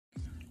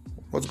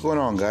What's going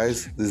on,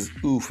 guys? This is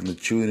Ooh from the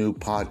Chew and Ooh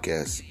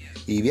podcast.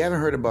 If you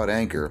haven't heard about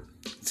Anchor,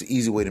 it's an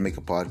easy way to make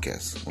a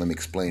podcast. Let me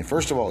explain.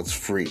 First of all, it's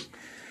free.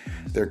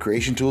 There are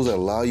creation tools that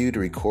allow you to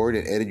record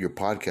and edit your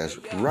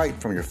podcast right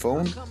from your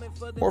phone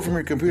or from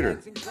your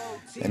computer.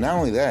 And not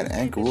only that,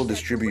 Anchor will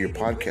distribute your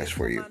podcast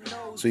for you,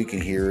 so you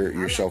can hear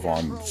yourself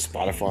on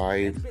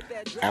Spotify,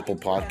 Apple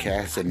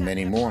Podcasts, and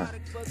many more.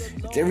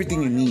 It's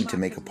everything you need to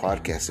make a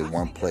podcast in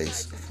one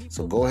place.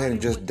 So go ahead and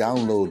just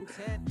download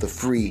the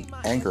free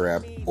Anchor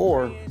app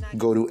or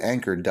go to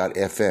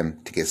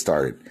anchor.fm to get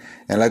started.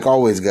 And like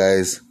always,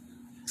 guys,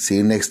 see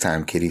you next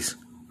time, kiddies.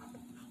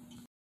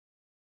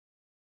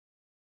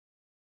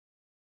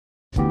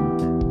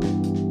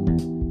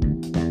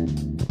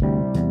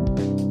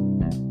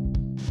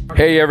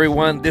 Hey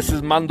everyone, this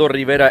is Mando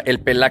Rivera, el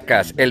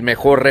Pelacas, el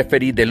mejor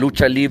referee de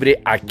lucha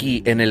libre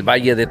aquí en el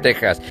Valle de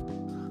Texas.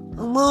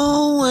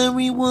 Hello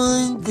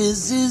everyone,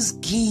 this is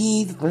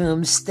Keith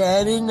from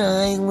Staten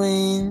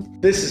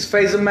Island. This is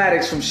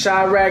Phasermatics from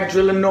Chirac,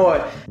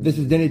 Illinois. This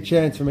is Denny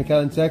Chance from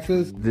McAllen,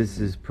 Texas. This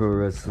is Pro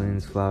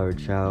Wrestling's Flower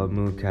Child,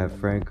 Mooncat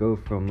Franco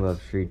from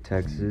Love Street,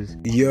 Texas.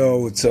 Yo,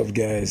 what's up,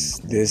 guys?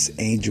 This is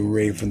Angel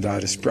Ray from the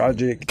Artist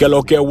Project. Que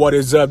lo que, what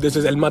is up? This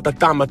is El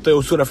Matatán Mateo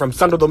Osuna from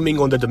Santo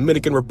Domingo in the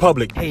Dominican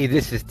Republic. Hey,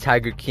 this is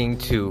Tiger King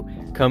 2,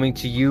 coming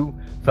to you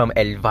from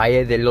El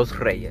Valle de los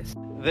Reyes.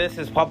 This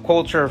is Pop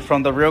Culture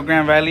from the Rio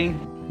Grande Valley.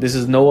 This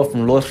is Noah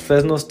from Los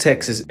Fresnos,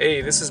 Texas.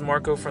 Hey, this is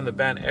Marco from the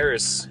band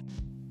Eris.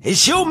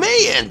 It's your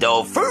man,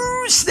 the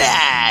first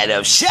night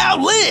of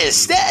Shaolin,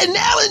 Staten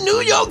Island,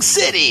 New York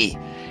City.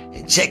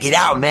 And check it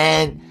out,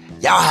 man.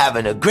 Y'all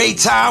having a great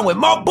time with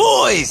my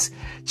boys,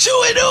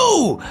 Chew and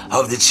Ooh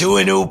of the Chew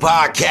and Ooh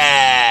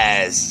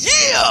podcast.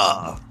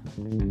 Yeah!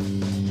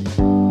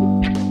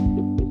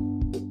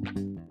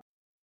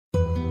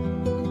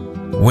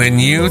 When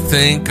you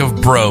think of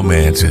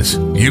bromances,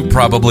 you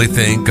probably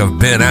think of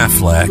Ben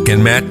Affleck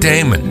and Matt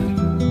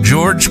Damon,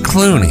 George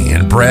Clooney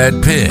and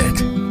Brad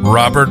Pitt,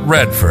 Robert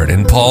Redford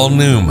and Paul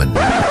Newman.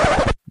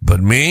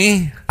 But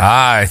me,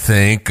 I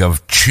think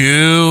of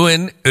Chew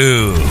and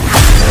Ooh.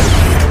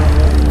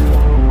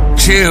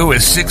 Chew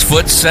is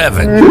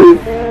 6'7",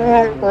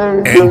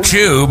 and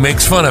Chew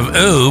makes fun of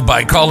Ooh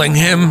by calling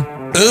him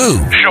Ooh,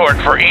 short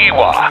for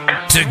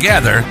Ewok.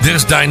 Together,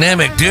 this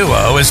dynamic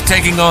duo is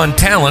taking on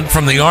talent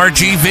from the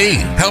RGV,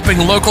 helping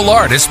local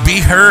artists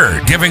be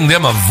heard, giving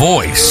them a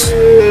voice.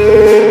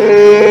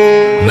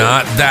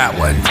 Not that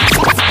one.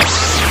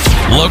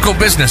 Local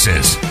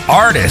businesses,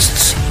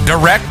 artists,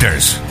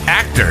 directors,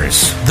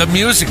 actors, the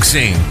music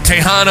scene,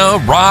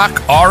 Tejano,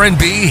 rock,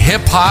 R&B,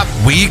 hip-hop,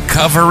 we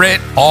cover it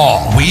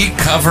all. We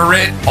cover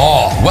it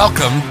all.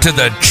 Welcome to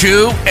the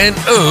Chew and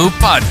Ooh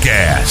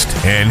podcast.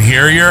 And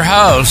here are your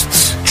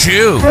hosts,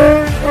 Chew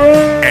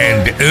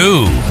and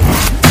Ooh.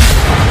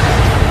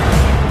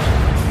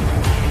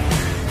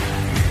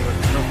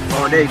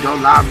 Oh, there you go,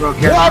 live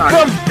broadcast.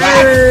 Welcome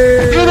back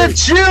to the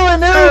Chew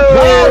and Ooh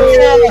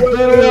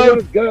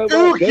podcast.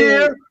 Ooh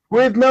here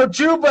with no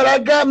Chew, but I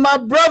got my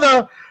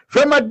brother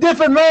from a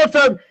different land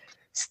from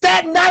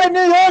Staten Island,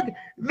 New York.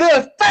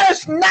 The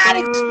first night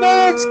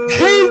experience,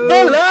 Keith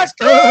Velasquez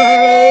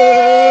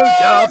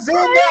in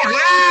the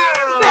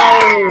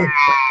house.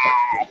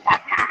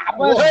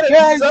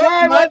 What's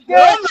up, my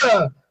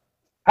brother?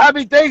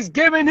 Happy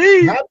Thanksgiving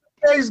Eve. Happy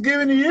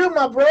Thanksgiving to you,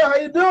 my bro. How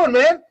you doing,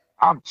 man?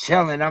 I'm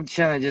chilling.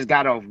 Just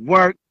got off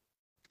work,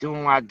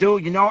 doing what I do.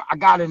 You know, I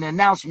got an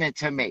announcement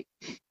to make.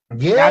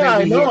 Yeah,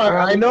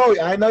 I know.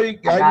 You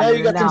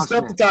got some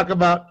stuff to talk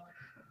about.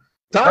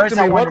 Talk to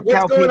me. What's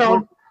going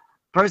on?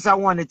 First, I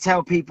want to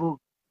tell people,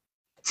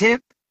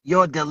 tip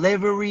your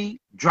delivery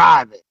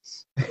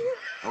drivers.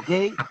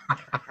 Okay?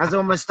 That's what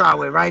I'm going to start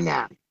with right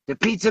now. The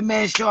pizza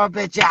man show up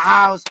at your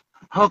house,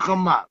 hook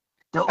them up.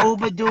 The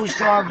Uber dude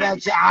show up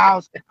at your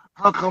house,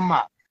 hook them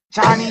up.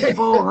 Chinese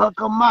food, hook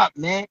them up,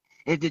 man.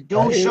 If the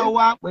dude show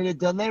up with a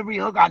delivery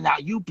hook up, now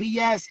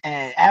UPS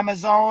and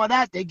Amazon, all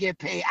that, they get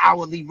paid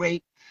hourly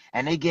rate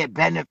and they get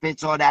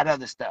benefits, all that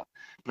other stuff.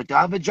 But the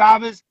other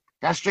drivers,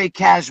 that's straight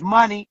cash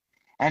money,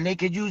 and they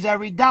could use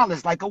every dollar.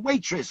 It's like a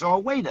waitress or a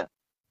waiter.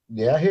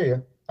 Yeah, I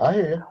hear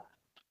you.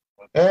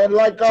 And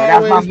like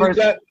always,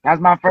 that's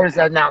my first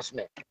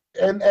announcement.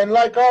 And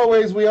like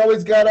always, we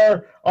always got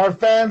our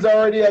fans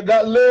already. I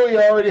got Louie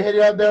already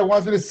headed out there.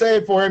 Wants me to say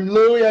it for him.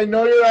 Louie, I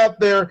know you're out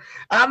there.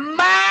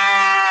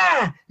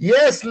 Ama!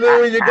 Yes,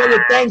 Louie, you're going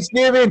to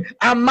Thanksgiving.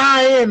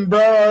 Ama in, bro,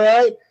 all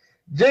right?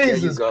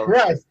 Jesus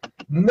Christ.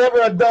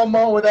 Never a dull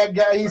moment with that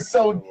guy. He's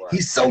so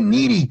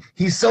needy.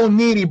 He's so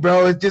needy,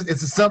 bro.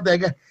 It's something I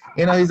got.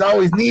 You know, he's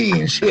always needy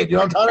and shit. You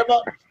know what I'm talking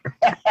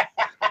about?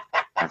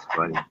 That's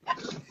funny.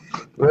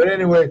 But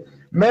anyway,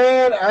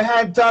 man, I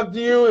hadn't talked to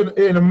you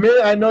in a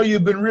minute. I know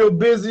you've been real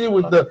busy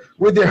with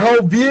your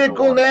whole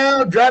vehicle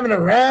now, driving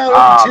around.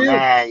 Oh,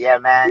 man. Yeah,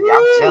 man.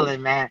 I'm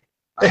chilling, man.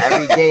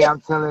 Every day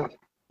I'm chilling.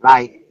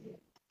 Like,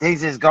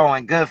 things is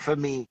going good for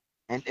me,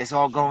 and it's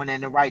all going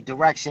in the right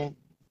direction.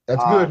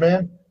 That's good,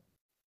 man.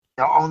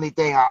 The only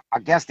thing, I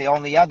guess the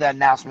only other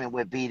announcement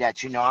would be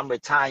that, you know, I'm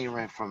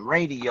retiring from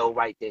radio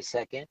right this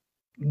second.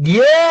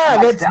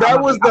 Yeah, that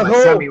was the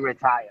whole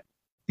semi-retire.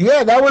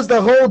 Yeah, that was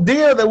the whole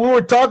deal that we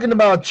were talking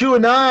about, Chew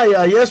and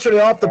I, yesterday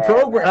off the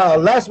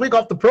program, last week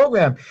off the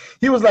program.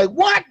 He was like,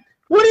 "What?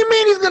 What do you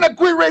mean he's gonna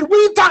quit radio? What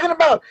are you talking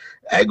about?"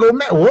 I go,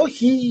 "Man, well,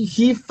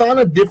 he found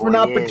a different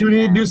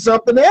opportunity to do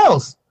something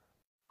else."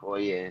 4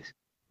 years.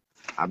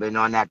 I've been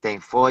on that thing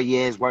 4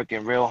 years,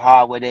 working real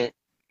hard with it.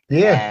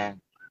 Yeah.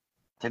 And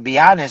to be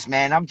honest,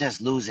 man, I'm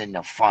just losing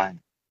the fun.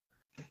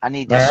 I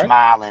need to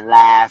smile and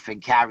laugh and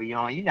carry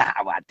on. You know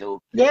how I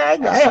do. Yeah,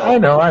 I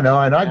know.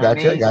 I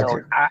got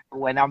you.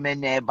 When I'm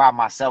in there by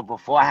myself,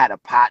 before I had a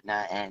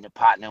partner, and the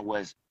partner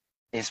was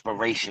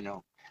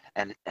inspirational,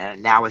 and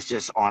now it's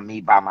just on me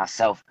by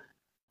myself.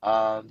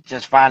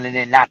 Just finding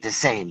it not the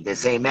same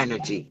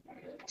energy.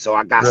 So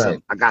I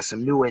got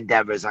some new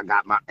endeavors. I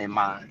got in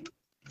mind.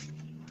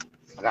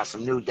 I got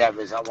some new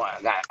endeavors. I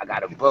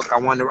got a book.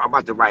 I'm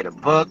about to write a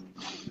book.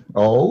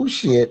 Oh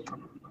shit.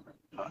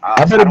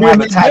 I better be in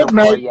that book,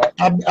 man.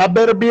 I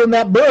better be in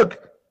that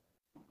book.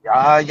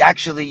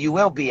 Actually, you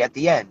will be at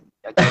the end.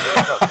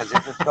 Because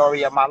it's a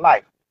story of my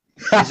life.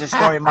 It's a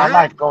story of my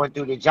life going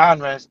through the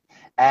genres.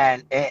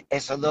 And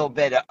it's a little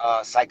bit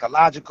of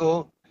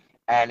psychological,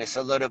 and it's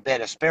a little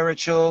bit of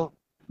spiritual.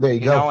 There you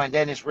go. Know, and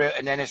then it's real,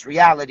 and then it's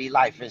reality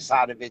life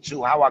inside of it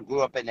too. How I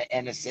grew up in the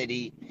inner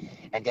city,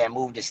 and then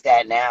moved to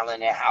Staten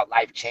Island, and how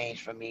life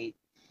changed for me.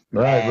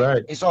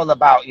 Right. It's all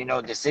about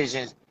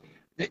decisions.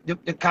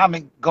 The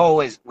common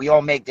goal is we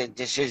all make the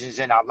decisions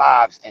in our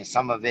lives, and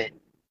some of it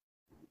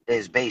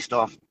is based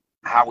off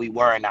how we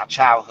were in our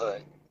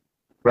childhood.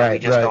 Right. We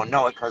just don't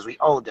know it because we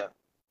older.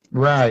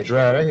 Right.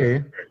 I hear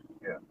you.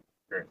 Yeah.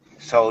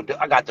 So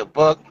I got the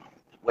book,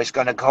 which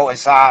going to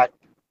coincide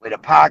with a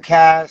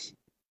podcast,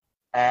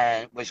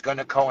 and which going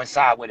to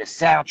coincide with a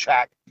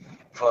soundtrack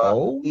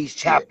for each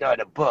chapter of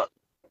the book.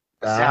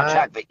 A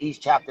soundtrack for each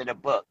chapter of the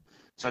book.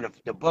 So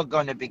the book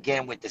going to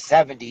begin with the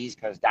 70s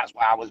because that's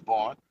where I was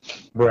born.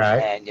 Right.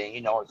 And then,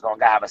 it's going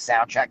to have a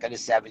soundtrack of the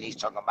 70s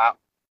talking about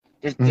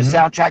the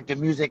soundtrack. The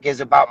music is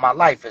about my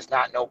life. It's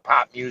not no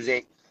pop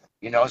music.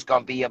 It's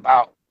going to be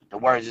about the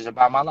words is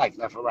about my life.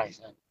 Left or right,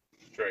 son?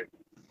 Straight.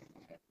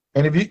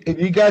 And if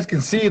you guys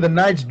can see, the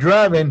night's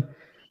driving.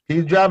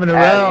 He's driving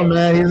around,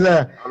 man. He's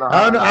I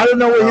don't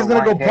know where he's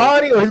gonna go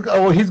party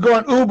or he's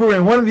going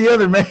Ubering, one or the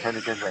other, man.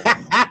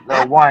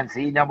 Little one,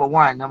 see, number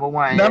one. Number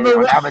one. On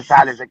the other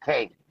side is a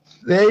K.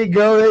 There you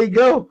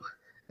go.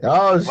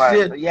 Oh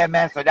shit. So, yeah,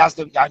 man. So that's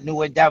the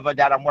new endeavor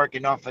that I'm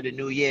working on for the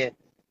new year.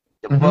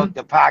 The book,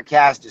 the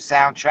podcast, the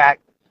soundtrack.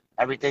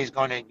 Everything's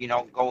gonna,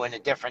 go in a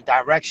different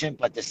direction,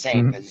 but the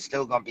same because it's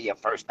still gonna be a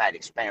first night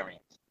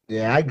experience.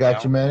 Yeah, I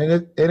got you,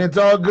 man. And it's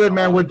all good,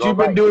 man. What you've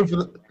been doing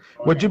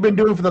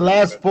for the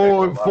last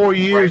 4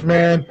 years,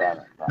 man,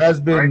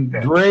 has been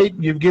great.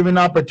 You've given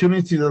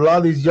opportunity to a lot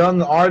of these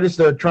young artists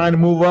that are trying to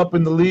move up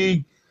in the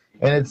league,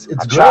 and it's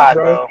great,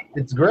 bro.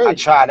 It's great. I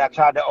tried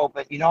to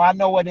open. I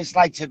know what it's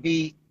like to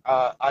be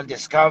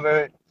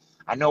undiscovered.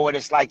 I know what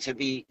it's like to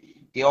be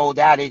the old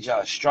adage,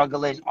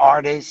 struggling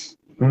artist.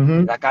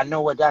 Like I know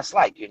what that's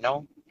like, I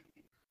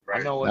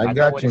know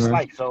what it's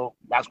like. So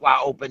that's why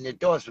I open the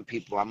doors for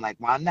people. I'm like,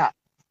 why not?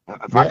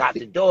 If I got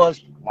the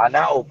doors, why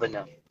not open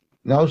them?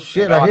 No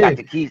shit, I got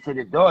the keys to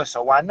the door,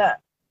 so why not?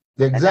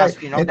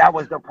 Exactly. And that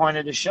was the point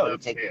of the show. I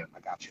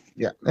got you.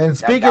 Yeah. And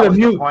speaking of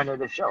new point of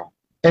the show.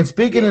 And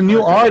speaking of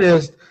new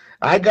artists,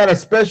 I got a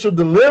special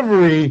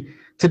delivery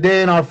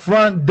today in our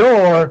front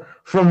door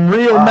from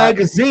Real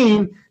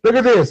Magazine. Look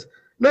at this.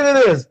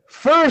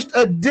 First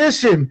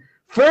edition,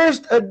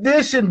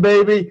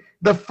 baby.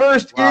 The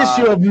first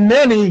issue of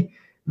many.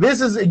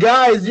 This is,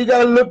 guys, you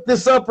got to look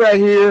this up right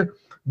here.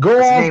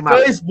 Go on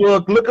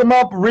Facebook, look them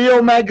up,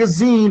 Real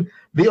Magazine,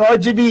 the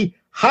RGB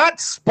hot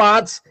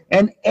spots,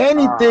 and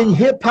anything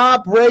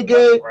hip-hop,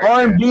 reggae,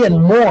 R&B,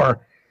 and more.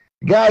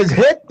 Guys,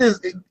 hit this,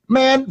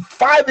 man,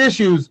 5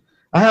 issues.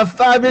 I have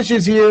 5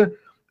 issues here.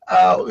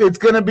 It's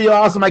going to be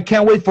awesome. I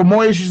can't wait for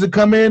more issues to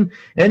come in.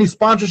 Any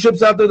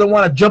sponsorships out there that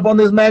want to jump on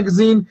this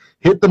magazine,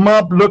 hit them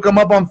up, look them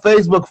up on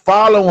Facebook,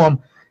 follow them.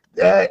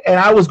 And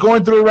I was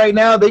going through it right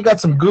now. They got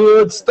some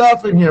good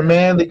stuff in here,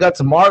 man. They got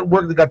some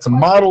artwork. They got some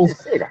models.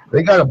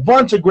 They got a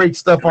bunch of great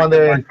stuff on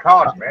there. And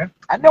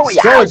I know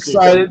so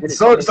excited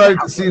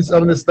to see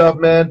some of this stuff,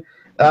 man.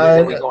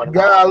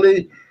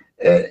 Golly.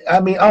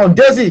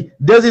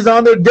 Desi's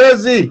on there.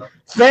 Desi,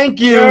 thank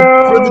you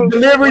for the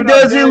delivery,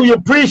 Desi. We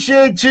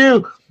appreciate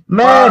you,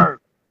 man.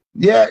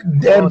 Yeah,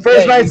 and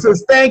First Night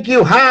says thank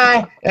you,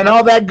 hi, and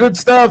all that good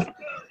stuff.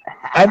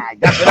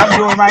 That's what I'm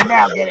doing right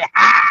now. Get it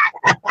high.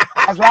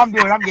 That's what I'm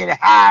doing. I'm getting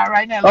high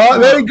right now. Oh,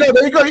 there you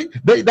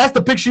go. That's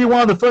the picture you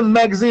want on the front of the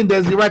magazine,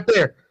 Desi, right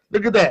there.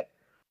 Look at that.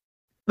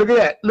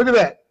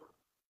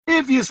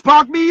 If you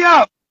spark me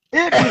up,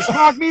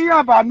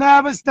 I'll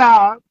never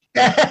stop.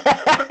 That's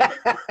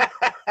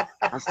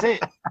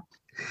it.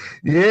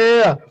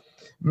 Yeah,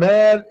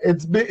 man.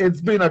 It's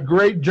been a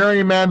great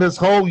journey, man. This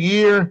whole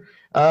year.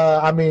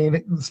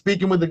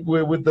 Speaking with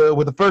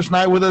the First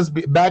Night with us,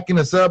 backing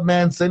us up,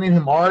 man. Sending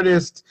him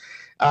artists.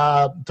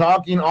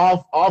 Talking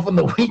off on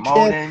the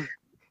weekend.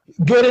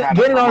 Get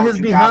it on his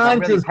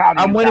behind, because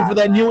I'm waiting for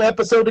that new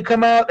episode to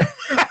come out.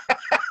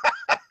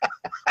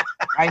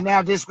 Right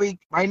now, this week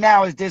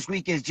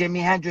is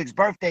Jimi Hendrix's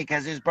birthday,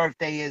 because his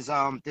birthday is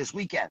this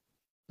weekend.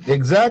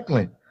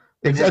 Exactly.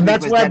 And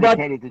that's why I brought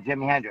to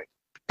Jimi Hendrix.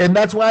 And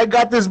that's why I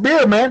got this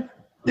beer, man.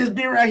 This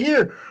beer right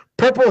here,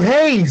 Purple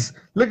Haze.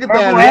 Look at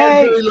Purple that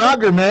Haze. raspberry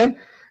lager, man.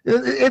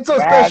 It's a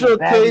special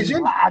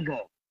occasion. Lager.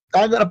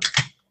 I got a.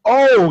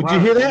 Oh, did you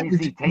hear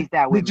that? Taste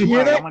that with Did you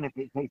hear that? I want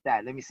to taste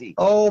that. Let me see.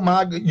 Oh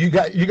my! You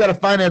got to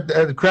find it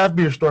at the craft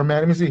beer store,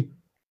 man. Let me see.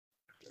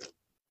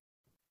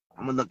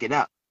 I'm gonna look it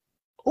up.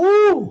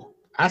 Ooh,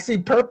 I see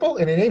purple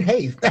and it ain't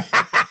haze.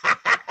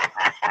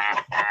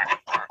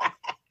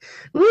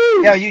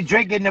 Yo, you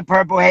drinking the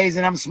Purple Haze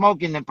and I'm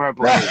smoking the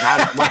Purple Haze.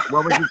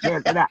 What was the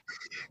chance of that?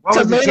 What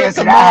was the chance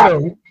of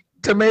that?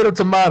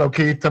 Tomato,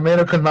 Keith.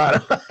 Tomato.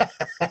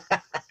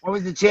 What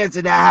was the chance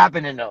of that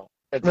happening though?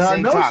 At the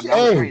same time, that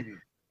was crazy.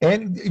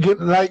 And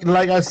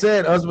like I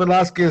said, us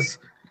Velasquez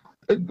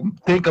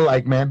think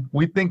alike, man.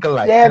 We think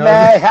alike. Yeah,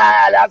 man.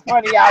 That's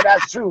funny how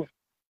that's true.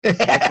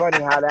 That's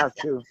funny how that's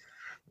true.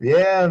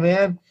 Yeah,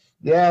 man.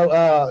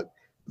 Yeah.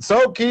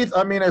 So Keith,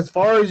 I mean, as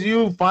far as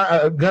you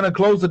gonna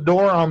close the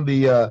door on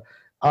the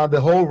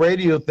whole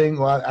radio thing,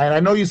 and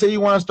I know you say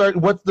you want to start.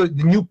 What's the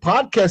new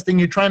podcast thing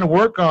you're trying to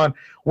work on?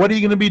 What are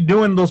you gonna be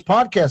doing those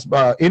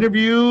podcast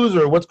interviews,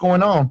 or what's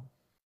going on?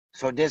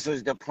 So this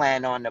was the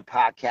plan on the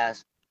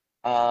podcast.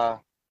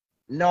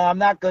 No, I'm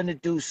not going to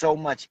do so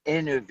much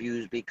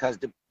interviews, because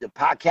the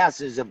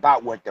podcast is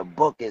about what the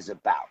book is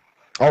about.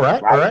 All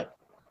right.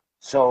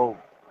 So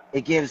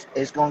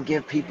it's going to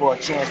give people a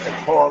chance to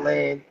call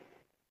in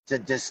to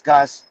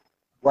discuss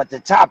what the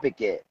topic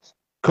is.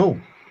 Cool.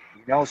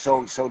 You know,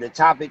 so the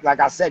topic, like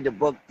I said, the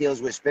book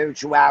deals with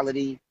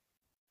spirituality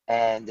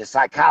and the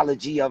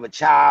psychology of a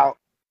child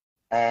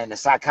and the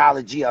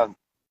psychology of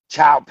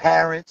child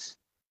parents.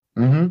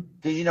 Mm-hmm.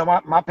 Because, you know,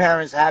 my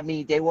parents had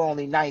me, they were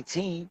only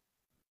 19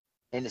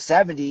 in the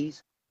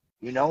 70s,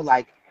 you know,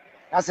 like,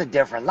 that's a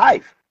different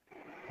life.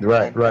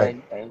 Right.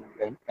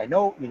 And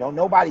no, you know,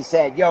 nobody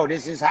said, yo,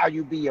 this is how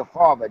you be your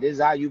father. This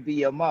is how you be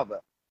your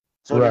mother.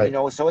 So, right. You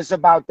know, so it's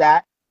about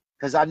that.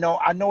 Because I know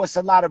it's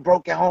a lot of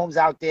broken homes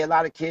out there, a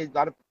lot of kids, a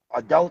lot of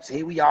adults.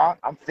 Here we are.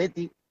 I'm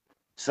 50.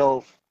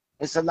 So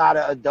it's a lot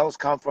of adults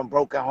come from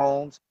broken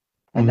homes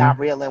and not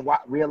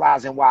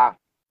realizing why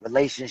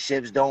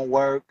relationships don't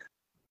work,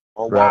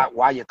 or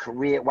why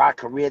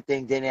career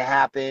thing didn't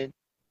happen.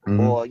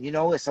 Or, you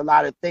know, it's a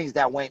lot of things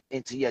that went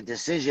into your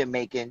decision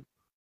making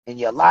in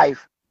your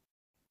life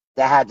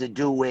that had to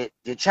do with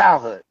your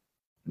childhood.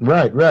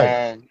 Right.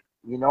 And,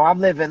 you know, I'm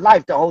living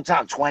life the whole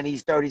time,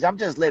 20s, 30s. I'm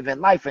just living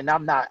life, and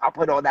I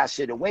put all that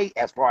shit away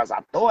as far as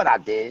I thought I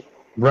did.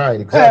 Right,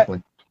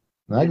 exactly.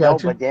 I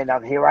got you. But then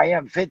here I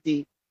am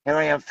 50,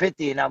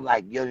 and I'm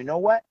like, yo, you know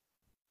what?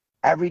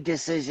 Every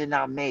decision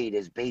I made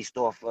is based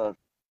off of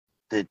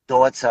the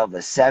thoughts of a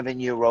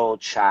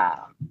 7-year-old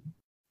child.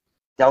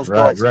 Those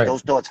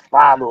thoughts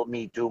followed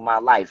me through my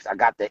life. I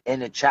got the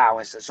inner child,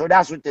 and so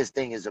that's what this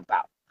thing is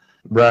about.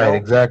 Right, you know?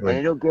 exactly. And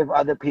it'll give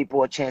other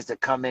people a chance to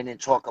come in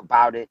and talk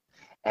about it,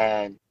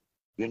 and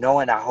you know,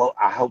 and I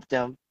hope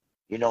them,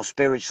 you know,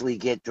 spiritually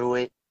get through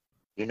it.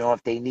 You know,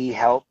 if they need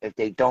help, if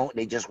they don't,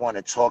 they just want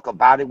to talk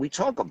about it. We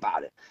talk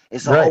about it.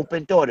 It's an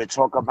open door to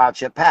talk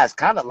about your past,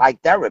 kind of like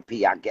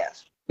therapy, I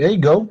guess. There you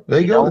go. There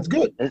you go. It's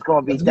good. It's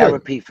going to be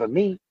therapy for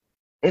me.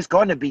 It's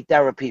going to be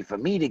therapy for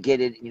me to get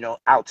it, you know,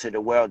 out to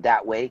the world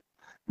that way.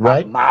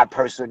 Right. My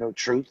personal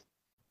truth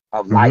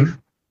of life,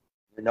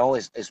 you know,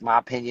 it's my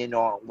opinion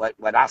on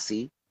what I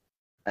see,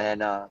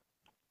 and I'm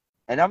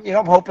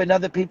hoping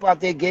other people out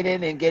there get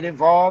in and get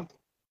involved.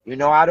 You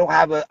know, I don't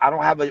have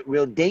a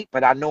real date,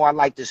 but I know I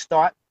like to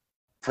start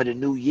for the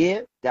new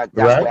year. That's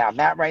where I'm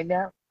at right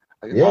now.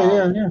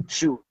 Yeah.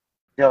 Shoot,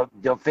 the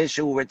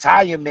official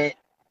retirement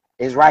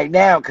is right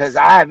now, because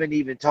I haven't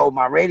even told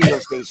my radio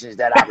stations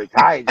that I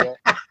retired yet.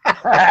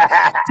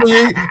 So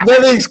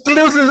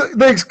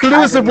the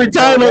exclusive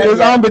retirement is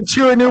on the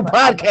Chewy New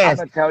podcast. I'm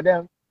gonna tell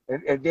them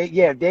if they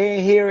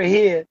ain't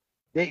here,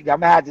 I'm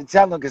gonna have to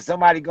tell them, because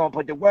somebody gonna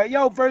put the word.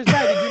 Yo, first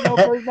night, did you know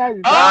first night?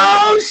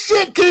 Oh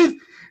shit,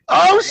 Keith!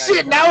 Oh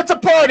shit! Now it's a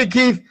party,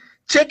 Keith.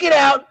 Check it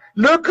out.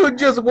 Look who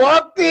just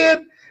walked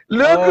in.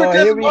 Look who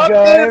just walked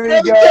in.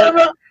 Here we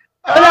go.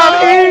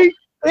 Oh,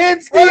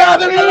 it's the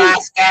other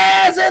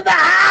Velasquez in the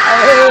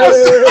house.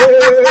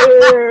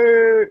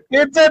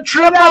 It's a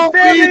triple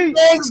B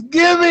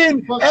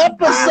Thanksgiving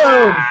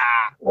episode.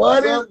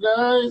 What is,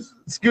 guys?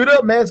 Scoot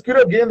up, man. Scoot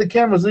up. Get in the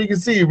camera so you can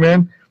see you,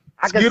 man.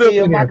 I can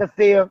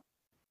see him.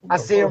 I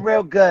see him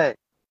real good.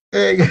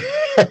 Hey.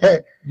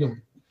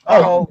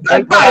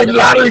 I buy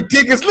lottery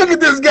tickets. Look at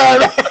this guy.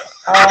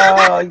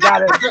 You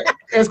got it.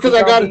 It's because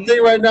I got a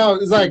thing right now.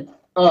 It's like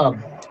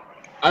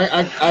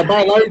I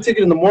buy a lottery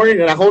ticket in the morning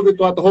and I hold it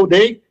throughout the whole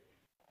day,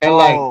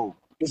 and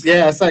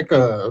it's like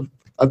a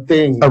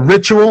thing, a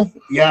ritual.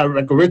 Yeah,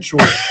 like a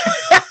ritual.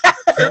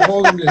 I'm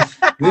holding this. This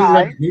is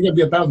gonna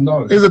be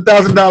 $1,000. This is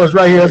 $1,000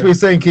 right here. That's what he's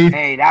saying, Keith.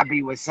 Hey, that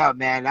be what's up,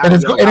 man. And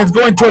it's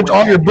going towards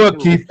all your book,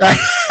 Keith.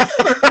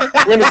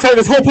 Wait, We're gonna tear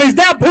this whole place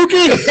down,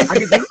 Pookie.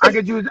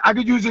 I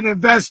could use an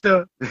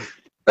investor.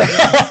 The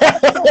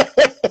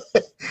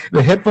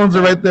headphones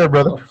are right there,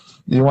 brother.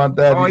 You want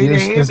that? Oh,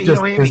 It's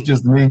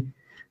just me.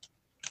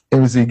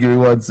 Let me see. Give me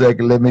 1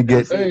 second. Let me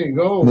get. There you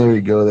go. There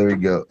we go.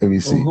 Let me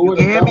see. Who would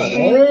have thought?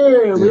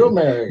 Hey, Real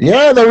Mag.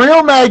 Yeah, the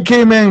Real Mag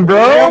came in,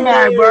 bro. Real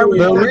Mag, bro.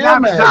 The Real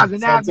Mag.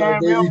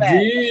 Real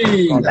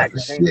Mag.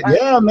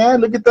 Yeah,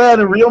 man. Look at that.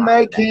 The Real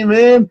Mag came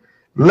in.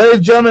 Ladies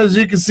and gentlemen, as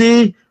you can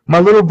see, my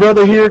little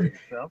brother here,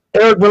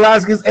 Eric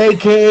Velasquez,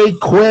 a.k.a.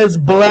 Quez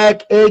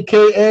Black,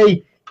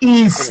 a.k.a.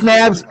 E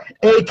Snaps,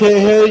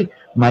 a.k.a.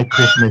 my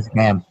Christmas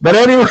ham. But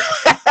anyway.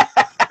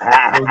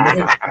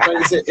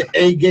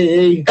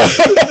 A.k.a.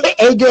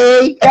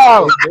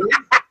 A.k.a.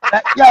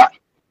 Yo.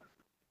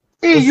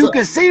 E, you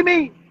can see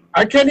me?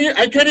 I can't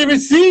even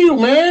see you,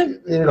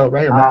 man. There you go,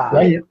 right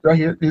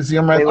here. You see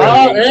him right there?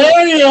 Oh,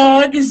 there you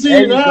are. I can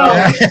see you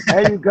now.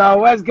 There you go.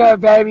 What's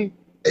good, baby?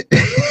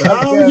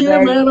 I'm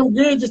here, man. I'm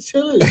good. Just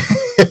chilling.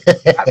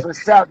 That's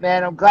what's up,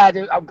 man. I'm glad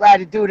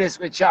to do this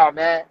with y'all,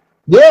 man.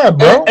 Yeah,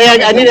 bro.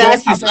 Hey, I need to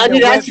ask you. I need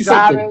to ask you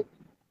something.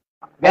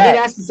 I need to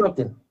ask you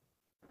something.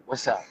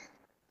 What's up?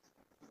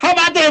 How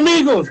about the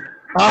amigos?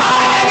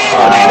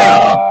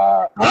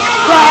 Oh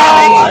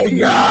my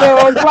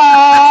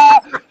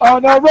God!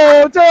 On the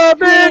road to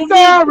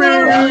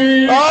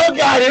victory. Oh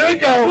God, here we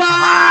go.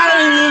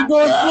 Fly,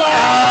 Eagles,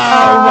 fly.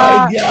 Oh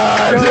my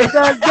God! Take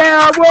us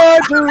down,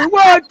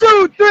 1,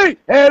 2, 3. Hit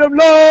 'em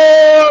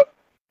low,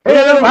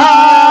 hit 'em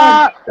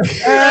high,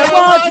 and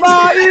watch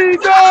my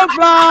eagles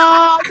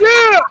fly.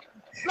 Yeah.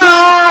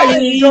 Fly,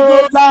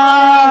 eagles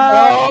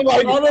fly. Oh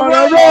my God! On the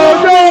road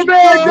to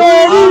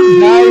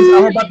victory. Guys,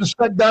 I'm about to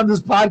shut down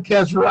this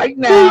podcast right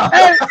now.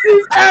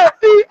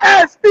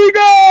 E-S,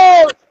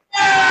 Eagles.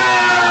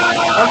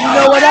 You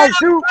know what else,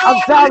 too? I'm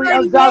sorry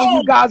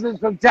you guys is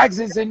from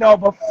Texas and all,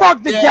 but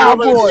fuck the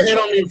Cowboys. Hit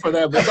on me for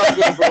that, but it's all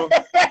good, bro.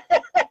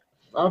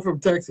 I'm from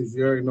Texas.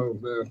 You already know,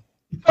 man.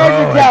 Fuck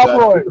the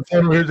Cowboys.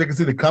 Here's I can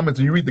see the comments.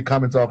 So you read the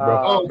comments off, bro.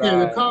 Oh, okay,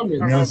 the comments. You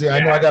know what I'm saying? I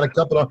know I got a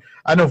couple of.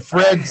 I know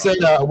Fred said,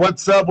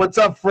 "What's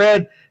up,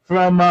 Fred?"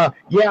 From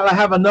yeah, I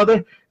have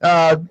another.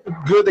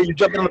 Good that you're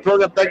jumping on the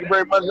program. Thank you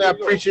very much. I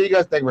appreciate you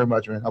guys. Thank you very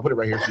much, man. I'll put it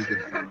right here so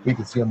we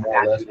can see him more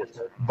or less.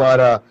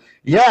 But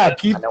yeah,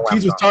 Keith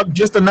was talking.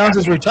 Just announced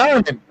his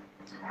retirement.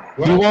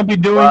 He won't be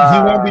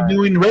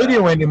doing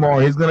radio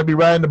anymore. He's gonna be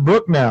writing the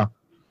book now.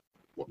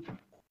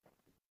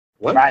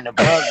 What? Writing a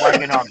book,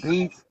 working on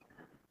beats,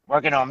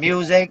 working on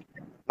music.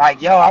 Like,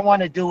 yo, I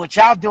want to do what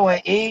y'all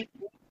doing, E.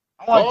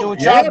 I want to do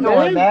what y'all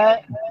doing,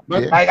 man.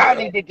 Like, I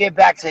need to get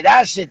back to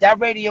that shit. That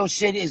radio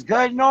shit is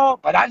good and all,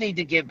 but I need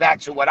to get back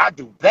to what I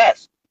do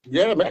best.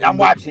 Yeah, man. And I'm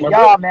watching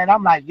y'all, man.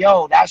 I'm like,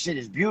 yo, that shit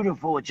is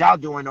beautiful what y'all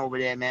doing over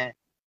there, man.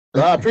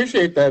 I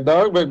appreciate that,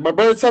 dog. But my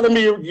brother's telling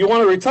me you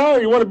want to retire.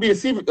 You want to be a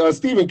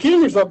Stephen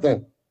King or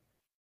something.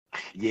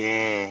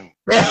 Yeah.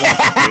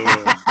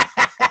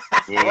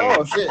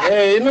 Oh, shit.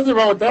 Hey, ain't nothing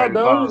wrong with that,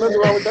 dog. Nothing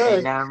wrong with that.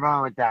 Ain't nothing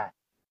wrong with that.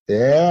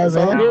 Yeah,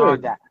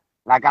 man.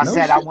 Like I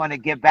said, I want to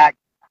get back.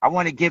 I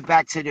want to get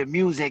back to the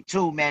music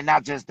too, man.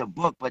 Not just the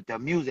book, but the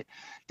music.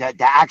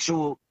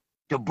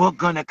 The book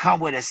gonna come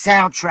with a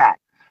soundtrack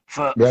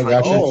for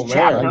each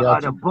chapter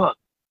of the book.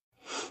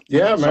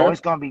 Yeah, man. So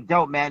it's gonna be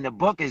dope, man. The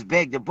book is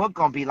big. The book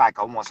gonna be like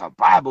almost a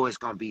Bible. It's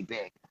gonna be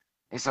big.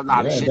 It's a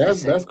lot of shit.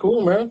 That's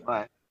cool, man.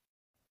 But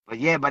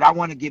I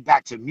want to get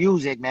back to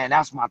music, man.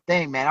 That's my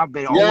thing, man. I've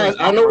been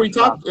I know we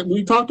talked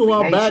a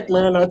while back,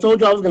 man. I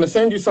told you I was gonna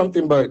send you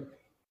something, but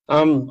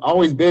I'm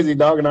always busy,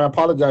 dog, and I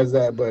apologize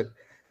about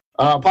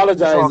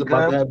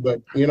that.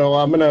 But you know,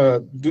 I'm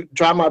gonna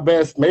try my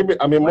best. Maybe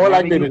more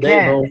likely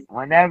today, bro.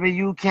 Whenever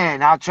you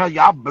can, I'll tell you.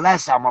 I'm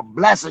gonna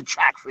bless a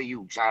track for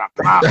you, I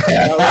promise.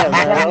 All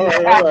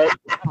right.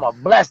 I'm gonna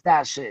bless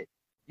that shit.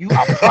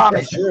 I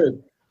promise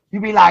you. You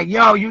be like,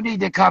 yo, you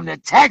need to come to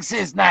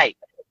Texas night.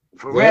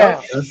 For real.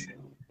 That's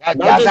how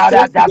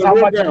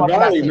much of a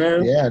blessing.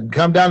 Man. Yeah,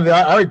 come down to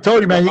I already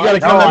told you, man. You got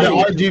to come down to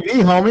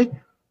RGV, homie.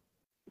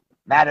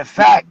 Matter of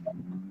fact,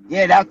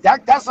 yeah,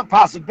 that's a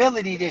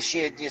possibility this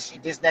year,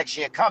 this next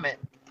year coming.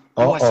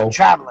 Doing some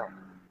traveling.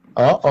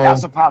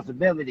 That's a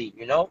possibility,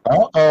 you know.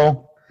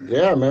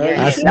 Yeah, man.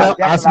 Yeah,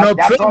 I smell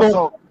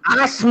trouble.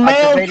 I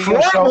smell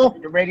trouble.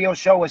 The radio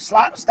show is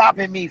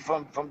stopping me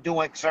from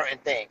doing certain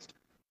things,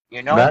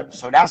 you know.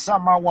 So that's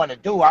something I want to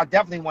do. I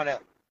definitely want to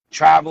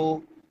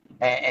travel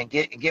and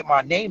get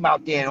my name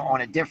out there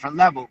on a different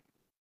level.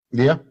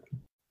 Yeah.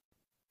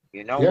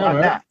 You know, why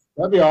not?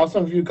 That'd be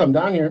awesome if you come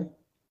down here.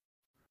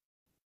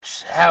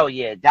 Hell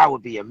yeah, that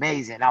would be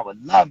amazing. I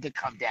would love to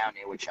come down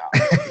there with y'all.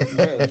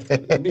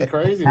 It'd be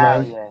crazy,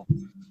 man. Yeah.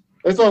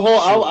 It's a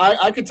whole.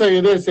 I could tell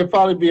you this. It'd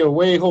probably be a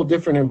whole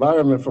different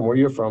environment from where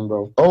you're from,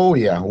 bro. Oh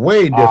yeah,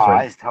 way different. Oh,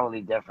 it's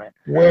totally different.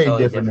 Way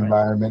different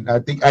environment. I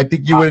think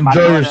you would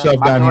enjoy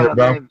yourself down here,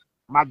 bro.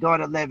 My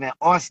daughter live in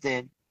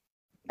Austin.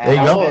 There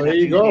you go. There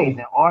you go.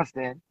 In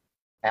Austin,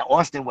 and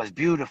Austin was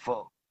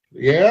beautiful.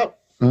 Yep.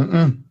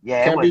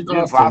 Yeah, it was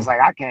beautiful. I was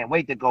like, I can't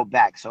wait to go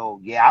back. So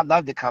yeah, I'd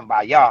love to come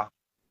by y'all.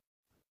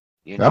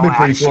 You know, that'd be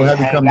pretty cool. Have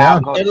you come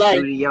down? Go to the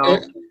studio.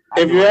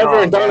 If you're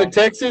ever in Dallas,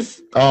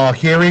 Texas. Oh,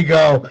 here we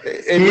go.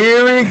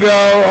 Here we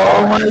go.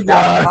 Oh my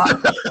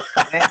God.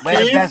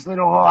 Where the best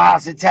little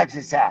whorehouse in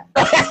Texas at?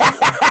 That's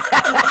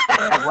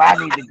where I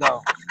need to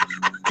go.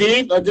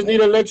 Keith, I just need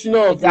to let you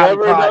know, if you're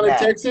ever in Dallas,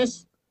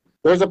 Texas,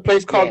 there's a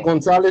place called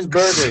Gonzalez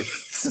Burgers.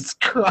 Jesus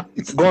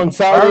Christ.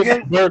 Gonzalez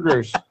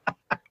Burgers.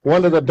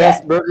 One of the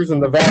best burgers in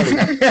the valley.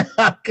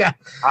 Okay.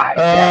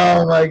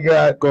 Oh my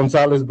God.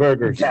 Gonzalez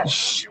Burgers.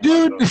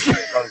 Dude.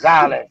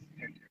 Gonzalez.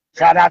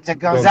 Shout out to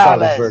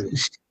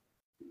Gonzalez.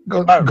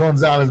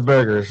 Gonzalez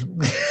Burgers.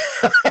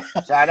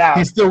 Shout out.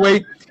 He's still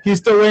waiting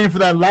for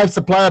that life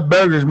supply of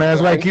burgers, man.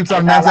 That's why he keeps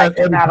on announcing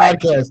every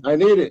podcast. I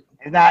need it.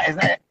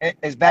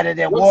 It's better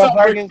than What's War up,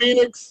 Burgers. Rick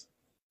Phoenix?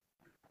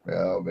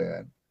 Oh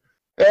man.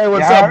 Hey,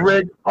 what's up,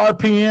 Rick?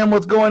 RPM,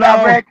 what's going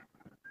on? Rick?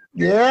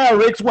 Yeah,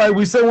 Rick's why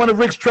we sent one of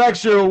Rick's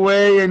tracks your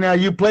way, and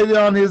you played it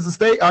on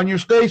your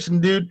station,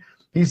 dude.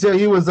 He said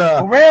he was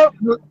for real?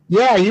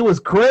 Yeah, he was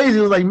crazy. He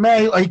was like,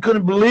 man, he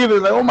couldn't believe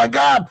it. Like, oh my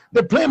God,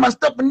 they're playing my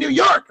stuff in New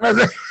York. And I was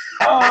like,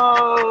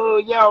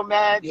 oh, yo,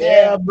 man.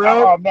 Yeah,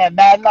 bro. Oh man,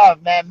 mad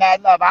love, man,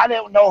 mad love. I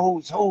don't know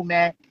who's who,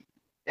 man.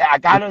 Yeah,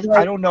 I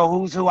don't know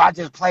who's who. I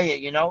just play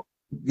it, you know.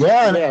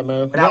 Yeah,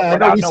 man.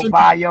 Without no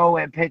bio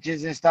and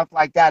pictures and stuff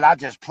like that, I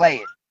just play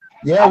it.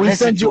 Yeah, we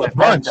sent you a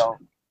bunch.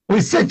 We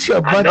sent you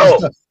a bunch of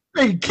stuff.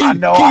 Hey, I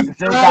know. I'm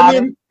still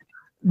driving.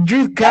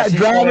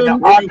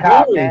 Driving.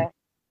 Archive, man.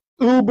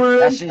 Uber.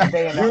 That shit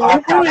stay in the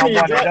archive. I'm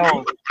one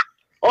of those.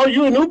 Oh,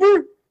 you an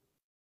Uber?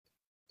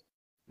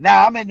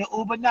 Nah, I'm in the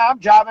Uber. Nah, I'm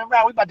driving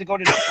around. We about to go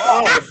to the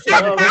bar.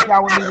 I'm take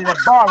y'all with me to the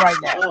bar right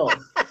now.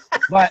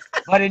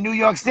 But in New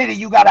York City,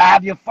 you gotta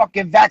have your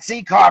fucking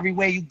vaccine card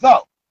everywhere you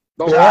go.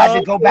 So I had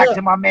to go back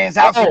to my man's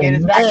house to get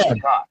his vaccine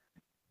card.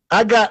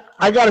 I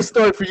got a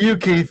story for you,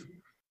 Keith.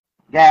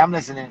 Yeah, I'm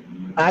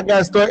listening. I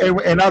got a story,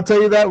 and I'll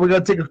tell you that. We're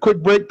gonna take a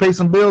quick break, pay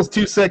some bills.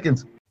 2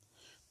 seconds.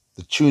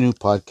 The True New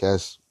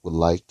Podcast would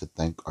like to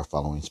thank our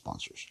following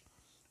sponsors.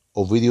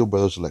 Ovidio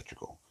Brothers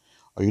Electrical.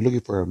 Are you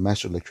looking for a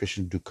master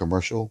electrician to do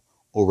commercial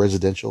or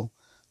residential?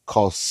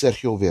 Call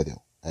Sergio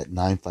Ovidio at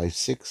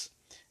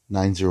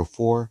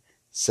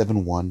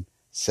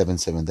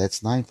 956-904-7177.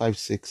 That's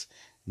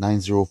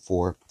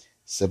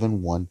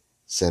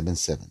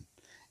 956-904-7177.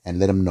 And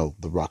let him know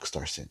the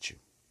Rockstar sent you.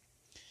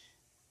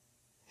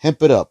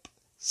 Hemp It Up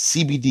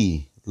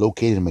CBD,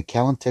 located in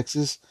McAllen,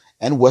 Texas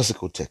and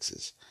Wesco,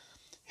 Texas.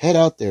 Head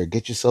out there,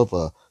 get yourself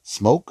a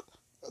smoke,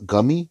 a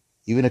gummy,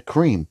 even a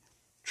cream.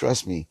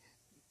 Trust me,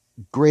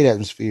 great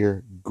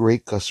atmosphere,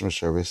 great customer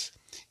service.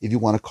 If you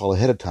want to call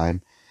ahead of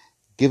time,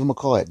 give them a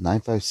call at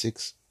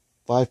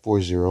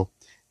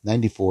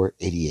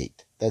 956-540-9488.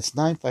 That's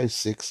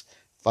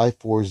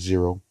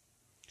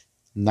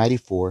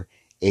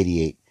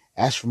 956-540-9488.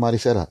 Ask for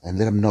Maricela and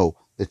let them know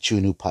the True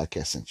New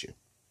Podcast sent you.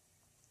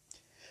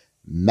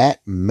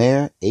 Matt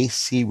Mayer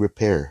AC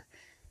Repair.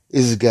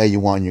 This is the guy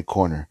you want in your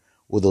corner.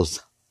 With those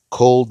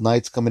cold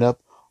nights coming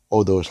up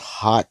or those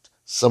hot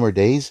summer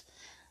days,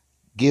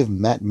 give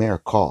Matt Mayer a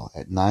call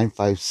at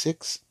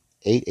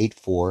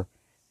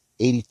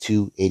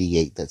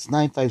 956-884-8288. That's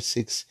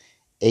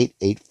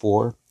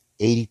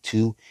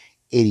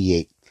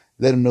 956-884-8288.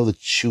 Let him know the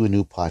True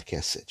New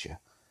Podcast sent you.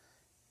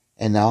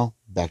 And now,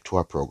 back to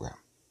our program.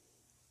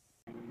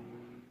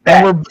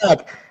 And we're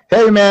back.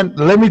 Hey, man,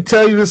 let me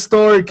tell you this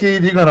story,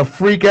 Keith. You're going to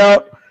freak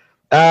out.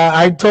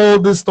 I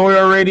told this story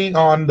already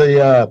on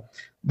the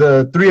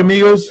Three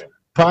Amigos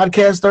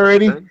podcast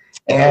already.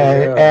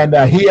 And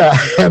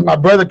my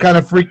brother kind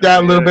of freaked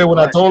out a little bit when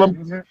I told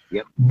him.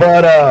 Yep.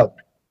 But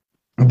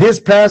this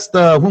past,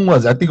 when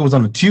was it? I think it was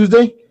on a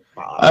Tuesday.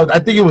 I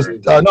think it was,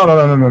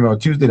 no,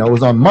 Tuesday. No, it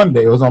was on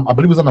Monday. I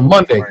believe it was on a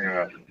Monday.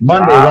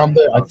 Monday around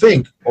there, I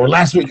think, or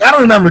last week. I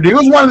don't remember, dude. It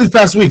was one of these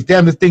past weeks.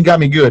 Damn, this thing got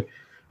me good.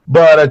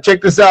 But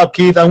check this out,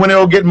 Keith. I went to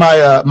go get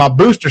my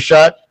booster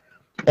shot,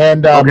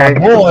 and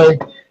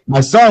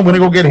my son, went to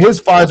go get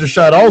his Pfizer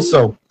shot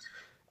also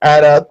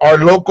at our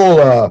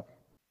local.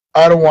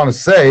 I don't want to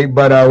say,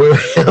 but I'm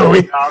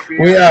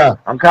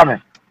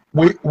coming.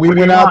 We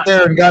went out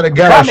there and got a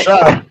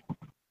shot,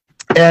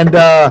 and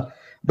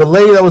the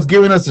lady that was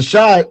giving us the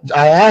shot,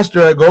 I asked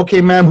her, I go,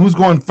 okay, ma'am, who's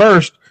going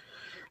first?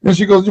 And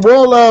she goes,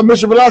 well,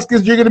 Mr.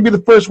 Velasquez, you're going to be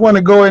the first one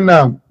to go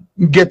and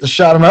get the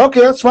shot. I'm like, okay,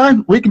 that's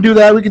fine. We can do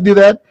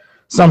that.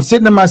 So I'm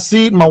sitting in my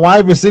seat. My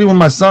wife is sitting with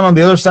my son on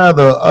the other side of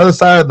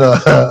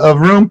the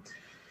room,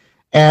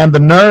 and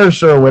the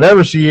nurse or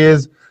whatever she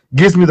is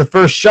gives me the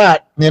first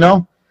shot.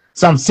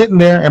 So I'm sitting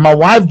there, and my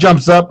wife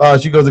jumps up.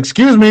 She goes,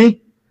 "Excuse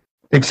me,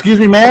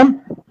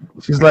 ma'am."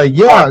 She's like,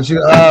 "Yeah."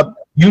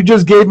 You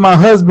just gave my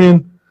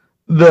husband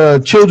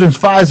the children's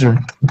Pfizer.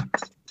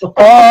 Oh,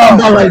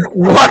 I'm like,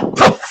 what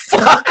the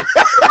fuck?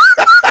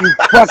 You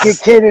fucking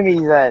kidding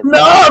me, then?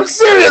 No, I'm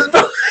serious,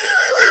 bro.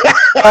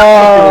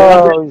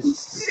 Oh,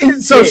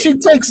 so she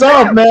takes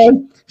off,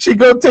 man. She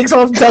takes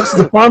off and talks to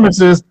the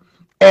pharmacist,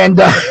 and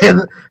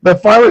the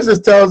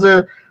pharmacist tells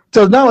her,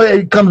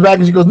 it comes back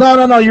and she goes,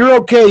 no, you're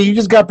okay. You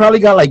just probably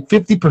got like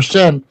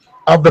 50%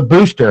 of the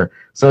booster,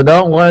 so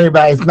don't worry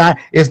about it.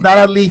 It's not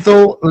a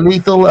lethal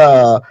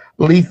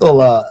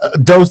lethal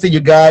dose that you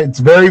got. It's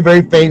very,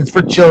 very faint. It's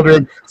for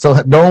children,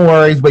 so don't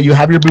worry. But you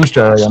have your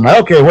booster already. I'm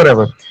like, okay,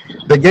 whatever.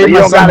 They gave you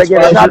my don't son gotta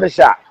get another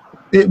shot.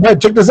 Wait,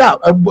 check this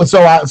out.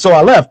 So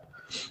I left.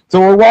 So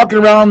we're walking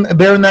around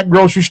there in that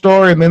grocery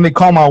store, and then they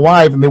call my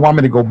wife, and they want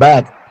me to go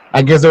back.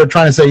 I guess they were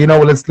trying to say,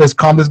 let's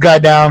calm this guy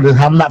down. Let's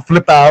have him not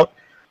flip out.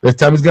 Let's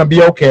tell him he's gonna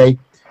be okay.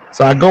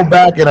 So I go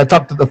back and I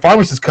talk to the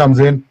pharmacist. Comes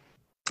in,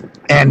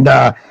 and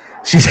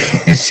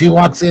she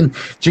walks in.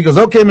 She goes,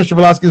 "Okay, Mr.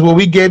 Velasquez, what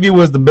we gave you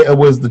was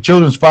the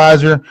children's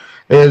Pfizer.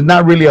 It's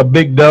not really a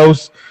big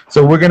dose,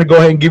 so we're gonna go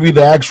ahead and give you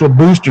the actual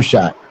booster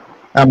shot."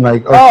 I'm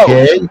like,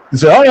 "Okay."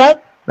 So, all right,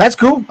 that's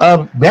cool.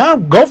 Yeah,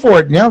 go for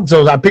it. Yeah.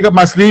 So I pick up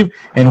my sleeve,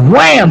 and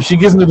wham, she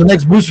gives me the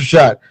next booster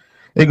shot.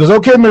 He goes,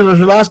 "Okay, Mr.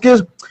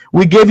 Velasquez,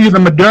 we gave you the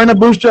Moderna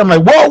booster." I'm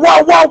like, "Whoa,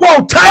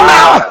 time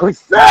out!" You're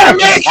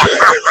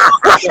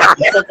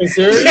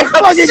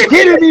fucking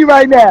kidding me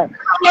right now.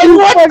 I'm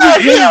like, what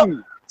the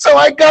hell? So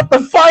I got the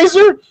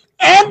Pfizer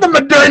and the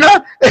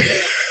Moderna.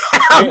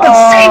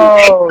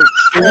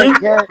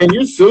 Can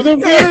you sue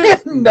them for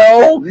it?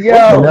 No.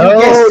 Yo, no,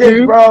 you get sick,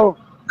 dude. bro.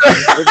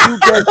 If you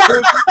get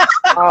sick,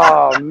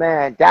 oh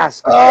man,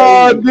 that's crazy.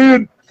 Oh,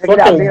 dude. He's like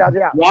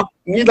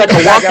a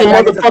walking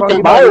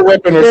motherfucking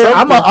bioweapon or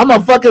something. I'm a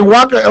fucking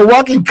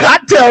walking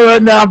cocktail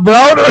right now,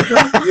 bro.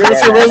 You ever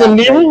see Resident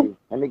Evil?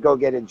 Let me go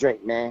get a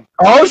drink, man.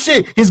 Oh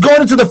shit, he's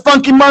going into the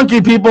Funky Monkey,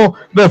 people.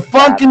 The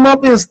Funky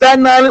Monkey in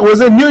Staten Island.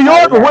 Was it New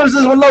York or where is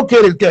this one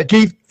located,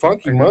 Keith?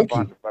 Funky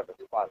Monkey.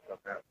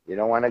 You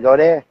don't want to go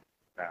there?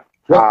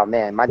 Oh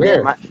man, my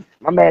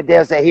man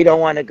Dale said he don't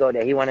want to go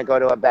there. He want to go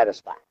to a better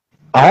spot.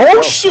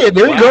 Oh shit,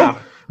 there you go.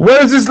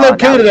 Where is this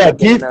located at,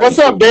 Keith? What's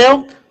up,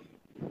 Dale?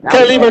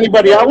 Can't leave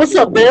anybody out. What's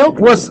up, Dale?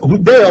 Who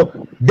Dale?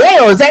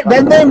 Dale, is that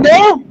name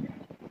Dale?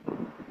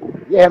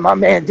 Yeah, my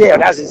man Dale.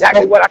 That's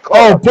exactly what I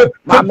call him.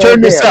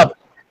 Turn this up.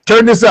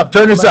 Turn this up.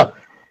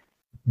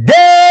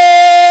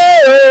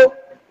 Dale!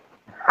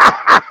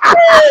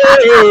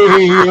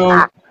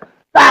 Dale!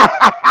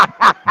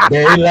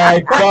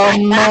 Daylight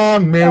come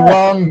on, me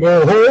want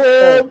go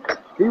home.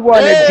 He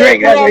wanted to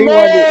drink. That's what he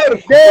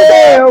wanted.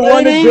 Dale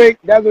wanted to drink.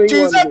 That's what he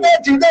wanted.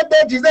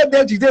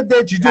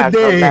 She's dead.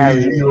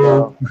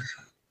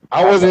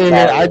 I wasn't in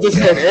there. I just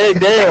said, "Hey,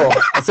 Dale."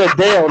 I said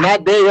Dale,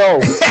 not Dale.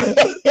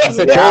 I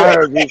said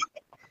Dale.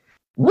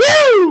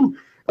 Woo!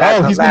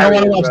 Oh, he's gonna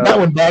want to watch that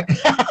one back.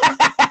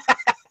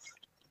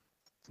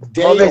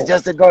 All this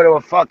just to go to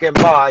a fucking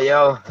bar,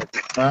 yo.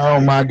 Oh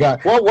my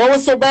God! What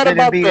was so bad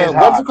about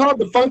what's it called?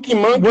 The Funky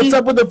Monkey? What's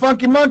up with the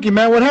Funky Monkey,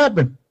 man? What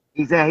happened?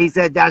 He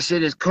said that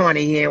shit is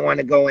corny. He didn't want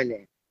to go in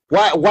there.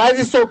 Why is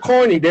it so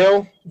corny,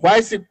 Dale? Why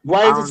is it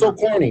so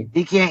corny?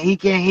 He can't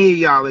hear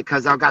y'all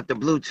because I got the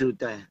Bluetooth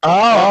thing.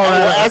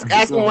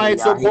 Ask him why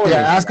it's so corny.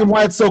 Yeah, ask him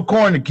why it's so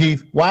corny,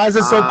 Keith. Why is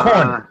it so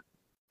corny?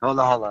 Hold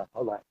on.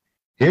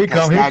 Here he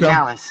comes. Staten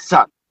Island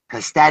suck.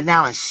 Because Staten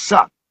Island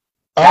suck.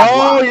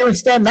 Oh, you're in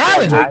Staten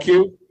Island.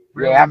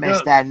 Yeah, I'm in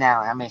Staten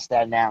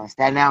Island.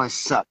 Staten Island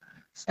suck.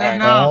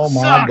 Oh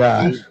my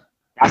gosh.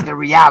 That's the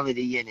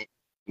reality in it.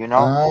 You know?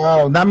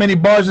 Oh, not many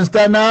bars in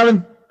Staten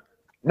Island?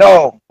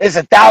 No, there's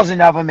 1,000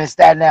 of them in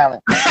Staten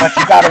Island, but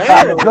you gotta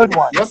find a good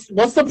one.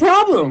 What's the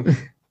problem?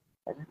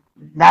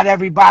 Not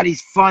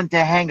everybody's fun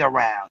to hang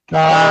around.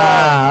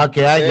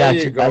 Okay, I got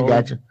you.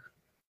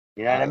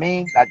 You know what I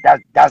mean?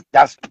 That's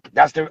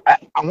the.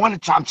 I'm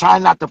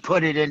trying not to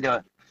put it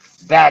into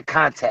bad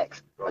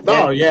context. Okay?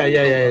 No,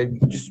 yeah.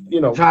 Just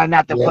trying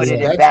not to put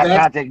it in bad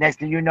context. Next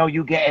thing you know,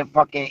 you getting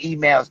fucking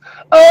emails.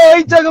 Oh,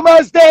 he talking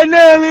about Staten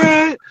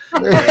Island. I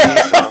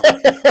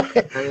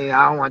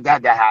don't want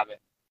that to happen.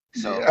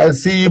 So I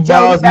see you,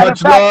 boss.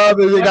 Much love.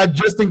 And they got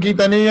Justin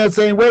Quintanilla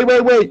saying,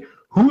 "Wait,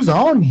 who's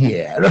on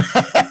here?" He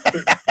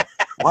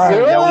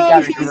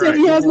said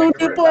he has no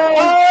nipple.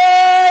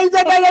 He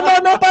said he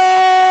has no nipple.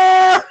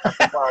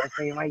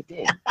 Right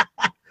there.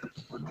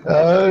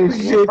 Oh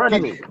shit!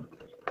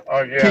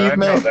 Oh yeah, I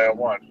know that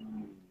one.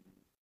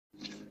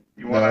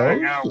 You want to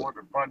hang out with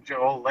a bunch of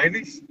old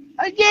ladies?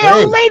 Yeah,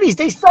 old ladies.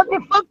 They suck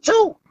and fuck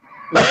too.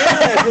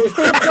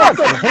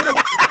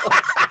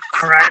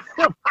 All right.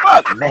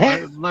 Fuck,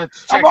 man. I'm an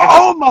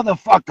old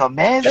motherfucker,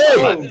 man.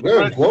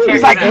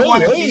 It's like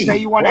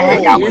you want to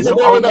hang out with some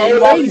old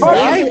ladies.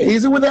 Right?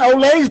 Easy with the old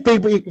ladies,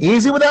 people.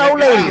 Easy with the old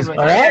ladies. All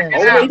right.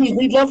 Old ladies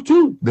need love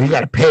too. They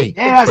gotta pay.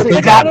 Yeah, that's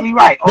exactly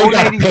right. Old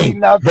ladies need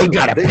love too. They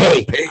gotta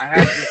pay. I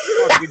had this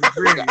fucking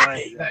dream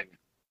like that.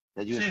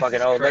 That you was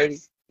fucking old lady?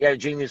 You had a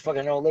dream you was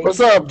fucking old lady? What's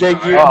up,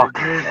 Jake? He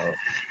said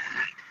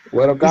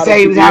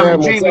he was having a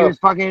dream he was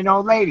fucking an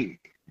old lady.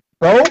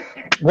 Oh,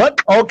 what?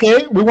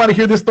 Okay, we want to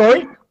hear this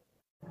story.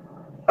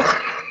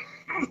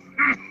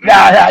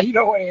 Nah, you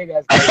don't want to hear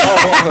that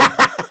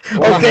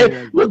story.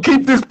 Okay, we'll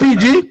keep this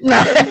PG.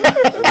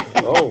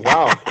 Oh,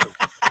 wow.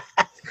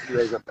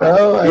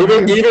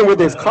 Even with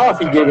his cough,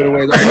 he gave it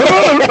away. I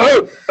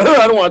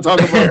don't want to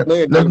talk about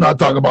it. Let's not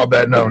talk about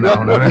that. No. You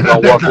gonna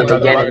walk in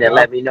again and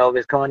let me know if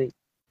it's corny?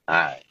 All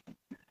right.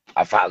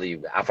 I'll follow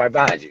you. I'll fight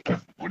behind you.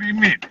 What do you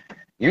mean?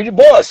 You the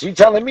boss. You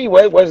telling me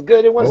what's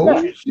good and what's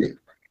not. Shit.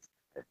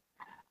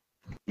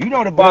 You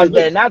know the bars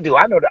better than I do.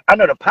 I know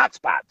the pot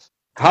spots.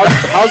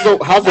 How's the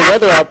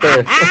weather out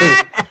there?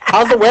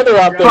 How's the weather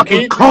out there, Fucking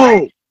Keith?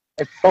 cold.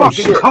 It's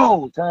fucking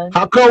cold, son.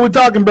 How cold we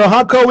talking, bro?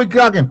 How cold we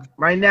talking?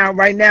 Right now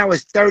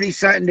it's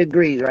 30-something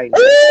degrees right now.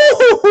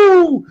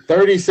 Ooh,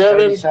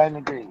 37.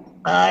 30-something degrees.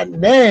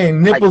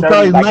 Dang, nipples Like 30,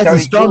 probably like nice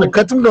and strong to 32.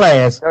 cut some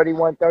glass.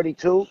 31,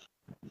 32.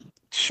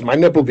 My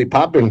nipple be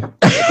popping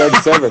at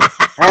 37.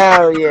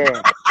 Hell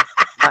yeah.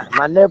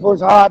 My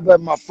nipples hard,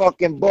 but my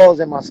fucking balls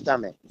in my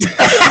stomach. Fuck,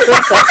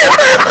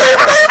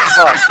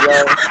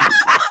 yo.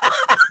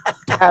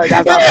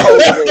 That's how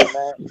cold it is,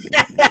 man.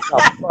 That's how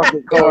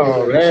fucking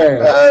cold it is.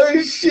 Man.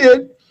 Oh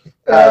shit!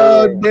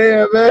 Oh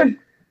damn, man.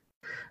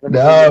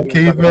 No,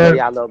 Keith, man.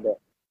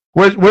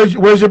 Where's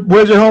your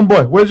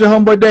homeboy? Where's your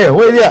homeboy Dale?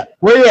 Where you at?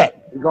 Where you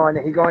at? He going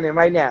in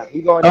right now.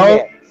 He going in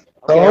there.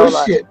 Okay,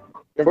 Oh shit!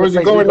 Where's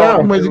he going now?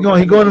 Where's he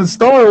going? He going to the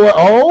store or what?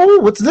 Oh,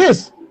 what's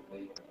this?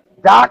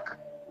 Doc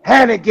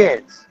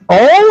Hannigan's.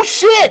 Oh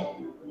shit!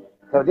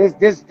 So this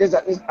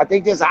I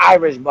think this is an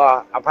Irish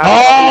bar.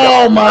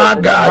 Oh my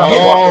God!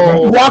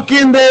 Oh. Walk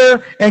in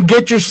there and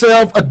get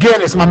yourself a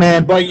Guinness, my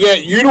man. But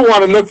yet you don't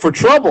want to look for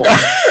trouble.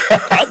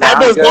 That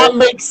does not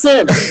make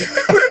sense.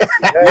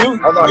 You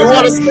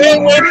want to stay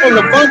away from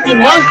the funky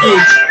monkey,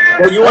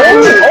 but you want to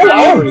look for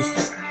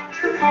flowers.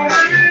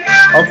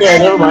 Okay,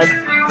 never mind.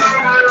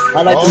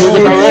 I like the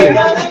music already.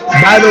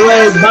 By the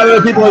way,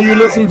 people, are you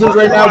listening to us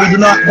right now? We do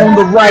not own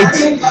the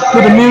rights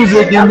to the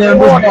music in this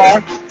bar.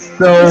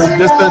 So,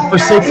 just for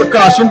safe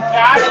precaution.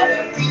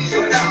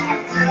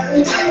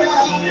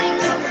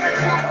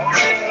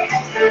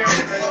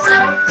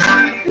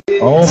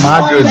 Oh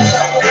my goodness.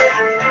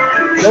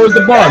 Show us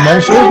the bar,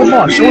 man. Show us the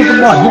bar. Show us the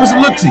bar. Give us a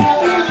look-see.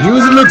 Give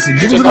us a look-see.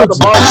 Give us a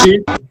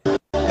look-see.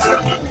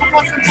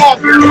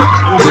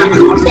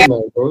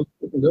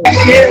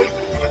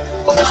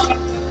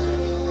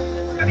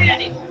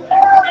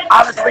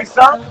 Honestly,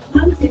 son,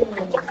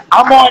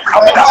 I'm on a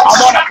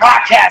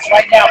podcast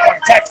right now from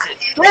Texas.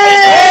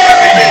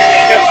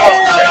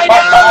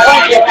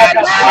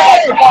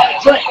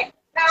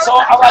 So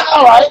I'm like,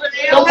 all right,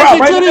 no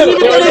problem.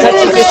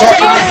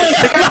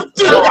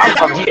 I'm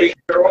from here.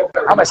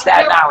 I'm a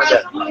Staten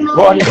Islander,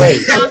 born and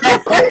raised.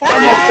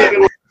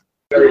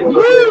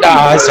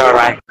 No, it's all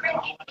right.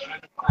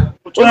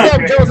 What's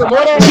up, Joseph?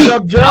 What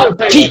up, Joe?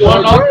 Keith,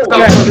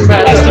 nice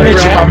to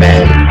meet you, my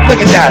man. Look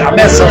at that, I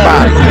met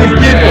somebody.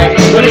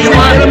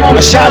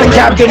 A shot of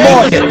Captain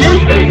Morgan.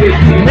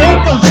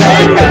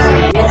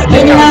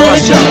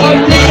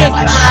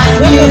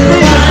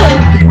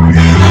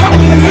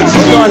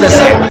 Hold on a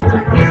second.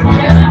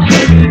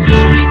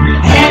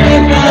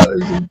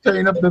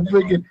 Turning up the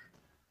freaking.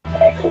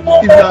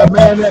 He's like,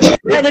 man,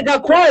 Yeah, they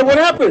got quiet. What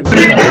happened?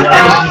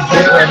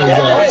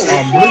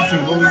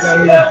 Bluetooth. What we got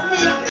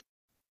here?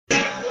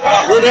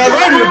 Well, that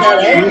Randy's a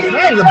badass.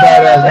 Randy's a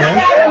badass,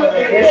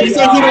 man. He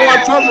said he don't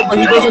want trouble, but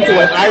he goes into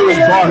an Irish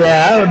bar.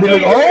 Yeah, I would be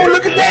like, oh,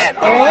 look at that.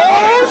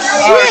 Oh,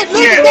 shit.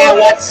 Look at that.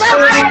 What's up?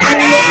 I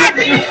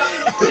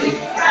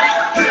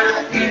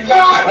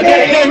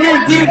can't hear you,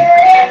 dude.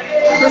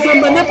 There's on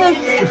my nipple.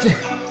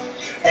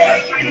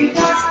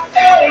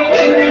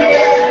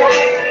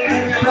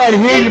 Glad to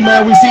hear you,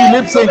 man. We see you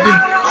lip syncing.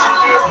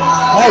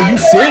 Oh, you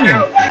singing.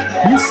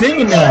 You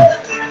singing now.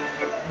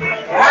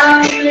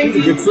 He's a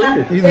good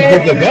singer. He's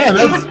a good man.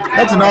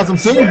 That's an awesome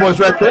singing voice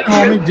right there,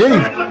 homie.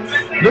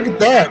 Jeez. Look at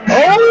that.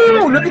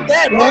 Oh, look at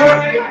that,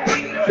 man.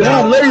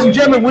 Yeah, ladies and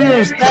gentlemen, we're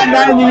in Staten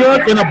Island, New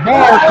York, in a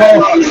bar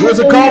called, what's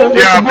it called?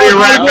 Yeah, I'll be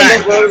right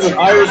back. It's an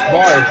Irish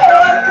bar.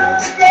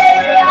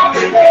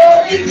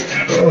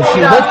 Oh,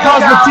 shit. Let's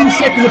pause for 2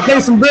 seconds to pay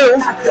some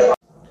bills.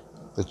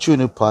 The True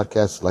New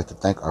Podcast would like to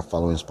thank our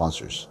following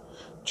sponsors.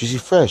 Juicy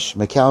Fresh,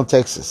 McAllen,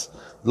 Texas,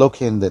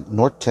 located at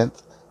North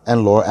 10th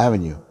and Laurel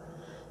Avenue.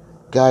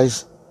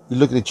 Guys, you're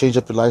looking to change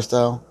up your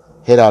lifestyle?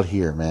 Head out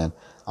here, man.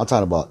 I'm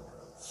talking about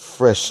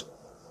fresh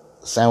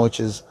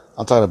sandwiches.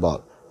 I'm talking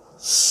about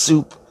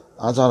soup.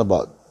 I'm talking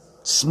about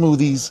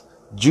smoothies,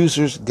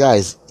 juicers.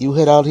 Guys, you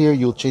head out here,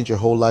 you'll change your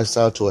whole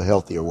lifestyle to a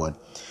healthier one.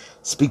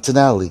 Speak to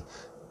Natalie.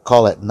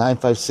 Call at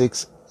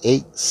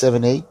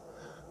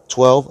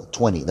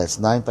 956-878-1220. That's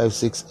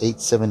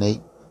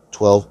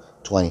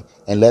 956-878-1220.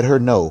 And let her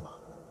know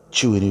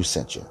Chewy News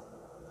sent you.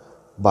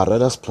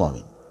 Barreras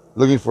Plumbing.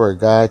 Looking for a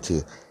guy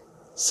to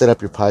set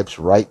up your pipes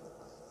right,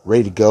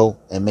 ready to go,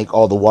 and make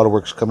all the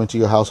waterworks come into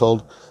your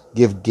household?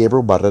 Give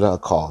Gabriel Barrera a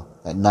call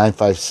at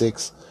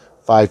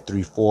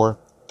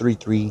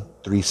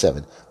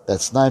 956-534-3337.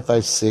 That's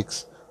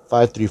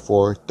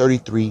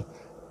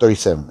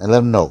 956-534-3337. And let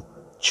them know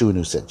Chewy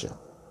News sent you.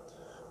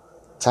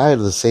 Tired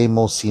of the same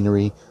old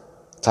scenery?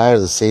 Tired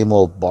of the same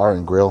old bar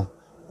and grill?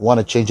 Want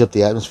to change up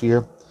the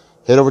atmosphere?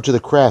 Head over to The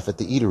Craft at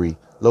the Eatery,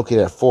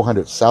 located at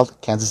 400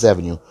 South Kansas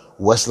Avenue,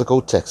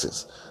 Weslaco,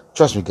 Texas.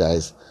 Trust me,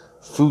 guys.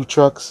 Food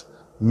trucks,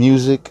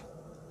 music,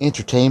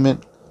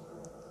 entertainment,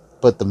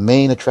 but the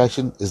main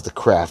attraction is The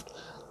Craft.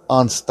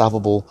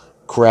 Unstoppable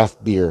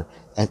craft beer,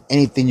 and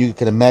anything you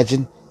can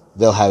imagine,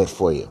 they'll have it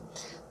for you.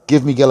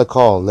 Give Miguel a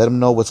call. Let him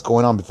know what's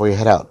going on before you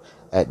head out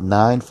at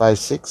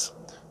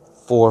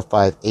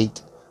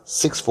 956-458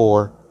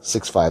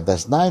 956-458-6465.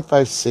 That's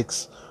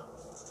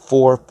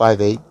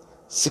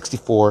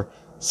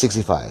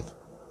 956-458-6465.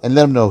 And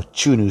let them know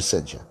Chew News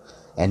sent you.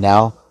 And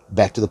now,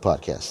 back to the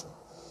podcast.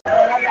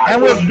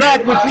 And we're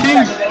back with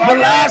Keith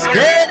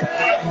Velasquez.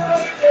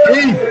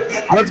 Keith,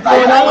 what's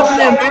going on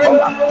there, man?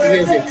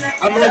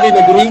 I'm having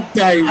a great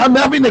time. I'm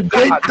having a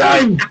great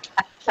time.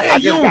 Hey,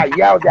 you,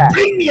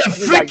 bring me a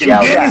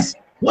freaking Guinness.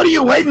 What are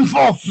you waiting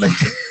for?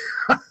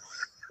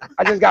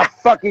 I just got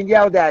fucking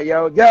yelled at,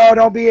 yo. Yo,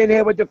 don't be in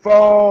here with the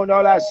phone,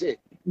 all that shit.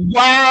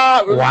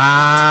 Wow.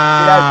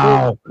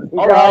 Wow.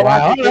 All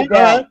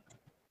right.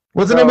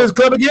 What's the name of this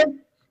club again?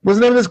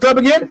 It's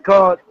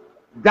called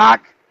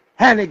Doc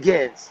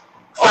Hennigan's.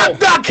 Fuck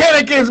Doc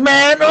Hennigan's,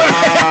 man.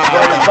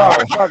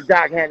 Fuck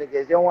Doc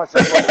Hennigan's. You don't want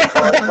some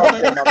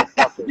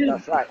motherfuckers.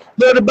 That's right.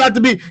 They're about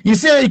to be. You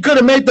said you could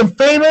have made them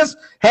famous.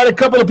 Had a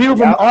couple of people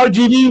from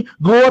RGV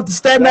go up to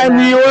Staten Island,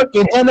 New York,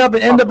 and end up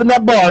in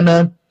that bar,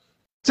 man.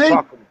 See?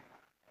 Fuck 'em.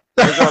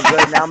 It's all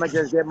good. Now I'm gonna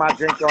just get my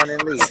drink on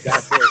and leave.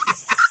 That's it.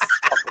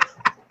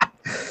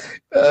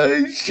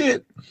 Oh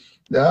shit.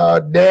 Oh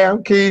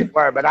damn, Keith.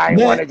 But I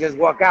ain't want to just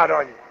walk out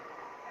on you.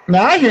 No,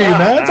 I hear you,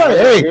 man.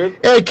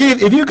 Hey,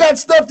 Keith, if you got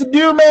stuff to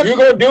do, man, you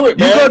go do it,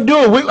 man. You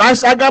go do it.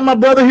 I got my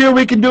brother here.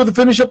 We can do it to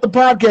finish up the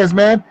podcast,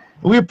 man.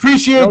 We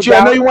appreciate you.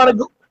 I know you want to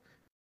go.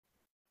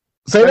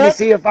 Let me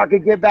see if I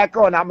could get back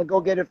on. I'm gonna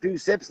go get a few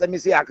sips. Let me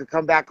see. I could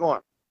come back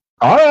on.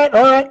 All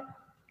right.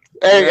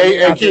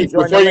 Hey, Keith.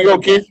 Before you go,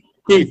 Keith.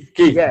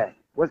 Yeah.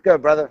 What's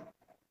good, brother?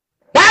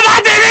 How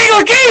about the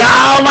Eagles, Keith?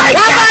 Oh my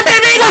God! How about the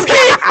Eagles,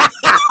 Keith?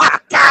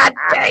 God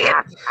dang it!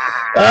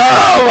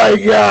 Oh my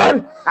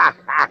God!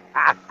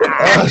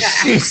 Oh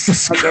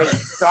Jesus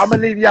Christ! So I'm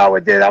gonna leave y'all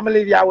with this.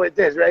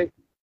 Right?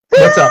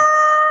 What's up?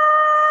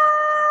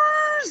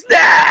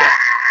 Yeah!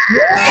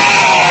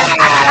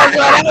 That's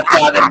what I'm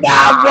talking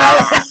about,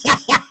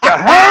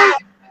 bro.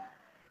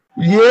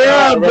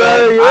 Yeah,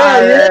 bro.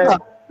 Yeah.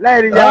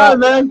 Later, y'all. All right,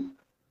 man.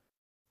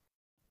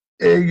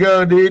 There you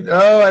go, dude.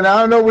 Oh, and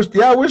I don't know. We're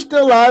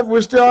still live.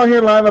 We're still on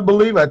here live, I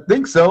believe. I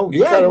think so.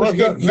 Yeah,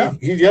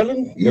 he's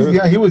yelling.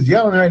 He was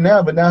yelling right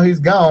now, but now he's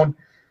gone.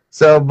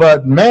 So,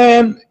 but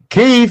man,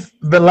 Keith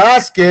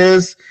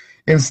Velasquez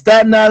in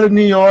Staten Island,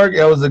 New York.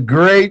 It was a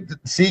great to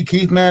see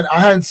Keith, man. I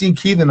hadn't seen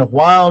Keith in a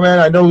while, man.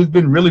 I know he's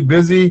been really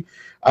busy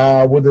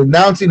with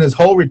announcing his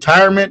whole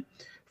retirement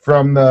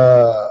from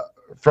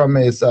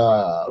his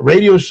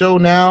radio show.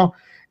 Now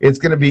it's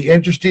going to be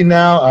interesting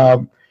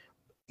now.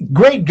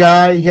 Great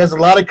guy. He has a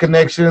lot of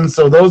connections.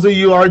 So those of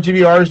you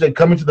RGVRs that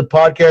come into the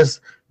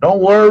podcast,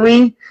 don't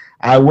worry.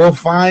 I will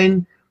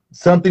find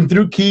something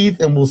through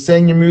Keith and we'll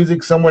send your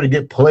music somewhere to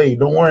get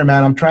played. Don't worry,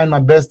 man. I'm trying my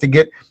best to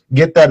get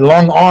that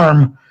long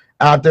arm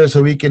out there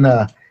so we can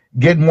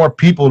get more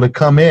people to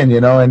come in,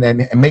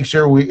 and make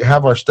sure we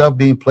have our stuff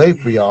being played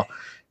for y'all,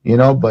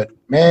 But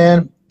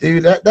man,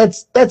 dude,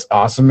 that's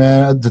awesome,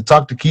 man. To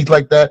talk to Keith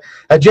like that.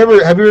 Have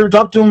you ever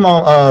talked to him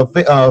on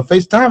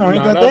FaceTime or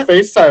anything like that? Not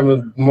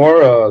FaceTime,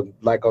 more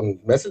like on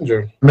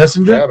Messenger.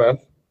 Messenger? Yeah, man.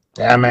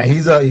 Yeah, man.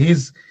 He's a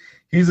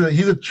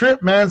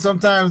trip, man.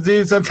 Sometimes,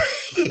 dude. Sometimes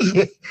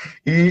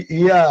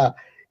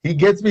he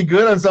gets me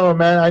good on something,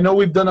 man. I know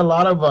we've done a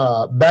lot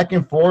of back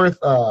and forth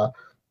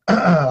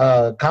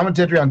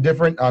commentary on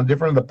different of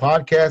the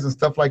podcasts and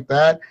stuff like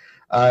that.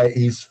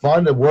 He's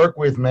fun to work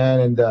with, man,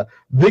 and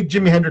big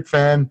Jimi Hendrix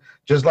fan,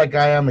 just like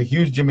I am a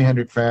huge Jimi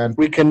Hendrix fan.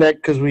 We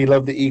connect because we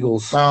love the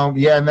Eagles.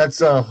 Yeah, and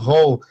that's a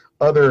whole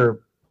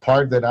other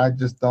part that I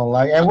just don't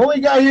like. And what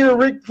we got here,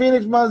 Rick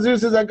Phoenix Mazoo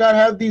says I gotta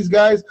have these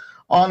guys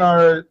on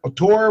our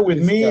tour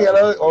with me.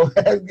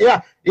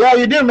 Yeah,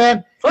 you do,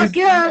 man. Fuck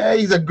yeah.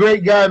 He's a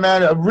great guy,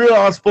 man. A real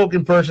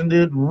outspoken person,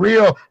 dude.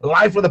 Real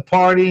life of the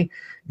party.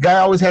 Guy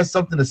always has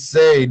something to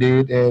say,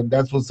 dude, and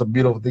that's what's a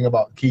beautiful thing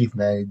about Keith,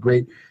 man.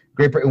 Great.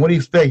 What do you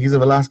expect? He's a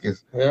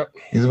Velasquez. Yeah.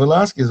 He's a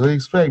Velasquez. What do you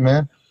expect,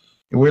 man?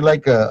 We're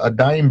like a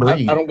dying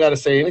breed. I don't got to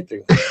say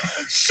anything.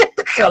 Shut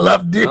the hell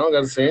up, dude. I don't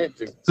got to say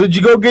anything. So did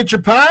you go get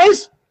your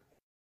pies?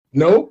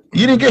 No.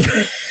 You didn't get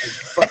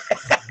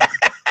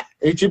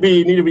HEB,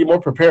 you need to be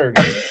more prepared.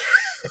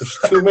 There's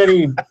too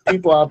many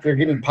people out there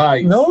getting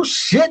pies. No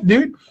shit,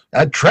 dude.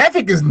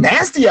 Traffic is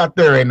nasty out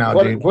there right now,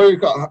 dude. What do you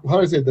call, how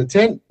is it? The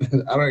tent?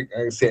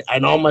 I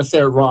know I'm going to say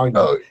it wrong,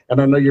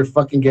 and I know you're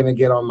fucking going to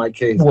get on my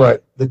case.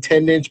 What? The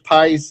 10-inch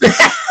pies.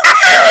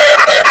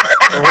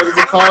 What is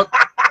it called?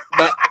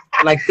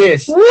 Like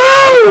this.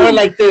 Whoa! Not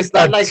like this.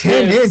 Not like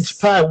 10-inch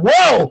pie.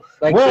 Whoa!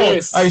 Like Whoa!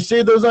 this. Are you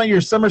sure those aren't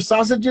your summer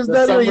sausages,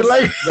 Daddy? You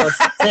like the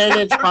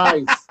 10-inch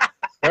pies?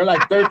 They're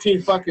like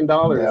 $13 fucking.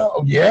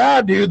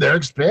 Yeah, dude, they're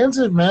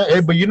expensive, man.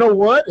 Hey, but you know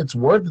what? It's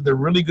worth it. They're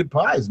really good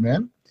pies,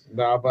 man.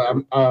 No,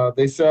 but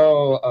they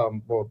sell.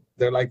 Well,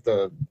 they're like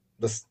the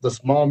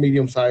small,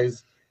 medium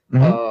size,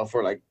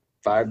 for like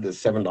 $5 to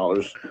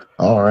 $7.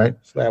 All right.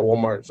 So at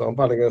Walmart. So I'm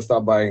probably gonna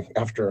stop by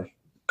after.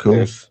 Cool.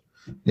 This.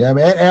 Yeah,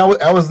 man. And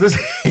I was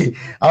listening.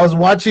 I was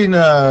watching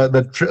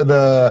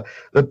the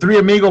Three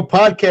Amigo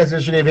podcast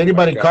yesterday. If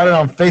anybody caught it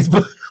on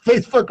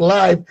Facebook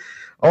Live.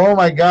 Oh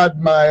my God,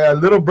 my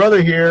little brother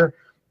here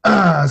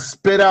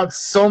spit out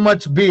so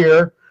much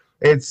beer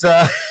It's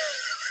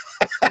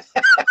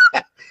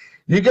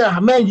you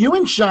got man. You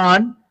and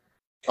Sean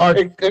are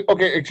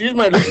okay. Excuse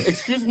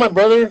my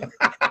brother,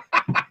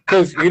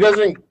 because he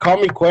doesn't call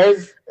me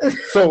Quez,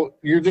 so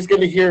you're just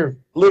gonna hear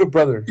little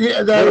brother.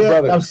 Yeah,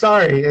 brother. I'm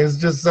sorry. It's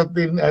just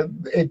something.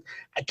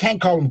 I can't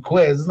call him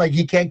Quez. It's like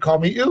he can't call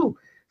me you.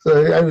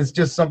 So it's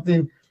just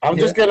something. I'm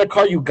just gonna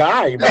call you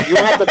Guy. But you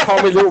don't have to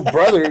call me little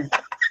brother.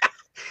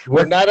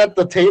 We're not at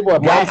the table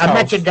at my house. I'm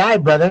not your guy,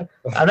 brother.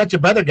 I'm not your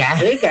brother, guy.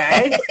 Hey,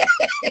 Guy.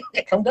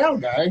 Come down,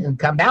 Guy.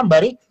 Come down,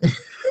 buddy.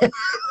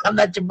 I'm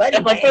not your buddy.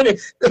 Am I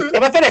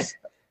finished?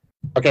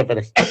 Okay,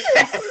 finish.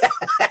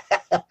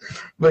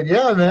 But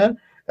yeah, man,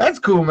 that's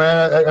cool,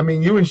 man. I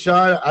mean, you and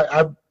Sean.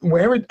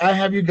 Whenever I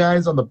have you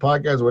guys on the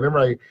podcast, whenever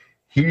I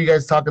hear you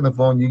guys talk on the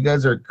phone, you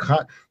guys are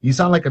you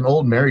sound like an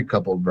old married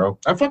couple, bro.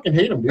 I fucking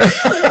hate him, dude.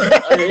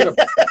 I hate him.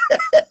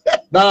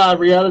 Nah, in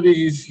reality,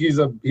 he's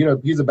a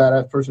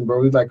badass person,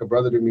 bro. He's like a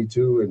brother to me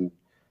too, and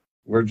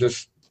we're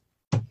just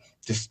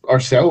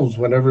ourselves.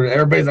 Whenever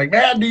everybody's like,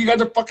 "Man, dude, you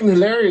guys are fucking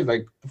hilarious!"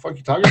 Like, the fuck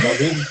you talking about,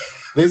 dude?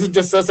 This is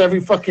just us every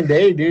fucking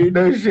day, dude.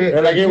 No shit.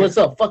 They're like, "Hey, what's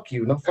up? Fuck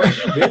you." No, fuck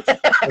you, bitch.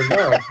 Like,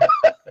 no.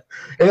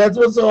 And that's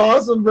what's so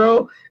awesome,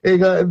 bro.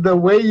 The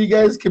way you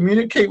guys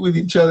communicate with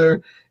each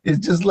other is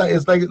just like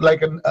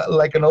like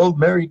an old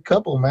married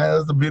couple, man.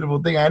 That's the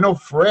beautiful thing. I know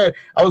Fred.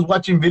 I was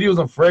watching videos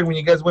of Fred when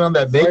you guys went on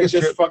that Vegas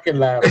trip. Just fucking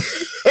laugh.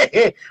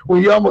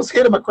 When you almost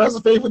hit him across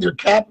the face with your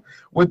cap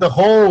with the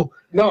whole.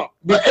 No,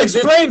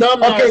 explain.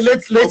 Okay,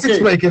 let's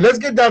explain it. Let's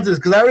get down to this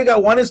because I already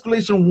got one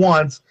explanation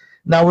once.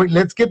 Now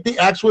let's get the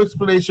actual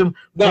explanation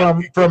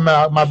from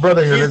my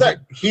brother here.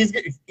 He's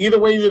either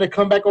way. He's gonna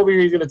come back over here.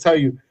 He's gonna tell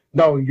you,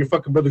 no, your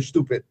fucking brother's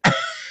stupid.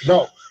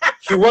 No,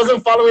 he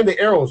wasn't following the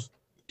arrows.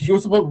 He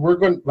was supposed.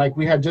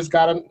 We had just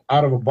gotten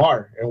out of a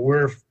bar and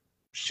we're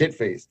shit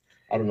faced.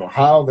 I don't know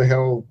how the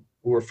hell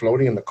we were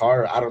floating in the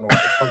car. I don't know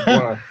what the fuck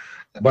going on.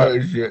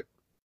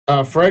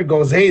 But Fred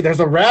goes, "Hey, there's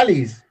a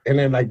rallies," and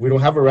then we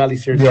don't have a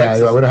rallies here. Yeah,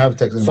 we don't have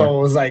Texas. So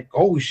it was like,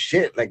 oh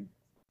shit,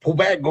 pull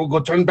back, go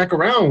turn back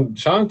around,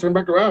 Sean, turn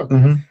back around.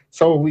 Mm-hmm.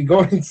 So we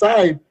go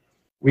inside,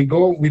 we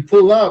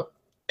pull up,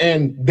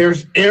 and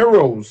there's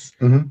arrows.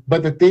 Mm-hmm.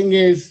 But the thing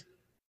is,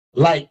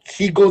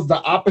 he goes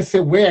the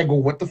opposite way. I go,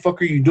 what the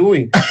fuck are you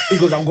doing? He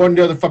goes, I'm going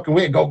the other fucking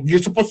way. I go,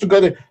 you're supposed to go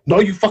there. No,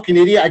 you fucking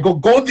idiot. I go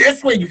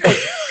this way.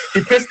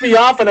 He pissed me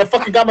off, and I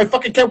fucking got my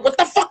fucking camera. What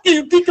the fuck do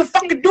you think you're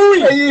fucking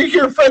doing?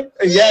 You're fucking...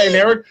 Yeah, and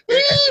Eric,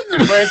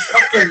 Fred's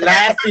fucking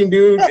laughing,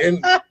 dude,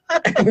 and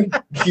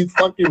he's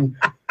fucking...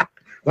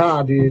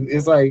 Nah, dude,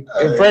 it's like,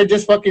 and Fred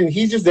just fucking,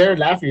 he's just there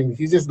laughing.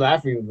 He's just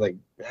laughing, like,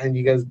 man,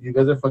 you guys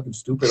are fucking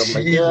stupid. I'm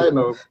like, yeah, I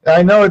know.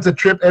 I know, it's a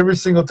trip every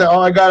single time. Oh,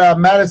 I got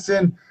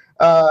Madison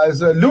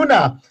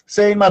Luna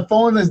saying my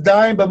phone is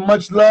dying, but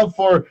much love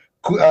for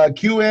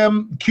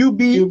QBM,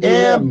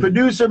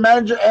 producer,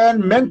 manager,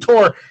 and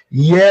mentor.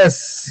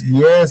 Yes,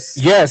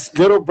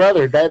 little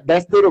brother.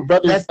 That's little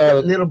brother. That's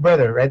little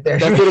brother right there.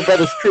 That's little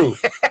brother's crew.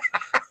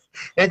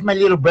 That's my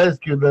little brother's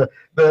crew, the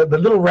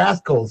little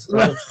rascals.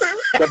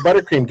 The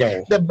buttercream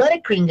gang. The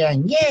buttercream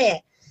gang, yeah.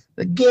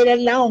 The get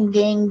along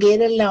gang,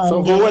 get along.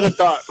 So who would have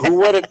thought? Who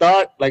would have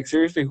thought? Like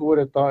seriously, who would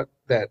have thought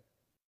that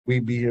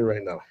we'd be here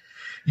right now?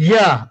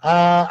 Yeah,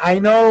 I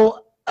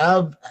know.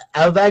 I've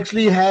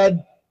actually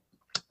had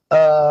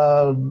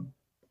Roll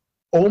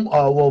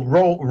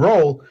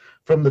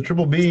from the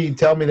Triple B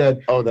tell me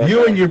that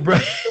you and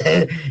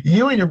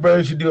your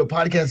brother should do a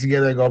podcast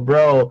together. I go,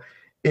 bro,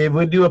 if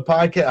we do a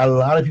podcast, a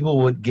lot of people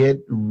would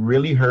get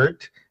really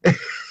hurt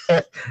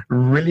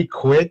really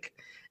quick.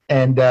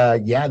 And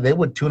they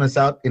would tune us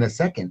out in a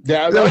second.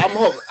 Yeah,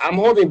 I'm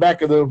holding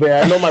back a little bit.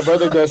 I know my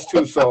brother does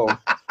too. So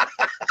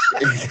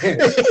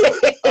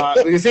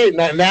you see,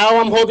 now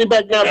I'm holding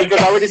back now because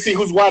I already see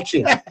who's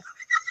watching.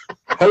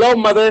 Hello,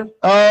 mother.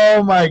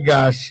 Oh my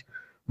gosh,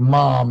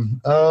 mom.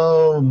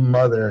 Oh,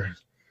 mother.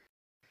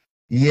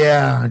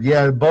 Yeah.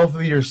 Both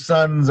of your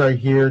sons are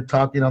here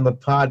talking on the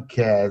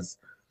podcast.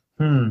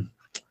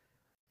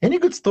 Any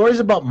good stories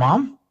about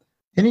mom?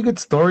 Any good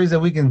stories that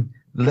we can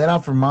let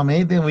out for mom?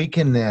 Anything we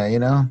can,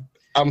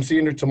 I'm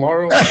seeing her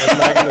tomorrow. I'm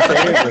not going to say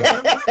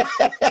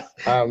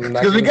anything.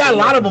 Because we got a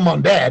lot of them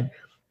on dad.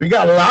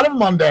 Again,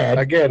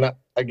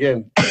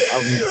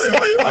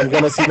 I'm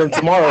going to see them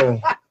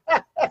tomorrow.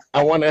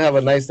 I want to have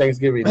a nice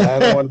Thanksgiving. I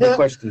don't want to be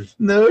questions.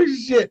 No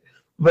shit.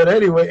 But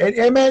anyway,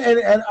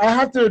 and I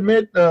have to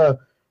admit,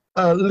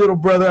 little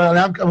brother, and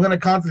I'm going to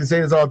constantly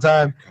say this all the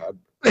time.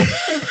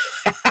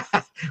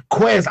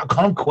 Quez, I'll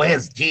call him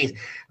Quez. Jeez,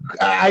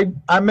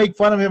 I make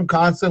fun of him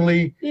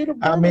constantly.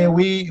 I mean,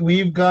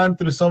 we've gone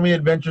through so many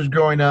adventures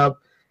growing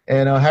up,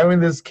 and having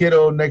this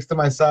kiddo next to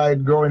my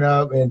side growing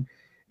up, and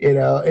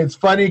it's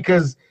funny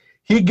because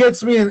he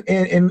gets me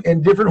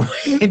in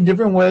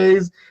different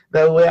ways.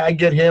 That way, I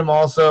get him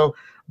also.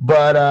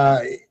 But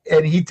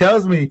and he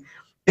tells me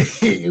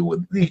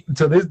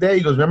to this day,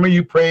 he goes, "Remember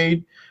you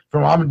prayed for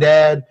mom and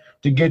dad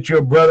to get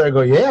your brother?" I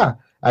go, "Yeah,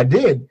 I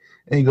did."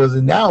 And he goes,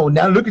 and now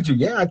look at you.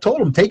 Yeah, I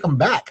told him, take him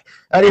back.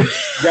 No,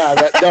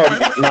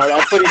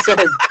 that's what he said.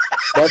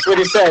 That's what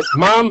he said.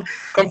 Mom,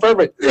 confirm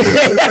it.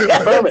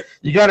 Confirm it.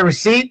 You got a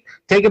receipt?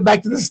 Take it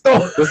back to the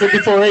store. This is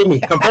before Amy.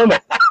 Confirm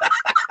it.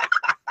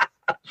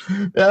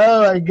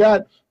 Oh my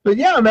God! But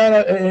yeah, man,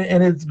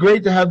 and it's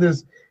great to have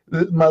this.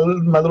 My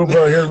little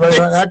brother here. Right?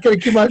 I couldn't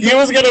keep my. He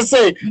was gonna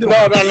say no.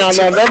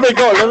 Let me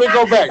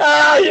go back.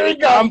 Ah, here we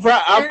go. I'm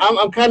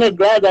kind of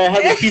glad that I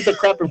have a piece of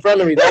crap in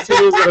front of me. That's what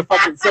he was gonna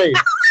fucking say.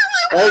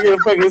 I was gonna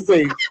fucking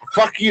say,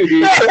 "Fuck you,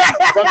 dude.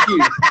 Fuck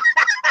you,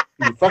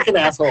 you fucking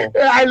asshole."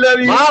 I love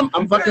you, Mom.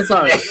 I'm fucking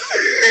sorry.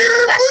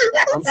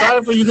 I'm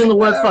sorry for using the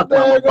word fuck.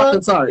 Mom. I'm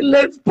fucking sorry.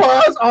 Let's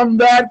pause on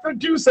that for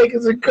 2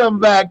 seconds and come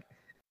back.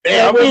 Hey,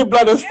 I'm being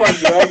blood as fuck.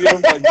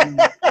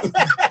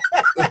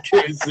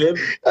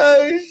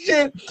 Oh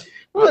shit!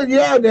 Well,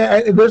 yeah,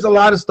 there's a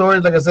lot of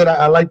stories. Like I said,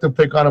 I like to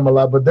pick on them a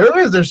lot, but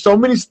there's so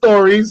many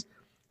stories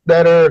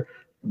that are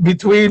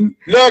between.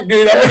 Look,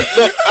 dude.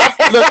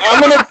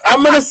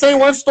 I'm gonna say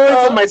one story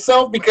for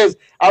myself because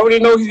I already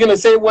know he's gonna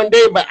say it one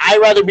day, but I'd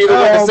rather be the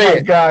one to say it. Oh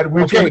my God!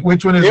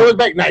 Which one is it? It was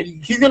back. Now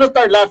he's gonna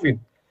start laughing.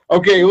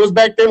 Okay, it was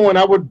back then when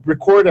I would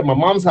record at my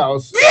mom's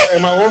house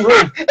in my own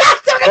room.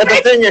 And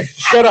the thing is,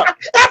 shut up.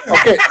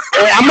 Okay,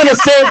 I'm gonna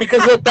say it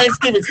because it's a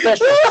Thanksgiving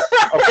special.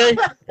 Okay,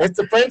 it's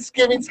a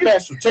Thanksgiving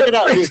special. Check it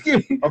out,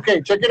 dude.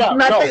 Okay, check it out.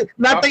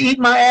 Not to eat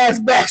my ass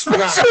back.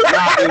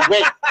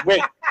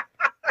 Wait.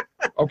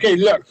 Okay,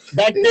 look.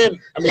 Back then,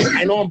 I mean,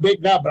 I know I'm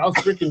big now, but I was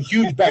freaking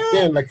huge back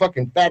then, like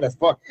fucking fat as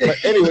fuck.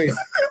 But anyways,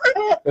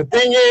 the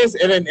thing is,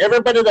 and then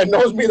everybody that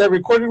knows me, that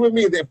recorded with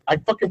me, I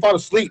fucking fall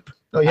asleep.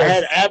 Oh, yeah. I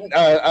had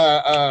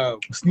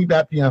sleep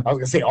apnea. I was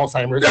gonna say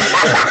Alzheimer's.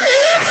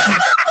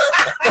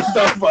 What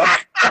the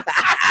fuck?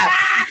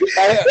 I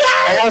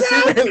have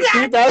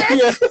sleep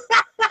apnea.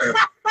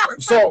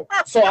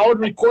 So I would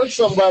record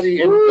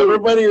somebody, and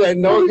everybody that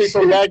knows me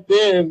from back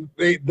then,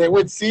 they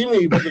would see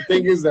me. But the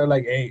thing is, they're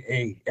like,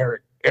 "Hey,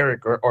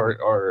 Eric,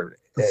 or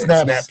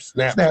snaps,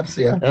 yeah."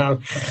 And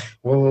I'm,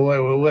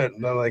 what?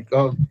 And I'm like,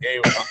 "Oh, hey,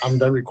 I'm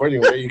done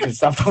recording. You can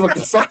stop the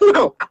fucking song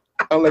now."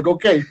 I'm like,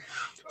 "Okay."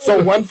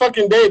 So one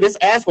fucking day, this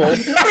asshole,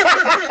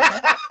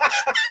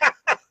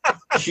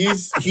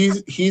 he's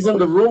in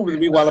the room with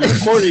me while I'm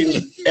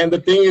recording, and the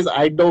thing is,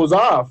 I doze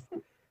off,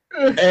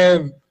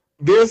 and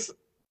this.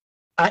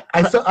 I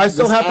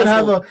still happen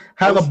to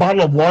have a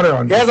bottle of water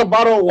on. He has a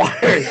bottle of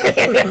water.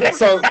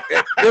 So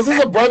this is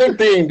a brother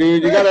thing,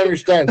 dude. You gotta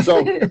understand.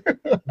 So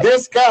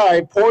this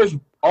guy pours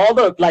all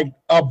the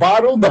a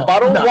bottle of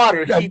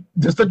water.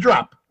 Just a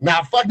drop.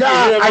 Nah, fuck you.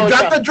 I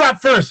got the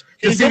drop first.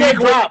 He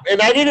didn't drop,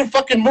 and I didn't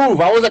fucking move.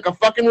 I was like a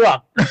fucking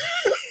rock. So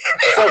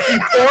he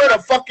poured a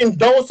fucking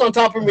dose on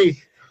top of me,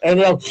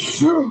 and I'm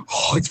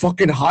oh, it's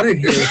fucking hot in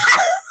here.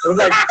 It was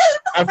like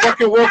I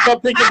fucking woke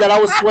up thinking that I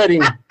was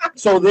sweating.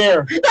 So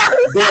there.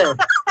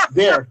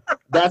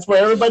 That's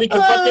where everybody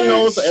can fucking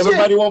know. So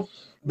everybody won't.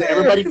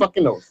 Everybody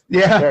fucking knows.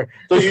 Yeah. There.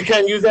 So you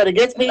can't use that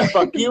against me.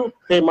 Fuck you.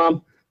 Hey,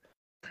 Mom.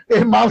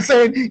 And Mom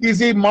saying, you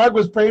see, Mark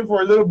was praying for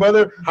her little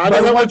brother. How the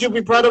hell would you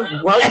be proud of?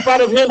 Why are you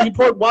proud of him? He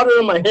poured water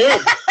in my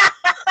hand.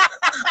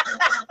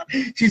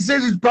 She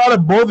says she's proud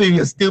of both of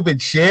you,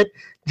 stupid shit.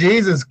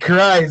 Jesus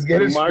Christ,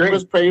 get it Mark straight.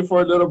 Was praying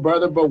for a little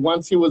brother, but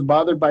once he was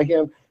bothered by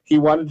him, he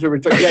wanted to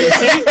return. Yeah,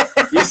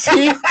 you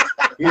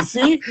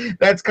see?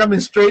 That's coming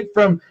straight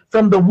from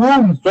the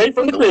womb. Straight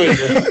from the crib.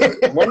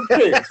 One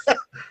kid.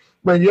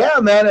 But yeah,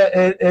 man,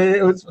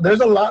 there's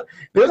a lot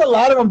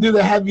of them do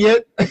that have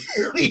yet,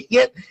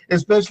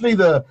 especially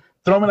the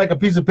throw me like a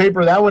piece of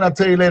paper. That one I'll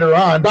tell you later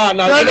on. No, you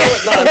know what?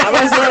 No, I'm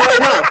gonna say that right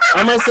now.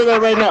 I'm gonna say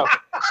that right now.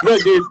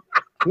 Look, dude.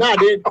 Nah,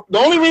 dude. The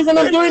only reason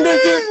I'm doing this,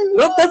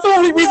 dude, that's the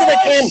only reason I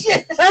came.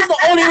 That's the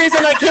only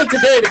reason I came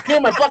today, to clear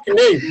my fucking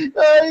name.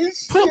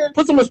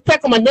 Put some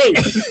respect on my name.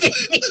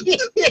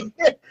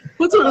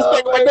 Put some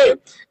respect on my name.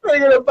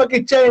 I'm gonna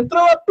fucking chain.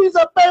 Throw a piece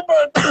of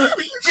paper.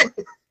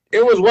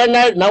 It was one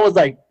night, and I was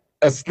like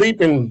asleep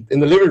in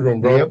the living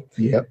room, bro.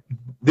 Yep.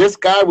 This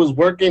guy was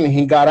working.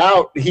 He got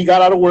out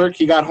of work.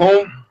 He got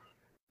home,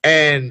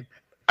 and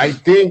I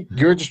think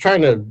you're just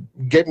trying to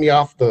get me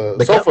off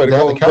the sofa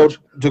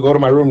to go to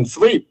my room and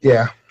sleep.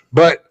 Yeah.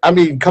 But I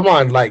mean, come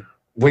on, like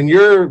when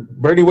you're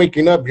barely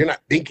waking up, you're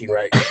not thinking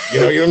right. You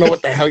don't know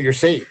what the hell you're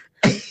saying.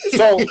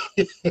 So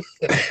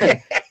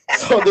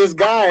this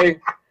guy,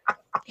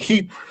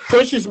 he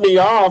pushes me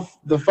off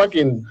the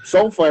fucking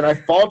sofa and I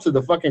fall to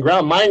the fucking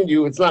ground. Mind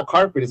you, it's not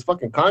carpet, it's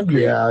fucking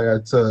concrete. Yeah,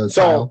 it's so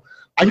tile.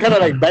 I kind of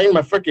like banged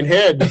my freaking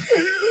head.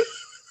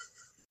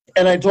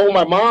 And I told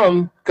my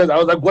mom, because I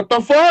was like, what the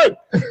fuck?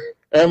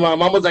 And my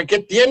mom was like,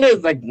 ¿Qué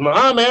tienes? Like,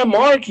 nah, man,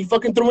 Mark, he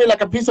fucking threw me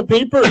like a piece of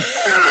paper.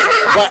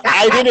 But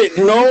I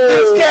didn't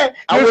know.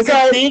 I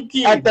wasn't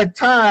thinking. At the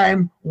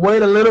time,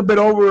 weighed a little bit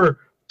over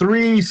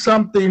 3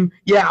 something.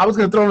 Yeah, I was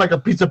going to throw him like a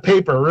piece of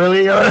paper,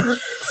 really?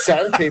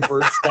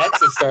 Sandpaper,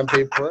 stacks of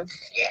sandpaper.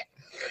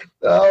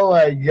 Oh,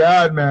 my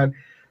God, man.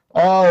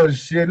 Oh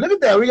shit! Look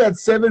at that. We got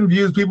 7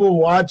 views. People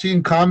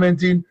watching,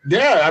 commenting.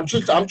 Yeah, I'm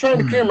trying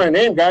to clear my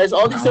name, guys.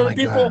 All these 7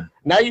 people. God.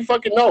 Now you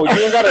fucking know. You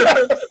ain't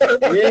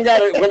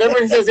gotta. Whenever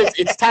he says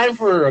it's time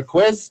for a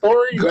Quez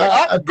story,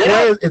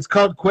 Quez, it's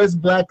called Quez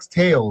Black's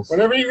Tales.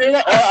 Whenever you hear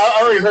that,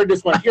 I already heard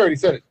this one. He already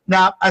said it.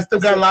 Nah, I still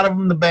got a lot of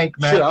them in the bank,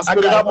 man. Shit, I'll spit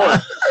it out more.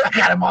 I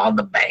got them all in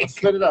the bank.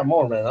 Spit it out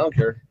more, man. I don't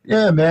care.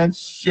 Yeah, man.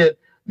 Shit.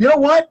 You know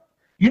what?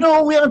 You know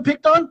who we haven't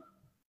picked on?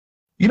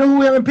 Who?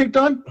 We haven't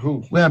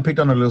picked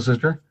on our little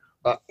sister.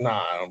 Nah,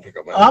 I don't pick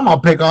up my. I'm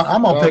gonna pick on her.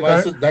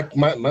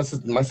 My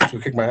sister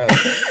will kick my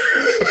ass.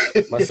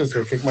 My sister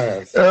will kick my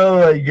ass.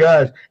 Oh my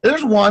gosh!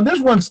 There's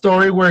one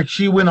story where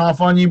she went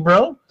off on you,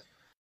 bro.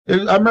 I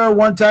remember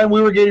one time we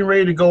were getting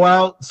ready to go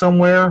out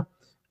somewhere.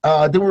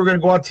 Then we were gonna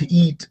go out to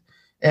eat,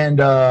 and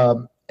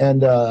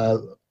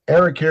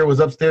Eric here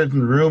was upstairs in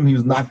the room. He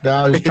was knocked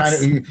out. It's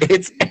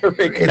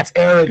Eric. It's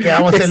Eric.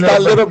 I want to say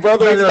not little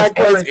brother.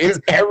 It's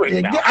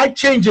Eric. I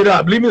change it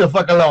up. Leave me the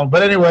fuck alone.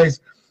 But anyways,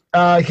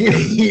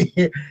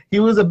 he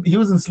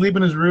wasn't sleeping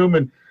in his room,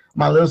 and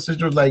my little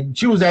sister was like,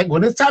 she was like,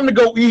 when it's time to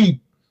go eat.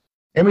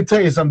 Let me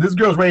tell you something. This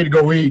girl's ready to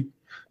go eat,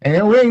 and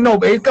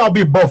it's gotta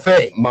be a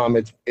buffet. Mom,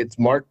 it's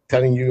Mark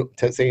telling you,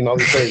 saying all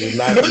these things. It's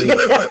not me.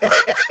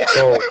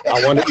 So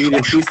I want to eat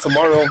in peace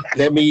tomorrow.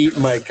 Let me eat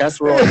my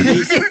casserole in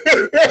peace,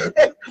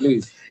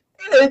 please.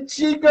 And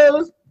she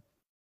goes,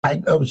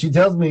 she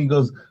tells me, he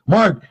goes,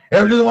 Mark,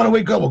 Eric doesn't want to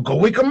wake up. Well, go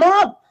wake him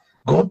up.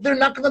 Go up there,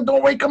 knock on the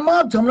door, wake him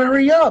up. Tell him to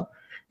hurry up.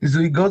 And so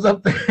he goes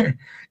up there.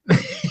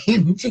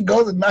 She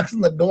goes and knocks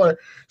on the door.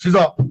 She's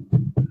all,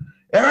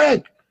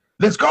 Eric,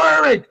 let's go,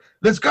 Eric.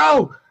 Let's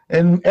go.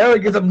 And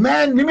Eric gets up,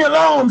 man, leave me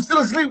alone. I'm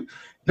still asleep.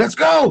 Let's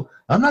go.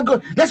 I'm not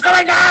going. Let's go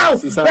right now.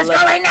 Let's go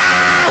right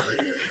now.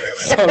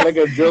 Sound like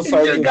a drill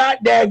sergeant.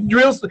 Goddamn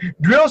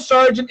drill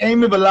sergeant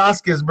Amy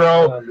Velasquez,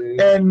 bro.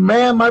 And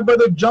man, my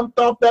brother jumped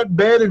off that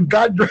bed and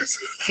got dressed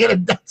and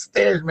get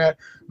downstairs, man.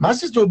 My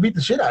sister will beat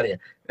the shit out of you.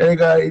 And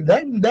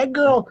that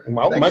girl.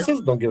 My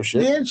sister don't give a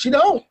shit. Yeah, she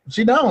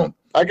don't.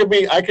 I could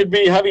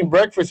be having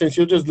breakfast and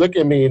she'll just look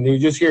at me and you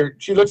just hear.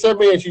 She looks at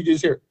me and she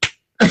just hear.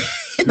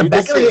 In the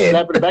back of the head.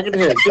 Slap in the back of the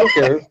head. She don't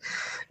care.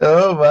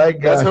 Oh my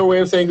God. That's her way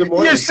of saying good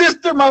morning. Your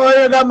sister,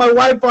 I got my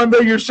wife on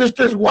there. Your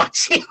sister's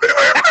watching.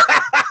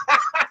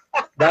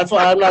 That's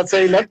why I'm not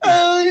saying nothing.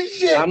 Oh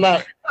shit. I'm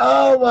not.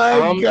 Oh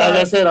my God.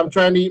 Like I said, I'm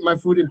trying to eat my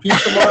food in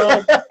peace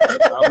tomorrow.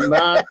 I'm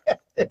not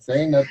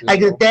saying nothing. I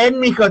go,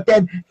 mijo,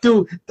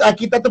 tú,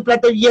 aquí está tu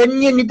plato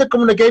llenito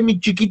como lo que es mi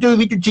chiquito,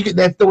 chiquito.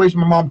 That's the way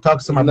my mom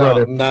talks to my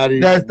brother. Not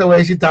even. That's the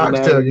way she talks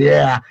to him.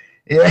 Yeah.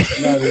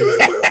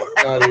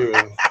 Not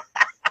even.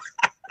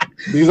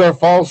 These are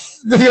false.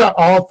 These are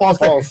all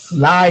false.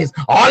 Lies.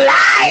 All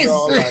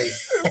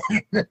lies.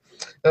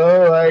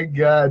 Oh my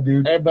God,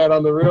 dude. Hey, but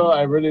on the real,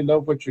 I really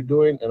love what you're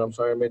doing, and I'm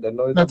sorry I made that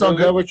noise. That's all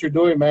good. I love what you're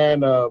doing,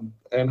 man,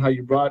 and how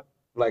you brought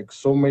like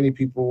so many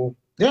people.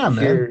 Yeah,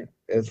 here. Man.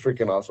 It's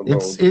freaking awesome, bro.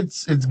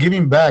 It's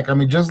giving back. I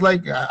mean, just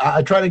like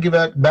I try to give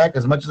back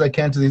as much as I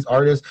can to these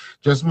artists.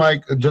 Just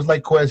like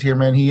Quez here,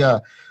 man. He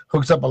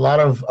hooks up a lot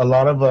of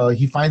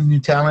he finds new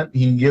talent.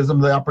 He gives them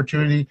the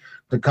opportunity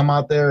to come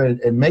out there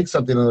and make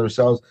something of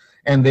themselves,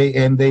 and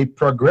they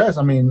progress.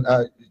 I mean,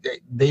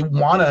 they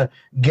want to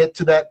get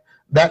to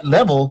that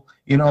level,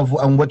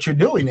 on what you're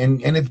doing,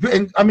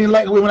 and I mean,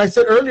 like when I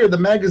said earlier, the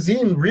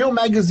magazine, Real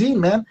Magazine,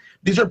 man.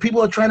 These are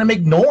people who are trying to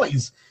make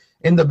noise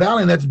in the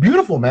valley, and that's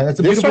beautiful, man. That's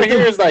a beautiful thing. This right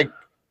here thing. is like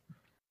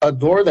a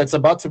door that's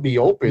about to be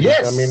open.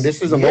 Yes. I mean,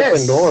 this is an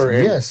open door.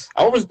 And yes.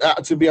 I was,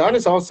 to be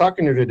honest, I was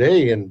talking to her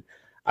today, and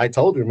I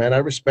told her, man, I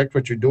respect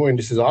what you're doing.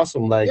 This is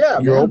awesome. Like,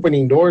 you're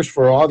opening doors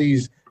for all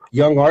these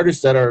young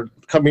artists that are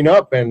coming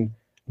up and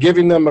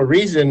giving them a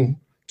reason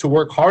to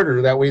work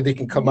harder. That way they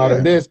can come out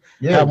of this,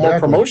 have more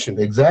promotion.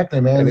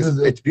 Exactly, man.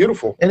 It's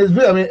beautiful. And it's,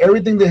 I mean,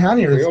 everything they have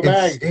here.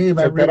 Hey,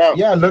 man,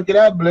 yeah, look it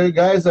up,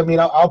 guys. I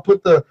mean, I'll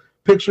put the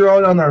picture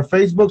out on our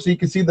Facebook so you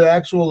can see the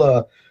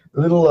actual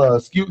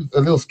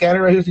little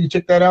scanner right here, so you can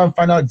check that out and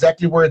find out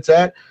exactly where it's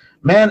at.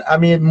 Man, I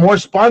mean, more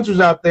sponsors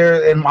out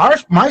there, and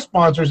my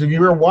sponsors, if you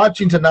were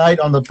watching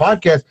tonight on the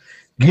podcast,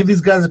 give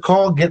these guys a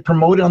call, get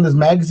promoted on this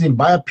magazine,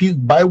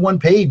 buy one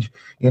page,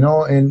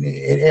 and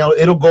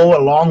it'll go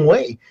a long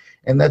way.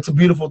 And that's a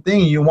beautiful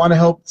thing. You want to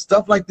help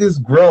stuff like this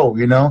grow,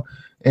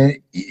 and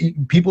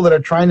people that are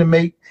trying to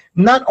make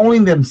not only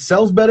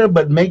themselves better,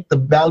 but make the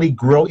valley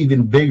grow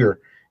even bigger,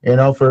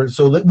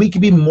 so that we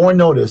can be more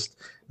noticed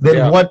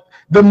than what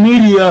the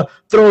media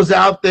throws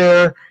out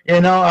there,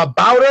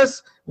 about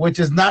us, which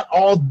is not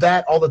all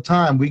that all the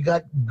time. We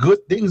got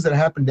good things that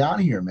happen down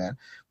here, man.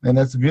 And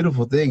that's a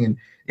beautiful thing. And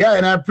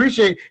and I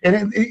appreciate,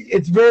 and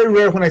it's very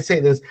rare when I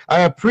say this,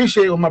 I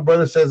appreciate what my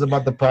brother says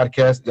about the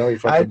podcast. No, he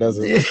fucking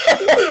doesn't.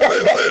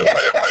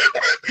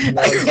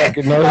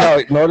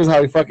 Notice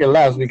how he fucking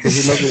laughs because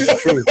he knows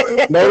it's the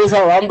truth. Notice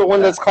how I'm the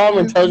one that's calm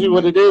and tells you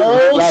what it is.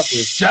 Oh,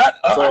 shut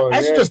up. So,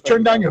 I should just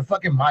turn down your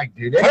fucking mic,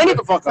 dude. Turn it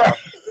the fuck off.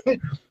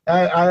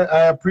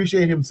 I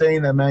appreciate him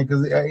saying that, man,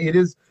 because it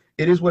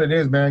is what it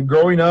is, man.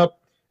 Growing up,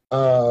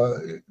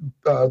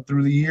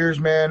 through the years,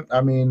 man. I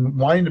mean,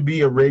 wanting to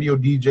be a radio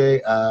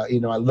DJ,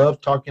 I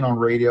love talking on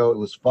radio. It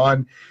was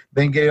fun.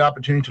 Then getting an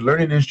opportunity to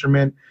learn an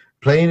instrument,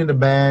 playing in the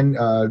band,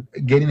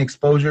 getting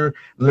exposure,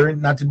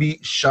 learning not to be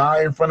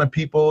shy in front of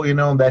people,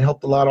 that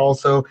helped a lot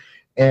also.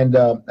 And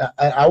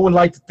I would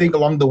like to think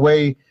along the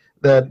way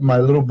that my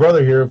little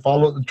brother here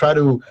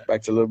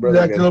back to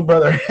little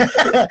brother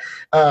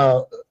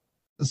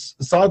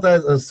saw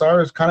that as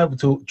SARS kind of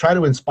to try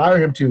to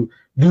inspire him to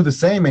do the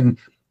same. And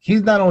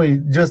he's not only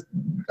just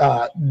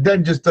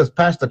does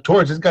pass the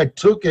torch. This guy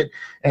took it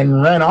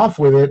and ran off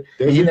with it.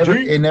 He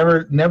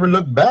never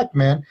looked back,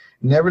 man.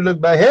 Never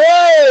looked back.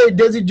 Hey,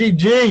 Desi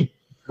GG.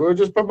 We're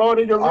just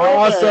promoting your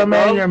awesome,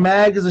 man. Your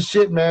mag is the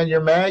shit, man.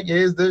 Your mag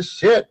is the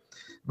shit.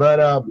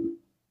 But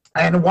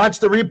and watch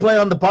the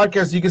replay on the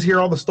podcast so you can hear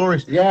all the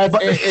stories. Yeah,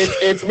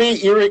 it's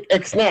me, Eric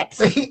X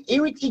Snaps.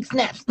 Eric X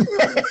Snaps.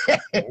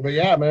 But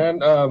yeah, man,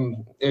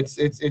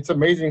 it's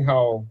amazing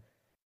how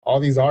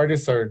all these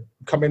artists are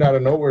coming out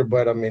of nowhere.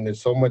 But I mean,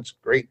 there's so much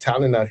great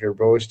talent out here,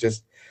 bro.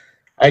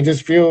 I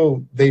just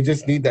feel they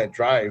just need that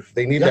drive.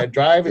 They need that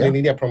drive, and they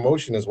need that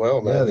promotion as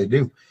well, man. Yeah, they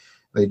do.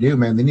 They do,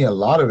 man. They need a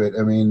lot of it.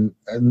 I mean,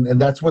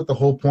 and that's what the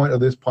whole point of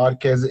this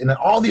podcast and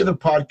all the other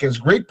podcasts,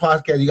 great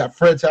podcasts. You got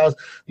Fred's House,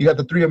 you got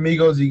the Three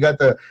Amigos, you got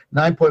the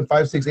 9.56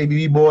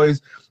 ABV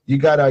Boys, you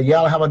got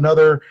I'll have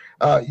another.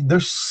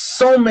 There's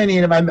so many,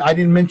 and I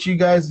didn't mention you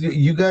guys.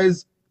 You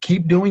guys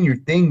keep doing your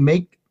thing.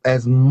 Make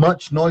as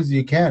much noise as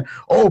you can.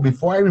 Oh,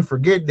 before I even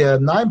forget, the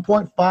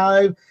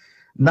 9.56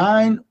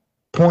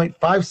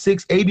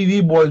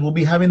 ABV Boys will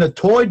be having a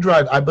toy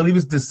drive. I believe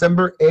it's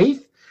December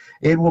 8th.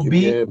 It will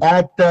be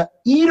at the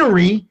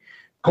Eatery.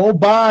 Go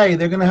by.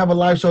 They're going to have a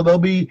live show. They'll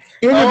be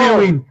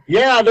interviewing. Oh,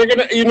 yeah, they're going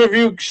to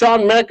interview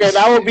Sean Mecca, and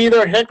I will be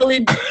there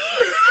heckling.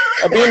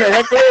 I'll be in the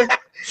heckler.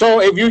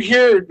 So if you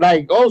hear,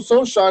 like,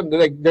 so Sean,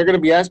 they're going to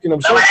be asking him,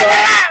 so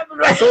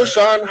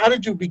Sean, how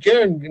did you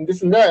begin? And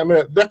this and that. I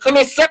mean,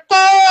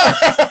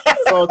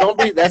 so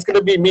that's going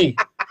to be me.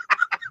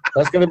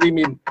 That's going to be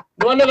me.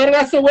 No,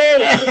 that's the way.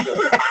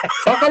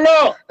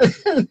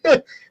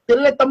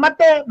 But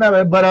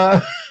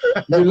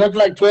you look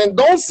like twins.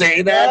 Don't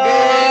say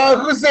that.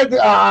 Who said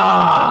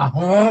that?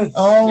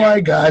 Oh my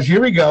gosh.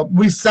 Here we go.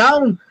 We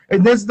sound,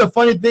 and this is the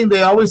funny thing.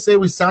 They always say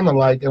we sound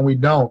alike, and we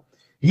don't.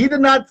 I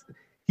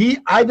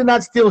did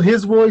not steal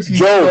his voice. He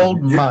stole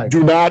mine.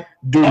 Do not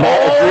agree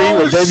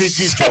with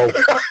Desi Joe.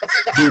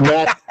 Do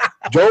not,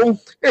 Joe.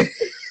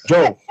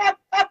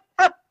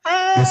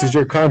 This is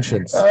your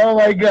conscience. Oh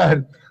my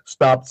God!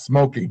 Stop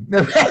smoking.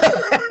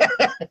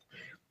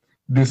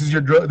 This is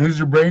your drug. This is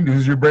your brain. This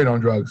is your brain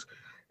on drugs.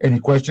 Any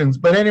questions?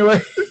 But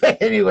anyways,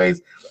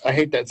 I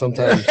hate that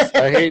sometimes.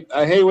 I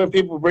hate when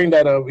people bring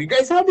that up. You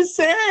guys have the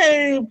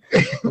same.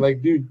 I'm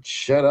like, dude,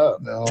 shut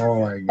up.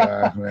 Oh my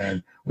gosh,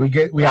 man. We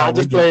do get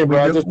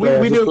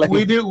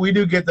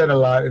that a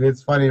lot, and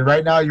it's funny.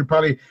 Right now, you're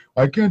probably,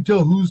 I can't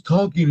tell who's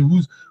talking,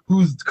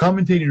 who's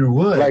commentating, or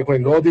what. Like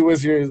when Goldie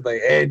was here, it's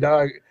like, hey,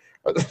 dog.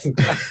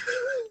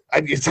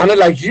 It sounded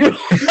like you. Like,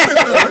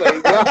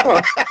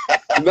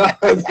 no,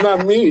 it's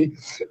not me.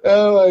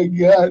 Oh my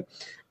God.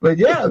 But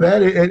yeah,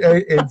 man,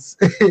 it's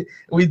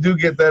we do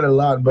get that a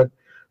lot. But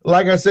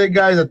like I said,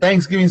 guys, a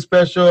Thanksgiving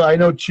special. I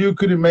know Chew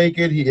couldn't make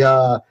it. He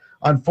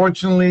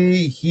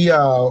unfortunately he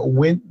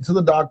went to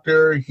the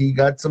doctor. He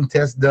got some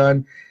tests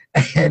done,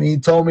 and he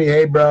told me,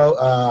 "Hey,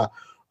 bro,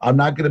 I'm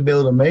not gonna be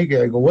able to make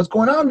it." I go, "What's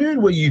going on, dude?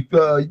 What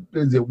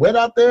is it wet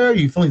out there? Are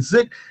you feeling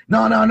sick?"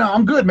 No,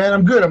 I'm good, man.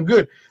 I'm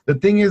good. The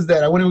thing is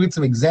that I went to get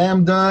some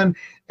exam done,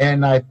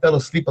 and I fell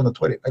asleep on the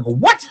toilet. I go,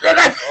 "What?"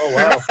 Oh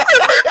wow.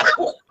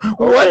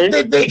 What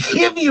did they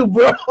give you,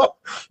 bro?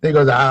 They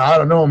goes, I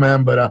don't know,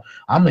 man, but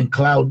I'm in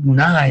cloud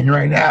 9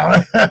 right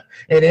now.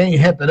 It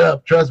ain't hepped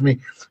up, trust me.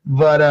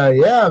 But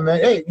yeah, man.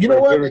 Hey, you know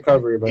what? Good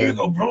recovery, man. Here you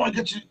go, bro. I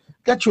got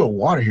you a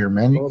water here,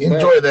 man.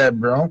 Enjoy that,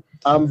 bro.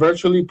 I'm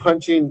virtually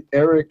punching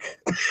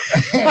Eric.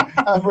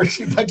 I'm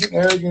virtually punching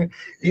Eric.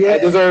 Yeah, I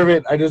deserve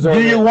it.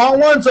 Do you want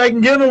one so I can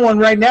give him one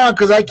right now?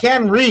 Because I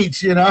can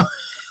reach,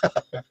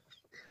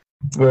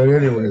 But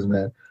anyways,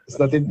 man, it's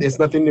nothing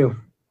new.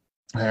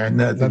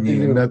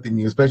 Nothing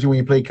new, especially when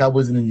you play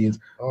Cowboys and Indians.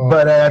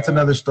 But that's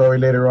another story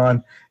later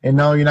on. And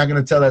no, you're not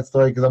going to tell that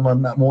story because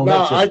I'm not more.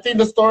 No, I think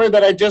the story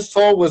that I just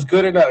told was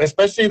good enough,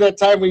 especially that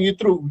time when you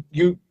threw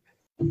you.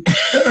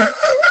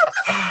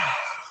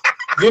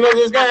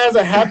 This guy has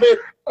a habit.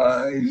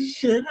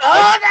 Shit!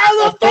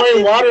 Of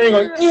throwing water and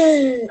going,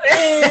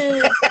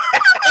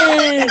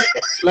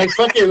 like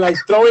fucking, like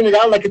throwing it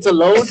out like it's a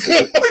load.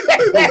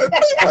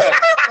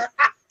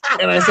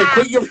 And I said,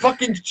 quit your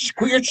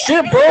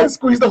shit, bro.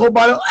 Squeeze the whole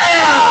bottle.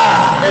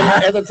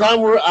 And at the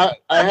time,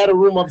 I had a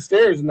room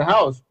upstairs in the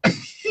house.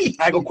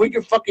 I go, quit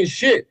your fucking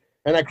shit.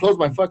 And I closed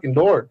my fucking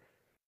door.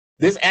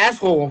 This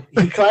asshole,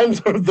 he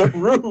climbs over the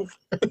roof.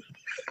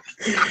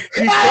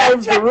 He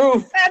climbs the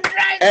roof. That's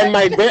right. And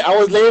my bed, I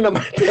was laying on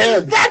my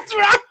bed. That's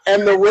right.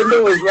 And the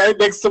window was right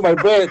next to my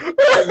bed.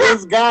 And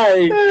this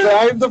guy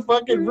climbs the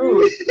fucking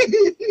roof.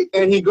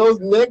 And he goes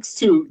next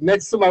to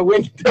my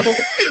window.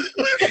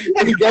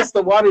 And he gets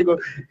the water. He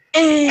goes,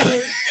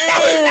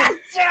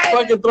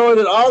 fucking throwing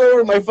it all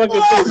over my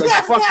fucking face.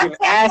 Like fucking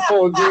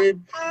asshole,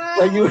 dude.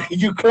 Like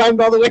you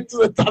climbed all the way to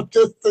the top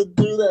just to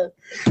do that.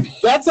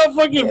 That's how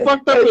fucking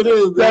fucked up it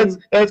is.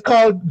 That's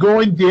called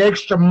going the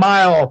extra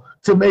mile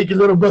to make your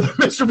little brother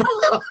miserable.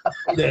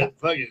 Yeah,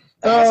 fucking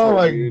oh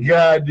my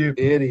god, dude.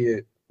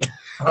 Idiot.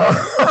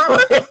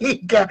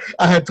 God,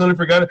 I had totally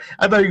forgot it.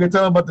 I thought you were gonna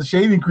tell him about the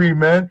shaving cream,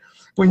 man.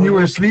 When you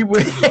were asleep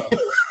with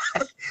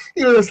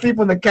you were asleep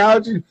on the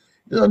couch, you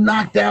were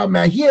knocked out,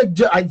 man.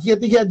 I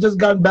think he had just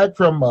gotten back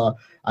from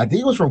I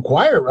think it was from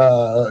choir,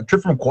 a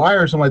trip from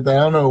choir or something like that. I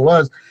don't know what it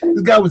was.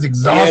 This guy was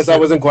exhausted. Yes, I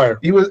was in choir.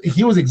 He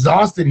was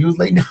exhausted. He was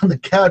laying down on the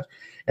couch,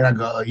 and I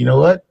go, you know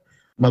what?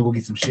 I'm gonna go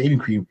get some shaving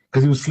cream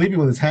because he was sleeping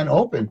with his hand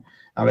open.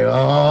 I'm like,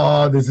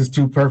 oh, this is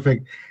too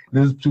perfect.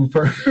 This is too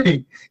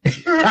perfect.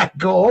 I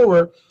go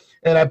over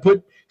and I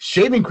put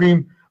shaving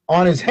cream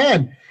on his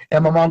hand.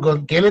 And my mom goes,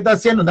 ¿Qué le está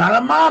haciendo?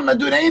 Nada, mom, not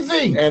doing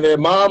anything. And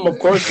then mom, of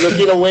course,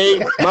 looking away.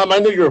 Mom, I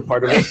knew you were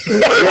part of it.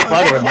 You're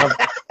part of it, mom.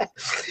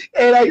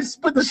 And I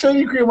put the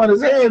shaving cream on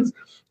his hands,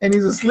 and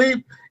he's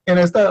asleep. And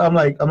I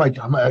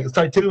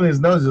start tickling his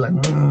nose. He's like,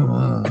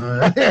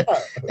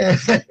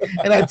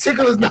 and I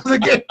tickle his nose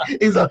again.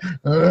 He's like,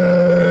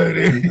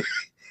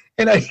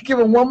 and I give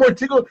him one more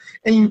tickle,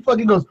 and he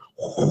fucking goes,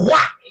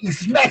 whah! He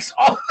smacks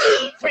all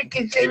the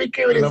freaking shaving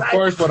cream in his eye. And of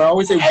course, when I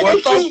always say, and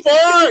what the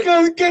fuck? He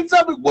goes, gets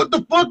up and, what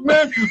the fuck,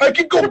 man? I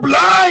can go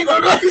blind.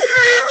 Lucky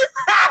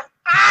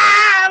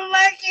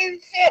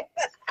shit.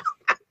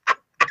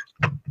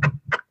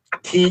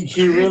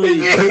 He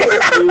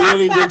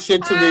really did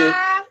shit to me.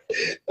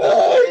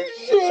 Oh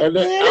shit! And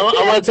then,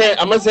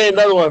 I'm gonna say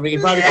another one. You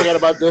probably forgot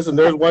about this. And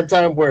there's one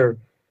time where,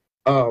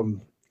 there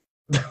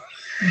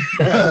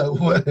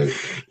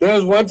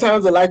was one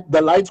time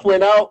the lights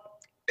went out,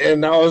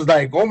 and I was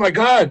like, "Oh my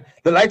god,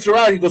 the lights are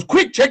out!" He goes,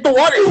 "Quick, check the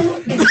water!"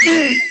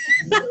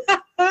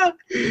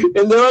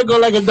 And there I go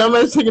like a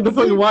dumbass taking the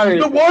fucking water.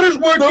 The water's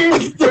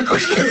working.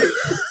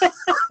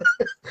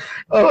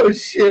 Oh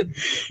shit!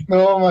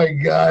 Oh my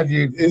god,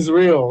 dude, it's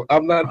real.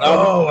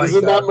 This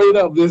is not made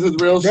up. This is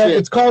real shit.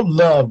 It's called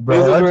love, bro.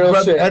 This is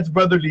real shit. That's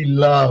brotherly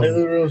love. This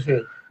is real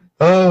shit.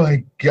 Oh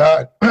my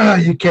god,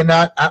 you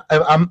cannot.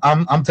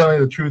 I'm telling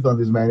you the truth on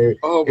this, man.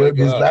 Oh my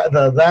god.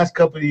 The last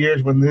couple of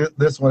years when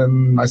this one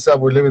and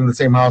myself were living in the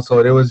same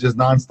household, it was just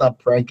nonstop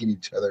pranking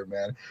each other,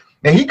 man.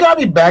 And he got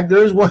me back. There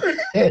was one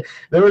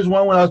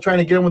when I was trying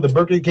to get him with the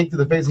birthday cake to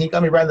the face, and he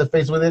got me right in the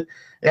face with it.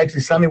 He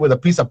actually slapped me with a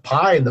piece of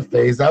pie in the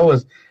face. That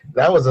was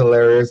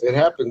hilarious. It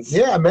happens.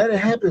 Yeah, man, it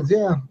happens.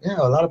 Yeah,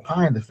 a lot of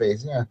pie in the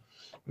face. Yeah,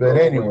 but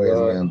anyways,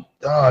 man.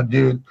 Oh,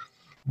 dude,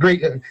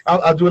 great.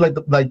 I'll do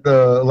it like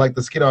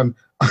the skit on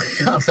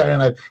Saturday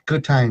Night.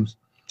 Good times.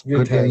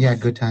 Good times. Yeah,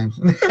 good times.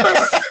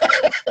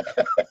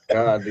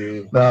 God,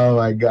 dude. Oh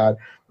my god.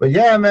 But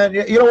yeah, man,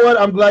 you know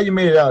what? I'm glad you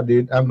made it out,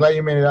 dude. I'm glad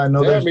you made it out. I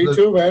know me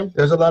too, man.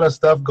 There's a lot of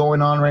stuff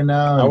going on right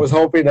now. I was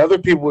hoping other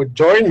people would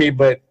join me,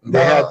 but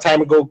they had time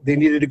to go. They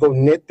needed to go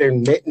knit their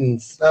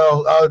mittens.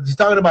 Oh, he's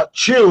talking about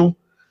Chew.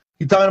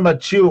 He's talking about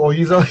Chew. Oh,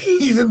 he's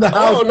in the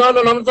house. Oh, no. I'm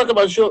not talking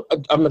about Chew.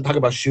 I'm not talking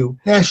about Chew.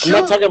 Yeah, I'm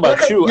not talking about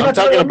Chew. I'm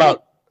talking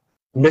about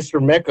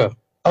Mr. Mecca.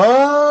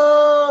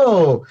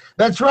 Oh,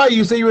 that's right.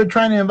 You say you were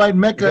trying to invite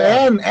Mecca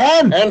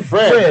and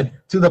Fred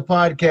to the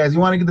podcast. You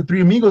want to get the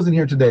three amigos in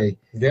here today?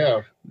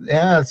 Yeah.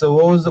 Yeah. So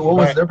what was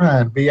their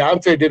plan?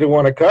 Beyonce didn't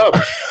want to come.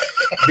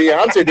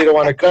 Beyonce didn't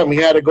want to come. He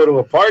had to go to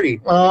a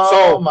party. Oh,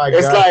 so my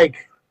God.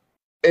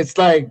 It's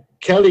like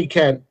Kelly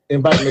can't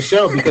invite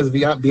Michelle because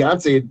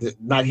Beyonce is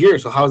not here.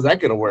 So how's that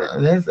gonna work?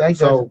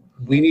 So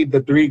we need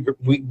the three.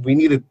 We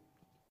need to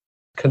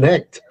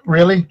connect.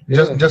 Really?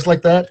 Yeah. Just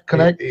like that?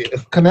 Connect? Yeah.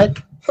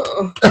 Connect?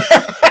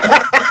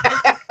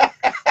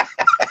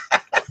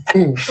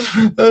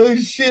 Oh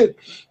shit!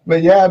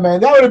 But yeah,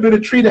 man, that would have been a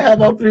treat to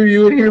have all three of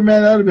you in here,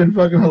 man. That would have been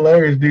fucking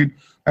hilarious, dude.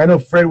 I know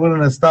Fred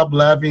wouldn't have stopped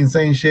laughing and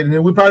saying shit, and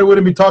then we probably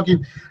wouldn't be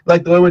talking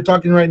like the way we're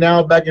talking right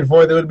now, back and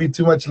forth. There would be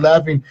too much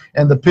laughing,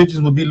 and the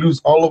pitches would be loose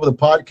all over the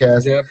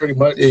podcast. Yeah, pretty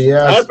much.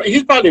 Yeah,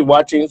 he's probably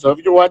watching. So if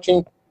you're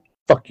watching,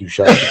 fuck you,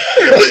 Sean.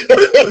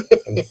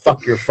 And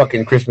fuck your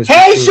fucking Christmas.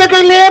 Hey,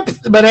 sugar lips.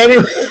 But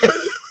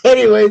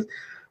anyways,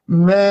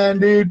 man,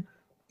 dude,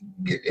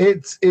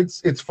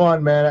 it's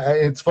fun, man.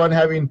 It's fun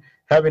having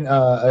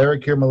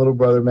Eric here, my little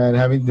brother, man,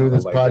 having do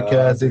this podcast.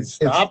 God, it's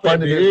fun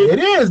to do. It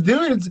is,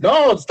 dude.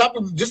 Stop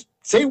it. Just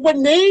say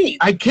one name.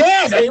 I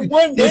can't. Say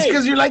one name. It's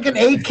because you're like an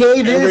AK.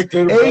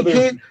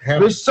 AK.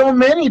 There's so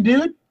many,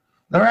 dude.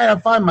 All right, I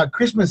find my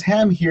Christmas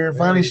ham here.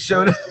 Finally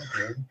showed up.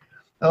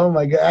 Oh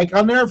my God,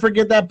 I'll never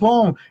forget that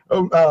poem.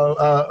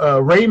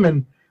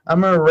 Raymond. I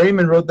remember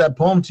Raymond wrote that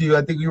poem to you.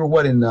 I think you were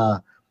what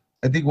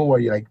were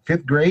you, like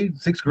 5th grade,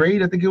 6th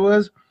grade? I think it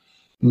was.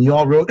 and you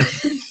all wrote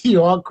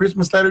you all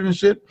Christmas letters and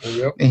shit.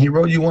 Yep. And he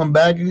wrote you one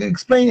back.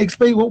 Explain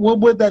what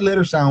would that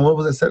letter sound? What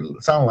was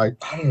it sound like?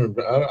 I don't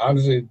remember.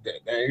 Honestly,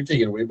 you're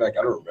taking it way back.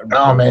 I don't remember.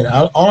 Oh man,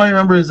 all I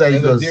remember is that he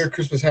goes, "Dear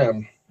Christmas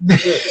ham."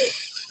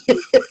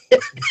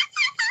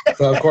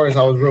 So of course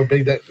I was real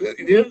big. That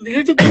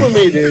here's the thing with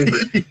me,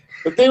 dude.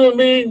 The thing with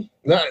me,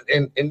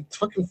 and it's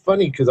fucking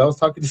funny because I was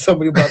talking to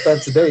somebody about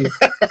that today.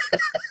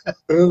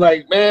 It was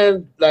like,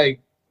 man,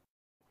 like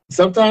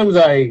sometimes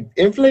I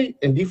inflate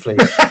and deflate.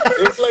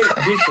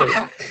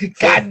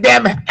 God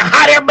damn it,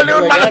 hot air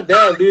balloon. Like, God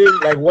damn,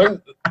 dude. Like when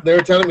they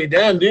were telling me,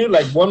 damn, dude,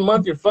 like 1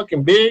 month you're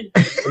fucking big,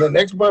 and the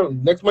next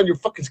month you're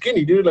fucking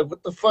skinny, dude. Like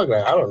what the fuck?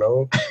 Like I don't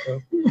know.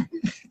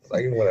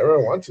 Like whatever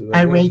I want to.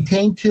 I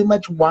retain too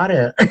much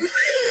water.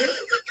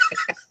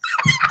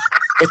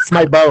 It's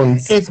my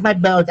bones. It's my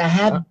bones. I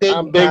have big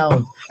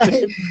bones.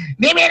 Leave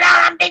me alone.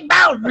 I'm big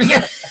bones.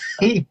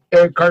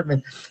 Eric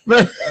Cartman.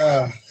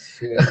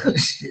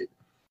 Shit.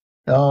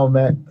 Oh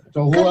man.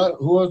 So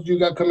who else you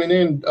got coming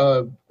in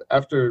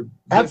after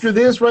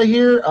this right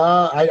here?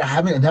 I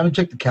haven't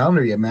checked the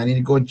calendar yet, man. I need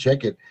to go and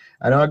check it.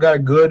 I know I got a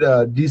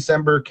good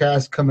December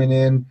cast coming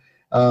in,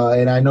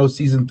 and I know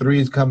season 3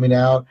 is coming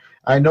out.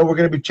 I know we're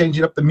gonna be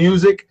changing up the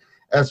music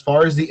as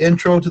far as the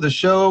intro to the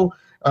show.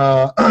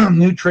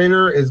 New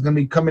trailer is going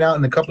to be coming out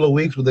in a couple of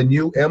weeks with a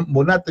new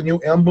not the new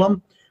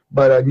emblem,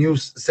 but a new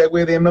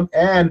segue of the emblem,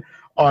 and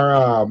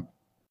our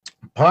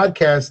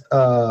podcast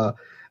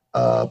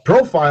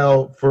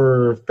profile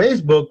for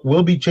Facebook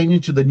will be changing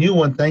to the new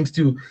one thanks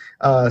to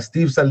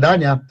Steve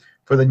Saldana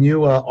for the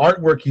new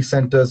artwork he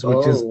sent us,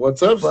 which is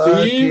what's up,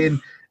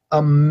 Steve?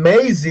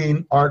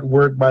 Amazing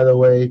artwork, by the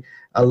way.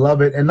 I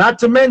love it, and not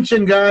to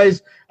mention,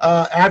 guys,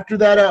 after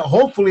that,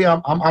 hopefully,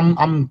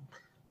 I'm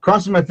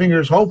crossing my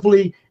fingers.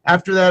 Hopefully,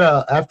 after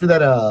that,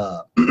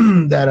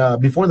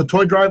 before the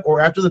toy drive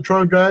or after the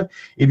toy drive,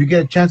 if you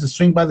get a chance to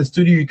swing by the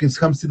studio, you can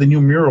come see the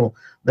new mural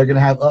they're gonna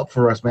have up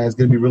for us, man. It's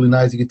gonna be really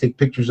nice. You can take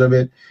pictures of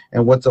it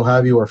and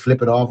have you, or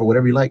flip it off, or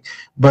whatever you like.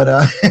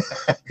 But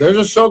there's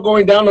a show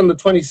going down on the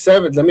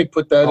 27th. Let me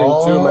put that in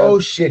too, man. Oh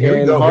shit! Here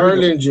we go.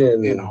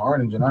 Harlingen. In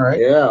Harlingen. All right.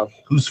 Yeah.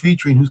 Who's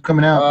featuring? Who's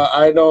coming out?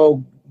 I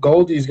know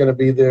Goldie's gonna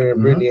be there,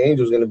 and Brittany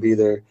Angel's gonna be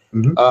there.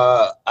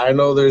 I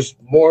know there's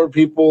more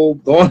people.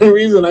 The only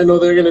reason I know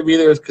they're gonna be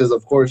there is because,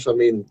 of course, I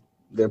mean,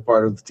 they're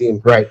part of the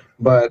team. Right.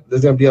 But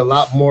there's gonna be a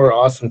lot more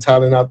awesome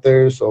talent out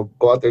there. So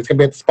go out there. It's gonna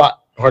be at the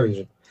spot,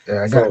 Harlingen.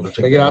 Yeah, I gotta go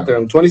check it out there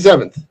on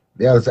 27th.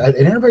 Yeah, and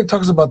everybody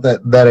talks about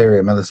that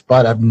area, man. The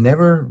spot. I've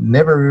never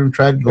even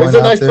tried going. It's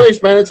a nice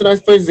place, man. It's a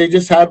nice place. They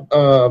just had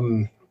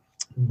Bear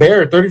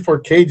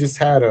 34K just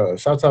had a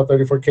shouts out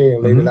 34K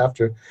and later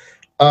after.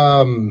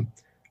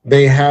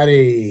 They had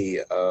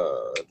a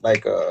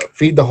like a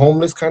feed the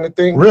homeless kind of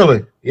thing.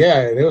 Really? Yeah,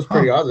 and it was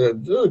pretty awesome.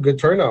 It was a good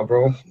turnout,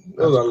 bro.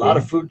 There was a lot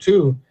of food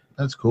too.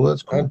 That's cool.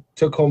 I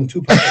took home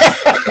 2 plates.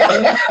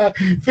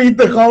 Feed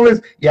the homeless.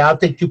 Yeah, I'll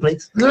take 2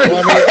 plates.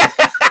 Well,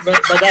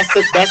 but that's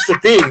the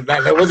thing.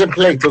 Like, it wasn't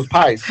plates. It was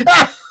pies.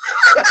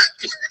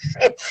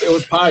 It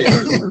was pies.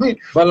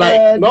 But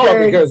like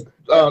because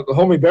the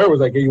homie Bear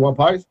was like, "Hey, you want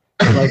pies?"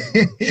 I'm like,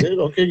 "Shit,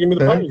 okay, give me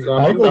the pies."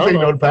 I ain't gonna say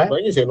no to pie. I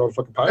ain't say no to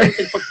fucking pie. I ain't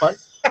take fucking pie.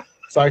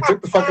 So I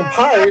took the fucking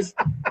pies.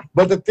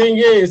 But the thing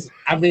is,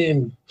 I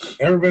mean,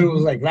 everybody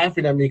was like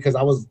laughing at me because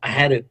I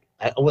had it.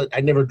 I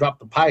never dropped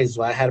the pies,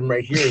 so I had them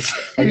right here.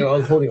 I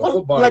was holding a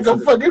football. Like a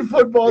fucking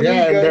football.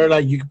 Yeah, and they're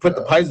like, you can put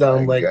the pies down.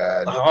 I'm like,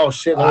 oh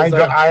shit.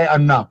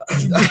 I'm not.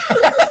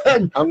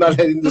 I'm not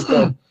letting this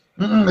go.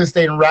 They're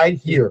staying right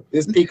here.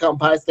 This pecan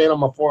pie staying on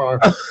my forearm.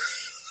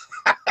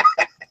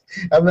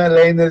 I'm not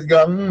letting this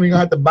go. You're gonna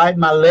have to bite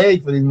my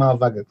leg for these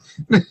motherfuckers.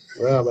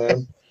 Yeah,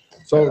 man.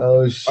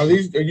 So are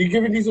you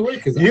giving these away?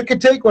 Because you can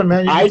take one,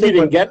 man. I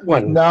didn't get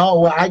one.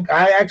 No, I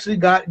actually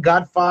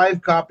got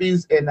 5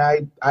 copies, and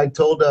I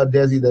told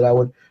Desi that I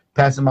would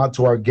pass them out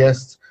to our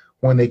guests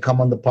when they come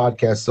on the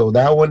podcast. So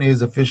that one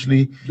is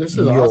officially yours,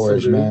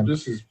 awesome, man.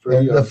 This is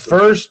pretty the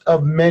first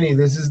of many.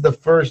 This is the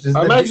first.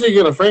 I'm actually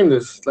gonna frame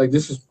this. Like,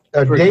 this is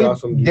a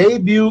awesome.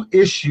 Debut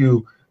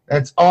issue.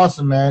 That's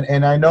awesome, man.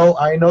 And I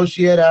know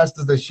she had asked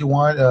us that she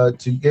wanted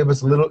to give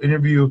us a little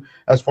interview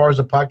as far as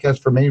a podcast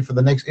for maybe for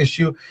the next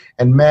issue.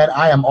 And man,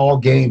 I am all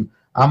game.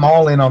 I'm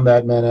all in on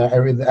that, man.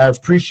 I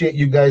appreciate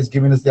you guys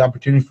giving us the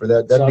opportunity for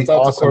that. That'd be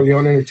awesome.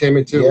 Corleone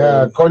Entertainment too.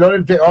 Yeah, man.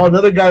 Corleone. Oh,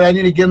 another guy that I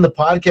need to get in the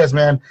podcast,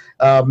 man.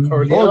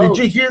 Did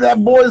you hear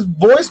that boy's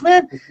voice,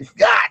 man?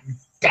 God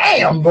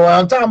damn, boy.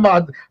 I'm talking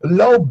about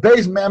low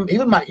bass, man.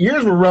 Even my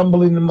ears were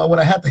rumbling when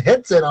I had the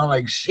headset on.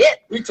 Like, shit.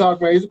 We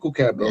talk, man. He's a cool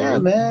cat, bro. Yeah,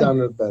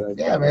 man.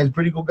 Yeah, man. He's a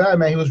pretty cool guy,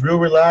 man. He was real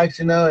relaxed,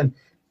 and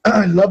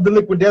I love the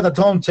Liquid Death. I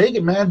told him, take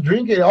it, man.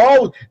 Drink it.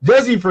 Oh,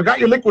 Desi, you forgot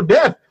your Liquid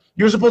Death.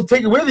 You were supposed to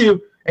take it with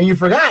you, and you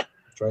forgot.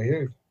 It's right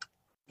here.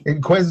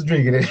 And Quez is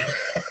drinking it.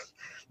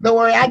 Don't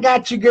worry, I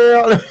got you,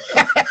 girl.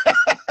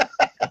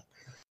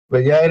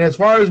 But yeah, and as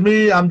far as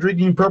me, I'm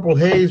drinking Purple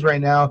Haze right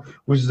now,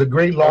 which is a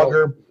great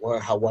lager.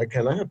 Why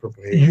can't I have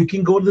Purple Haze? You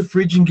can go to the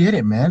fridge and get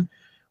it, man.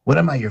 What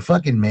am I, your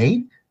fucking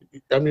maid?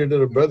 I'm your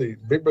little brother.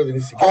 Big brother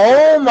needs to get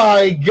Oh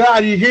my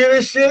God, you hear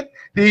this shit?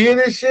 Do you hear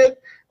this shit?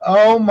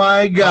 Oh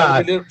my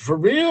God. For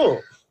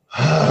real.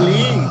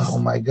 Please. Oh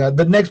my God.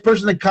 The next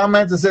person that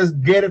comments and says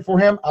get it for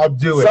him, I'll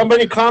do it.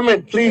 Somebody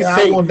comment, please.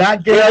 I will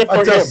not get it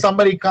until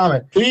somebody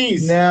comment.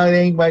 Please. No, it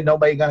ain't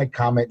nobody gonna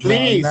comment.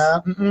 Please.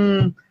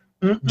 No.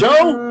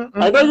 Joe,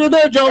 I know you're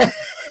there, Joe.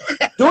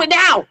 Do it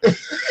now.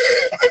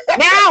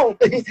 Now.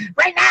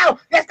 Right now.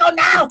 Let's go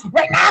now.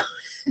 Right now.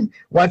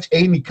 Watch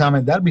Amy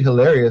comment. That'd be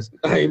hilarious.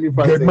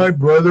 Get my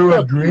brother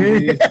a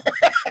drink.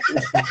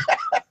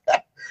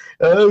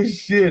 Oh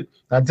shit.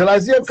 Until I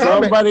see a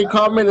comment. Somebody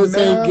comment and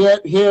say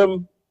get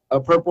him a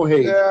purple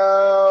haze.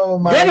 Oh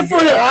my Get it for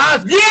him. Yeah,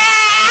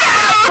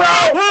 bro.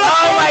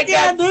 Oh my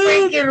God,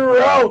 freaking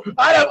Ro.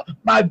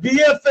 My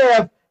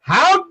BFF.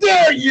 How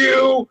dare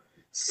you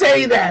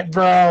say that,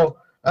 bro?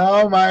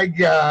 Oh my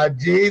God,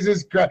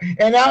 Jesus Christ!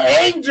 And now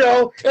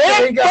Angel.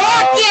 Oh my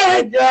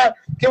God.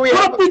 Can we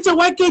have pizza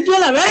white cake?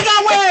 Let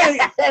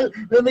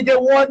me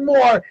get one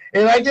more.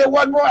 If I get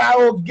one more, I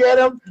will get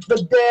him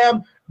the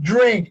damn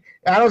drink.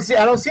 I don't see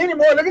any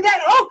more. Look at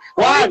that. Oh,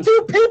 one,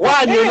 two people.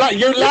 One,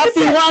 you're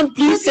laughing one.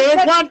 Please say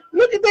it one.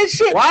 Look at that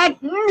shit. One.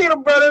 Little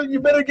brother,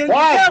 you better get it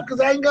yourself because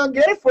I ain't going to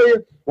get it for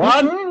you.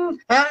 One.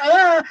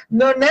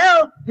 No,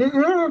 now.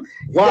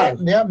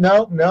 One. Yeah,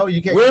 no,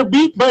 you can't. We're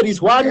beat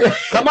buddies. One.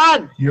 Come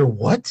on. You're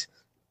what?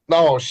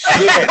 No,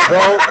 shit,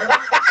 bro.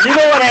 You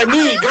know what I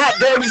mean. God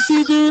damn, you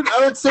see, dude? I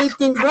don't say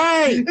things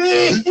right.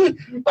 I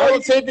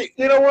don't say things.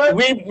 You know what?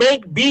 We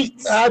make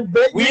beats. I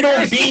bet we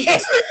don't beat.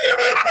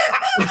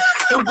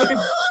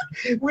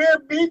 We're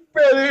beat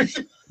brothers.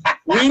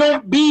 We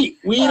don't beat.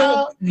 We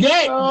don't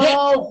get.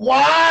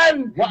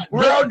 Juan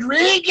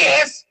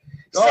Rodriguez.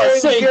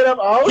 Get him.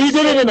 He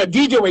did it in a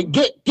DJ way.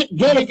 Get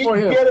it for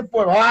him. Get it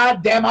for him. Ah,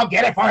 damn, I'll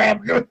get it for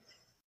him.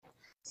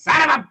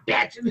 Son of a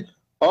bitch.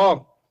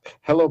 Oh,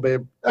 hello,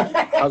 babe.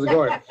 How's it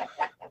going?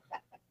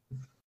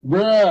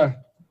 Bruh.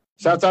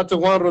 Shouts out to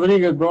Juan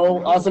Rodriguez,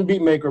 bro. Awesome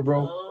beat maker,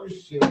 bro. Oh,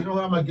 shit. You know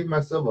what? I'm going to give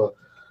myself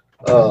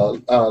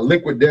a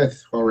liquid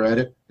death while we're at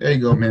it. There you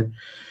go, man.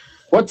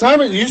 What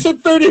time is it? You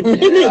said 30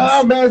 minutes.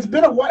 Oh, man, it's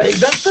been a while. Hey,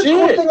 that's the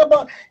cool thing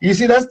about, you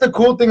see, that's the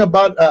cool thing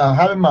about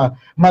having my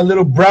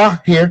little bra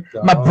here.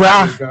 My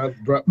bra.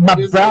 My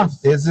bra.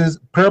 This is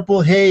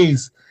Purple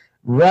Haze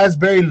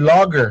Raspberry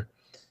Lager.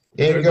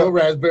 There's no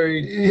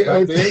raspberry.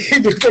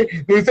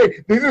 They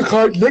say, this is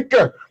hard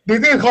liquor.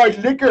 This is hard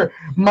liquor.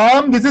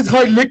 Mom, this is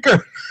hard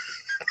liquor.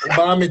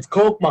 Mom, it's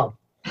Coke, Mom.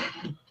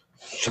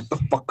 Shut the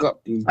fuck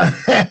up, dude.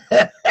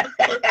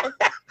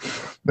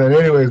 But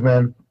anyways,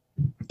 man,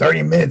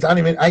 30 minutes.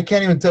 I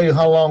can't even tell you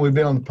how long we've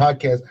been on the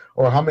podcast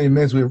or how many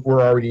minutes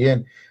we're already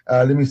in.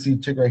 Let me see.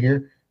 Check right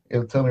here.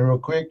 It'll tell me real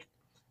quick.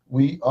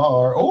 We're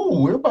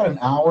about an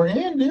hour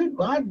in, dude.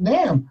 God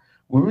damn.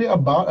 We're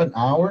about an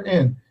hour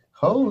in.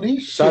 Holy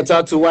shit. Shouts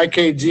out to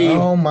YKG.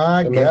 Oh,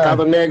 my God.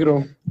 Mercado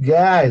Negro.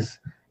 Guys,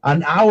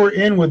 an hour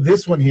in with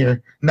this one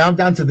here. Now I'm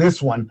down to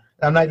this one.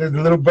 I'm not the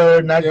little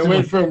bird. It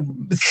went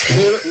from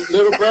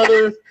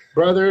little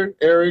brother,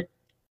 Eric,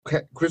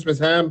 Christmas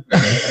ham,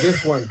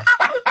 this one.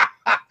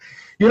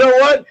 You know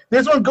what?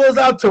 This one goes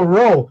out to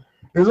Ro.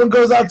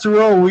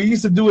 We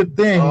used to do a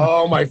thing.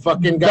 Oh, my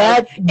fucking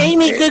God.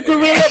 Amy, good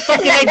gorilla.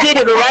 Fucking I did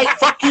it, all right?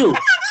 Fuck you.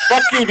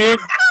 Fuck you, dude.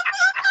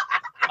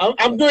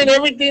 I'm doing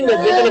everything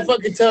that they're gonna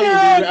fucking tell you, dude.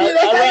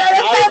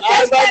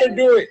 I'd rather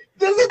do it.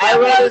 I'd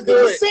rather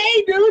do it.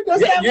 Say, dude.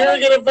 You're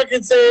gonna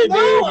fucking say it, dude.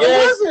 No, yes,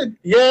 I wasn't.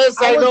 Yes,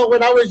 I know.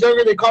 When I was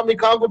younger, they called me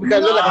Congo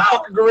because I look like a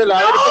fucking gorilla.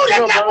 That's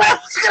not what I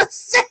was gonna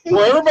say.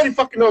 Well, everybody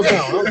fucking knows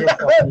now.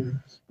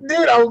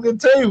 Dude, I was gonna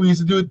tell you, we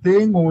used to do a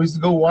thing when we used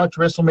to go watch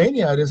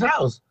WrestleMania at his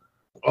house.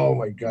 Oh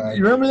my God!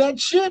 You remember that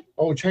shit?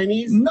 Oh,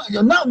 Chinese? No,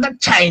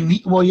 not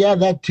Chinese. Well, yeah,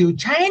 that too,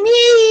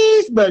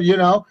 Chinese. But you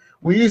know.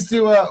 We used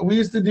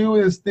to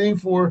do this thing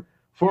for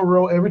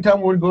Ro every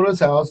time we would go to his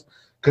house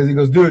because he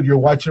goes, dude, you're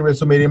watching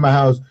WrestleMania in my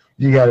house,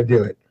 you got to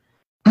do it.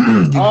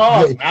 I'm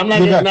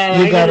not. You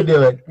got to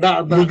do it.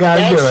 No, you got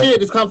to do it. That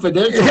shit is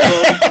confidential, bro.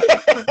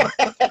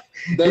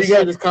 That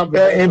shit is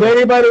confidential. If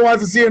anybody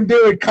wants to see him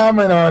do it,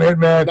 comment on it,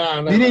 man.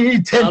 No. You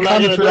need 10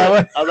 comments for that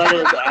one. I'm not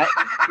gonna.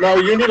 No,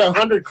 you need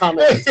 100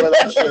 comments for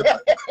that shit.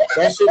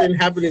 That shit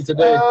ain't happening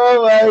today.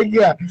 Oh my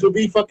God. To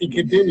be fucking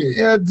continued.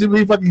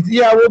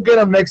 Yeah, we'll get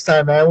him next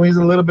time, man. He's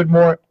a little bit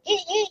more.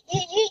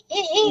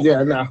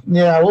 Yeah, no.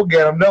 Yeah, we'll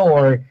get him. Don't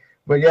worry.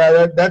 But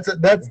yeah,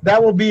 that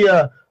will be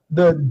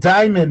the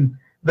diamond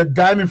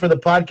for the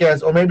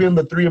podcast, or maybe on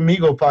the Three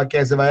Amigo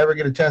podcast if I ever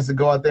get a chance to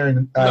go out there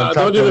and talk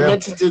don't even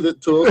mention to those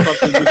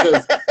fuckers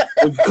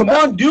because come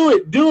on, do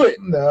it.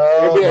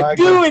 No, like,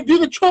 do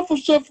the truffle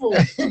shuffle.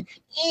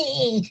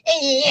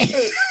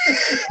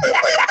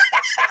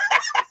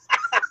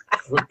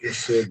 Fucking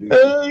shit, dude.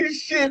 Oh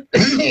shit.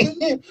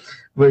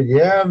 But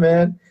yeah,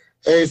 man.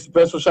 Hey,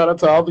 special shout out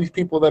to all these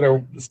people that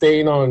are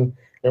staying on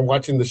and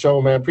watching the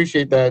show, man.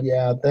 Appreciate that.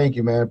 Yeah, thank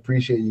you, man.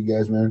 Appreciate you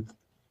guys, man.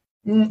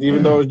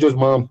 Even though it's just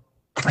Mom.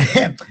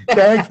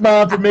 Thanks,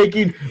 Mom, for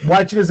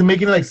watching us and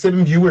making like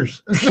 7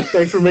 viewers.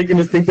 Thanks for making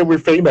us think that we're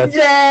famous.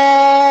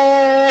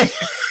 Yay!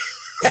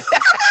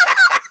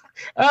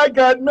 I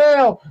got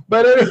mail,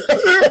 but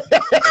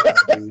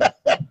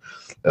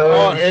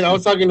And I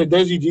was talking to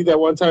Desi G that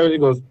one time, and he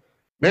goes,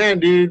 "Man,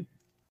 dude,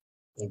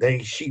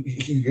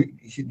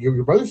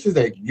 your brother says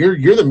that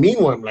you're the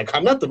mean one." I'm like,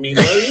 I'm not the mean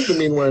one. He's the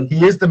mean one.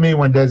 He is the mean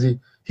one, Desi.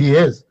 He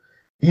is.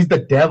 He's the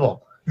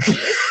devil.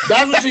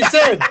 That's what she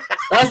said.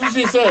 That's what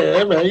she said.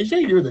 Hey, man, you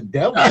say you're the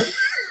devil?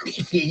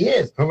 He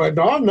is. I'm like,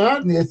 no, I'm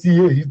not. Yes, he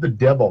is. He's the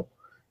devil.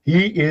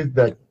 He is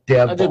the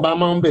devil. I just mind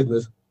my own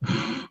business.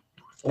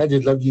 I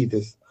just love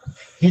Jesus.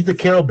 He's the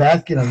Carol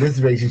Baskin on this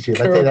relationship.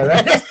 I tell you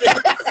that, right?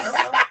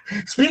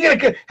 Speaking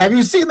of, have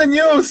you seen the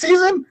new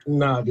season?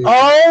 Nah, dude.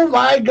 Oh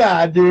my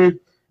God, dude!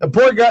 The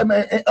poor guy.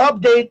 Man, an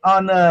update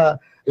on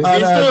Is he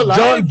still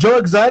alive? Joe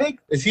Exotic.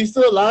 Is he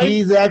still alive?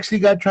 He's actually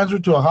got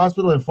transferred to a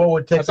hospital in Fort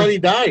Worth, Texas. I thought he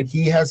died.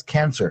 He has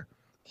cancer.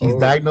 He's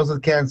diagnosed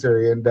with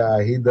cancer, and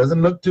he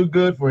doesn't look too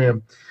good for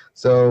him.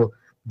 So,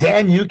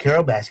 damn you,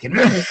 Carol Baskin.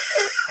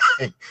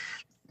 Do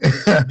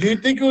you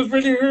think it was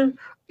really her?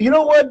 You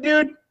know what,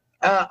 dude?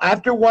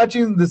 After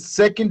watching the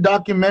second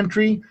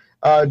documentary,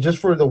 just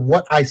for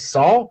what I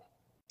saw,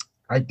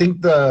 I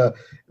think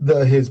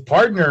his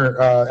partner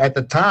at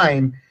the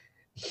time,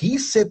 he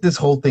set this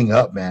whole thing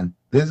up, man.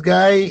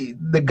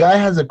 The guy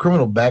has a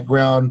criminal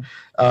background.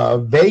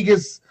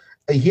 Vegas,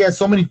 he has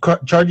so many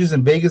charges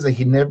in Vegas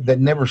that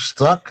never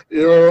stuck.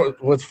 You know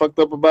what's fucked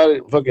up about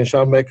it? Fucking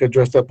Sean Mecca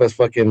dressed up as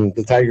fucking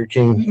the Tiger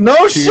King.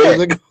 No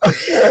shit.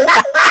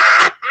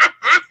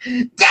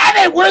 Damn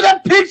it, where are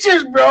the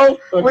pictures, bro?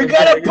 We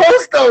gotta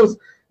post those.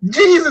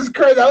 Jesus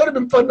Christ, that would have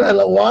been fun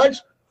to watch.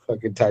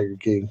 Fucking Tiger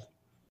King.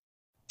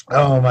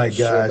 Oh my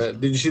God.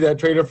 Did you see that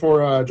trailer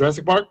for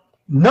Jurassic Park?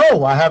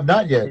 No, I have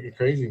not yet. Fucking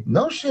crazy.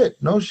 No shit.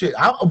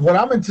 What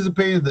I'm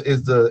anticipating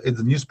is the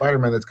new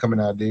Spider-Man that's coming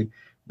out, dude.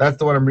 That's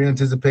the one I'm really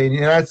anticipating.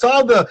 And I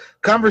saw the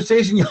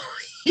conversation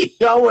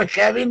y'all were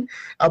having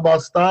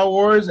about Star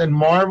Wars and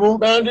Marvel.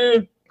 Man,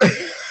 dude.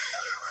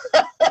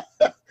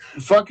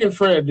 Fucking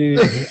Fred,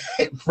 dude.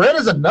 Fred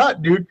is a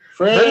nut, dude.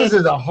 Fred is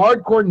a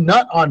hardcore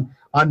nut on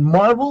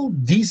Marvel,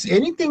 DC,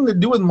 anything to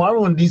do with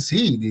Marvel and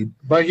DC, dude.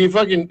 But he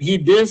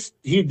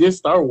dissed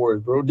Star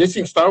Wars, bro.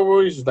 Dissing Star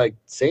Wars is like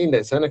saying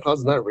that Santa Claus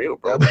is not real,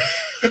 bro.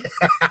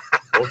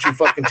 Don't you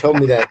fucking tell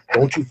me that.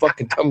 Don't you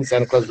fucking tell me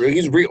Santa Claus is real.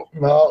 He's real.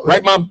 No,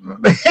 right,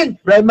 Mom?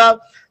 Right,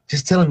 Mom?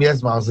 Just tell him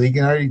yes, Mom, so he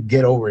can already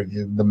get over it.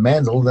 The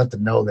man's old enough to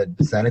know that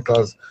Santa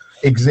Claus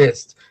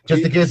exists.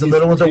 Just in case the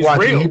little ones are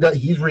watching,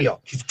 he's real.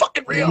 He's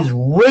fucking real. He's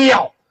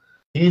real.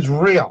 He's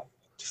real.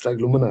 Just like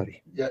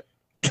Illuminati. Yeah.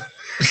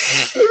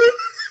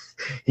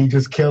 He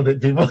just killed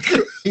it, people.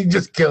 He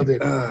just killed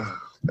it.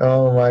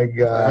 Oh my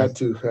God. I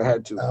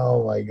had to.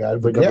 Oh my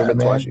God. But yeah,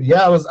 man.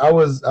 Yeah, I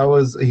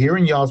was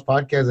hearing y'all's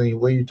podcast and the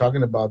way you're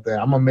talking about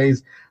that. I'm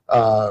amazed.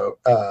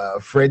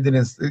 Fred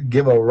didn't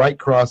give a right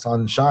cross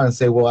on Sean and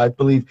say, well, I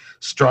believe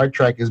Star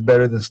Trek is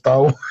better than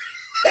Star Wars.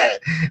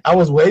 I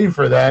was waiting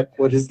for that.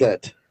 What is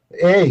that?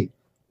 Hey,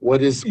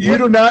 you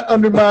do not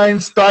undermine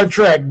Star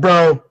Trek,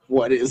 bro.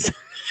 What is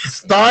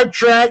Star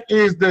Trek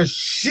is the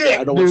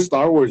shit. I know what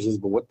Star Wars is,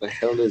 but what the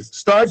hell is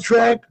Star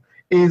Trek?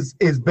 Is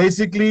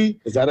basically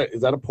is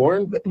that a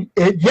porn?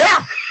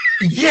 Yeah,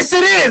 yes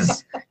it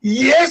is.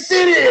 Yes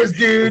it is,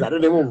 dude. Is that a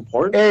name of a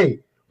porn? Hey,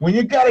 when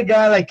you got a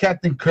guy like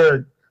Captain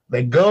Kirk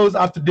that goes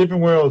off to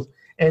different worlds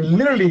and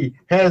literally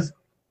has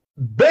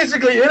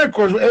basically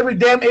intercourse with every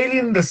damn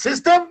alien in the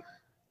system.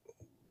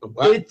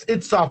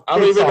 It's soft. I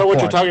don't even know what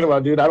you're talking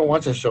about, dude. I don't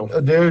watch that show.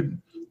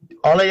 Dude,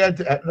 all I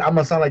got I'm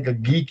gonna sound like a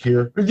geek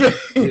here.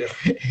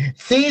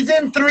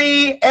 Season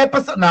 3,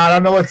 episode. No, I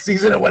don't know what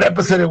season or what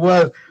episode it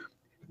was.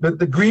 But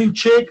the green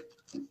chick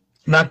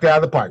knocked it out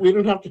of the park. We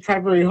don't have to try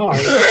very hard.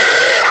 You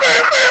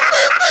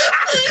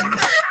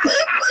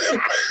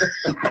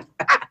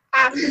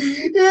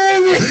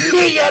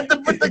have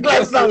to put the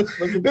glasses on.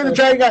 Then the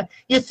trying guy.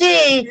 You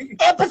see,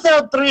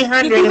 episode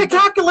 300. You do the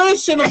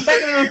calculation of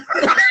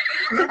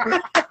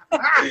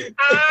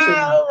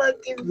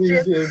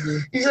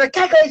He's the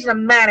calculation of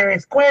matter and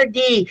square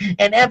D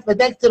and F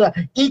next to the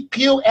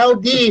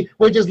EQLD,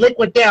 which is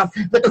liquid down.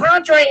 The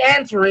contrary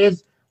answer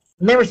is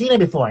never seen it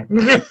before.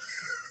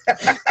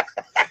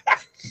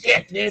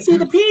 Shit, dude. See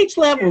the pH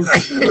levels.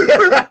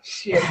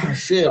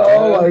 Shit.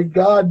 Oh my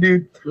God,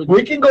 dude.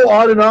 We can go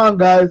on and on,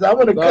 guys. I'm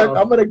gonna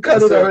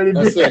cut it already.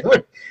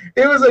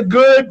 It was a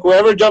good.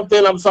 Whoever jumped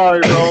in, I'm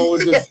sorry, bro.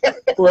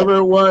 Whoever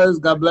it was,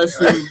 God bless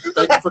you.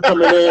 Thank you for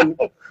coming in.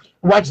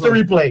 Watch the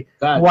replay.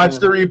 Watch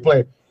the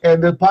replay.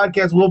 And the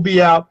podcast will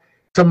be out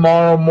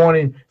tomorrow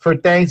morning for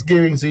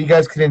Thanksgiving, so you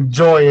guys can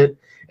enjoy it.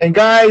 And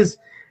guys,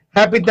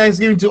 happy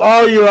Thanksgiving to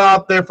all you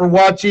out there for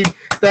watching.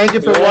 Thank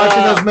you for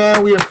watching us,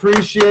 man. We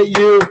appreciate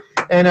you.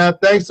 And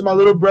thanks to my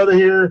little brother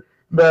here.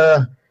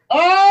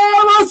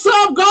 Oh, what's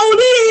up,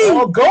 Goldie?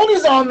 Oh,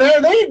 Goldie's on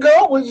there. There you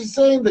go. What you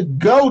saying? The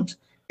goat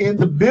in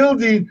the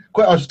building.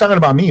 Oh, she's talking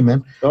about me,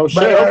 man. Oh,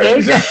 shit.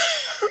 Okay.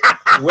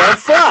 Well,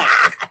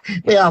 fuck.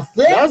 Yeah,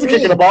 that was a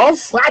kick in the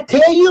balls. I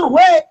tell you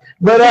what.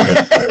 But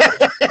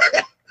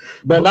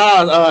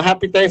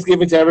happy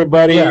Thanksgiving to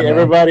everybody. Yeah,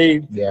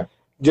 everybody. Yeah.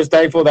 Just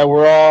thankful that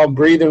we're all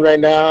breathing right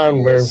now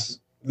and we're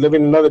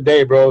living another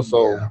day, bro.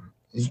 So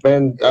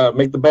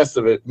Make the best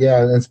of it.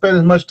 Yeah, and spend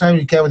as much time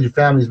as you can with your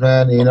families,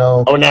 man. You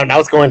know. Oh, now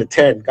it's going to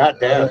 10. God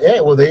damn. Yeah,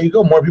 well, there you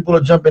go. More people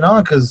are jumping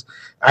on because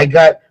I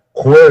got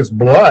Quiz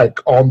Black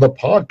on the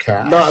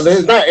podcast. No,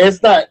 it's not.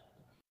 It's not.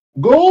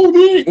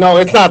 Goldie. No,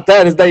 it's not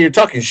that. It's that you're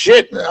talking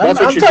shit. That's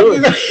what you're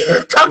doing.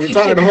 You're talking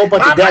a whole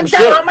bunch of damn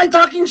shit. I'm not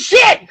talking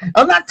shit.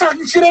 I'm not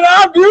talking shit at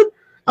all, dude.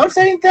 I'm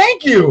saying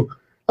thank you.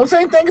 I'm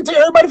saying thank you to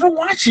everybody for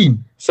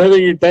watching. Say that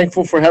you're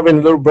thankful for having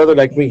a little brother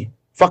like me.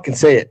 Fucking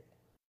say it.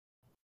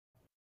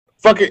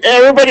 Fucking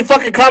everybody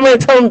fucking comment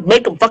and tell them,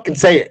 make them fucking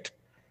say it.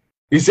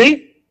 You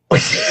see?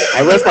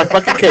 I rest my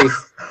fucking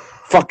case.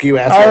 Fuck you,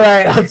 asshole. All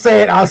right, I'll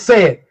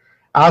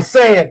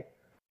say it.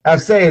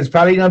 It's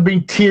probably gonna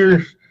bring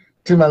tears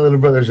to my little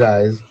brother's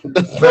eyes,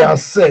 but I'll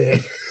say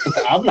it.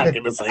 I'm not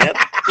gonna say it.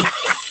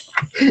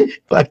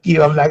 Fuck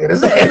you, I'm not gonna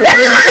say it.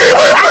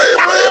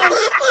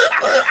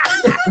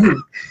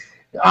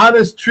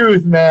 Honest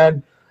truth,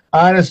 man.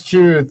 Honest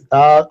truth.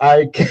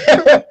 I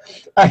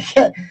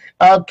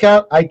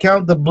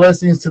count the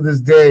blessings to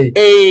this day.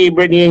 Hey,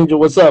 Brittany Angel,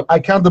 what's up? I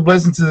count the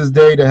blessings to this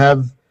day to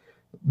have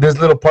this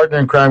little partner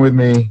in crime with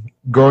me,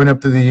 growing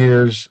up through the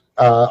years,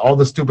 all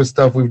the stupid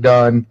stuff we've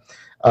done,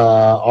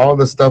 all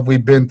the stuff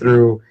we've been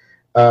through.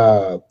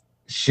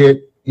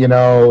 Shit, you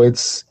know,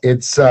 it's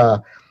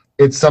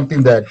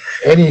something that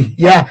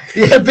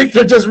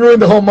Victor just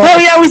ruined the whole moment. Oh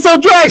yeah, we so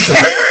drunk.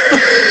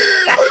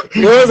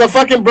 There was a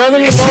fucking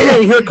brotherly moment,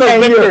 and here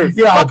comes Victor.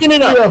 Fucking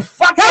it up. Yeah,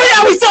 fuck hell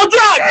yeah, we so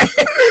drunk.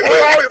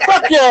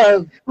 Fuck yeah.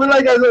 But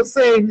like I was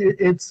saying,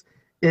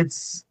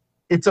 it's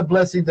a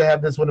blessing to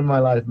have this one in my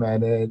life,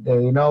 man. And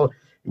you know,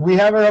 we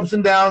have our ups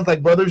and downs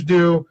like brothers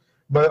do,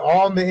 but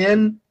all in the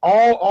end,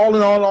 all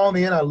in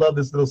the end, I love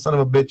this little son of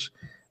a bitch.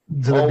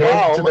 To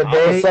the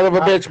day, son of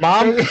a bitch,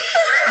 Mom.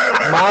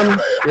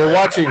 Mom, you're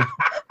watching.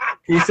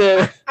 He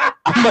said,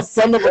 I'm a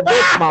son of a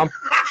bitch, Mom.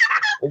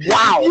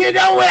 Wow. You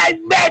know what I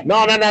meant?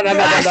 No.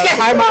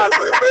 Hi, Mom.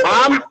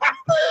 Mom,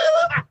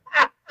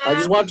 I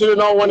just want you to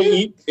know I want to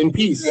eat in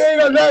peace.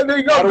 Yeah, there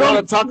you go. I don't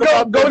want to talk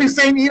about Goldie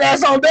saying eat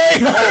ass all day.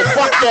 Oh,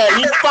 fuck that.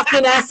 Eat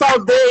fucking ass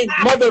all day.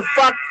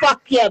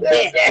 Fuck yeah,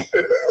 bitch.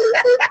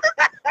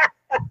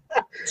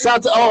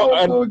 Shout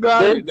to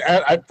God.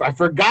 I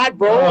forgot,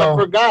 bro. I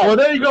forgot. Well,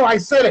 there you go. I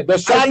said it. The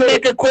Sean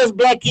Maker Quiz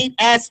Black Eat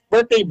Ass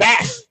birthday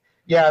bash.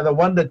 Yeah, the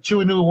one that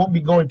Chewy New won't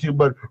be going to,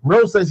 but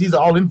Rose says he's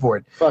all in for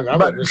it. Fuck,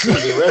 I'm ready,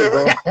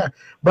 bro.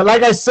 But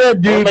like I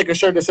said, dude, I'll make a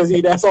shirt that says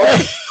eat ass all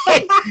day.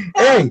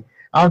 Hey,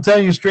 I'm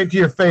telling you straight to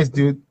your face,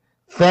 dude.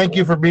 Thank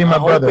you for being my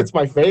brother. It's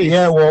my face.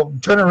 Yeah, well,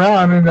 turn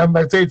around and I'm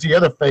gonna say it to your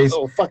other face.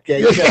 Oh fuck yeah!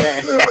 Eat that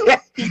ass.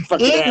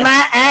 Eat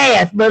my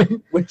ass, but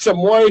with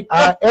some white.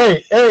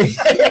 Hey,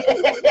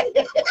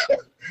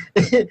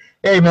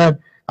 hey, man.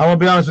 I want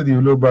to be honest with you,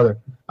 little brother.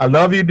 I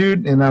love you,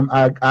 dude, and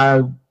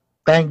I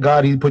thank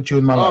God he put you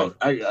in my life.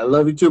 I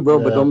love you too, bro,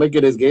 but don't make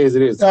it as gay as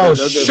it is. Oh,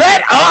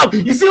 shut up!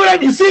 You see what I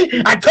mean? You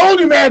see? I told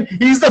you, man.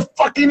 He's the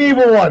fucking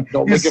evil one.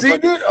 Don't you make see,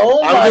 it dude?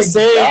 Oh I'm my just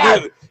saying,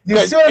 God. Dude, You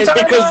see what I'm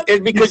talking about?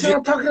 It's because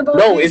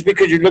it's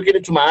because you're looking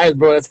into my eyes,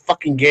 bro. That's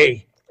fucking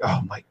gay.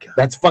 Oh my God.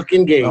 That's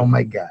fucking gay. Oh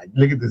my God.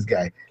 Look at this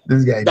guy.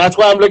 This guy. That's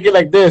why I'm looking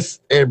like this.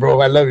 Hey,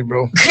 bro, I love you,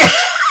 bro.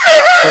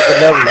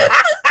 Fucking love you.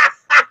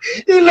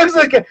 He looks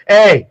like a.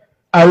 Hey,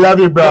 I love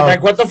you, bro.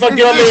 Like, what the fuck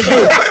you want me to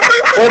do?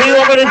 What do you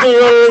want me to do?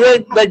 You want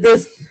me to like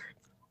this?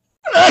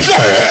 What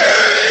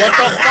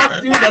the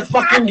fuck, dude? That's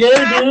fucking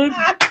gay, dude.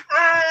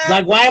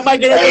 Like, why am I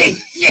gonna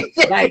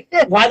like?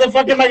 Why the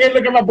fuck am I gonna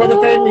look at my brother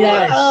in the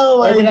eyes?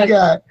 Oh my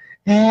God!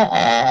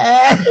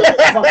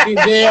 Fucking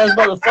gay ass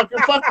motherfucker!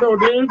 Fuck no,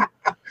 dude.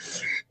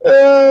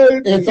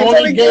 It's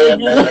only gay.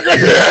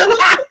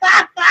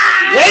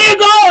 There you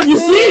go. You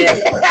see?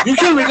 You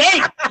can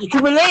relate. You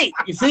can relate.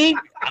 You see?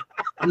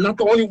 I'm not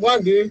the only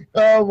one, dude.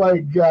 Oh my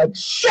God!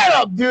 Shut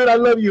up, dude! I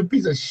love you,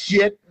 piece of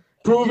shit.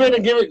 Prove it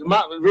and give it.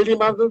 Really,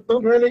 Mom?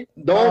 Don't really.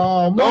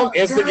 Don't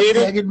instigate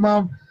it,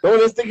 Mom. Don't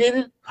instigate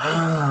it.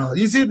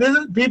 You see, this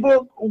is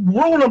people.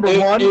 Rule number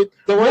one.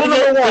 The way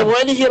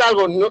to hear, I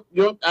go. No,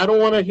 I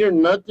don't want to hear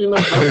nothing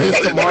about this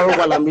tomorrow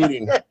while I'm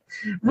eating. The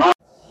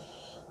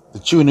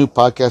Chewy New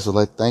Podcast would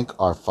like to thank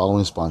our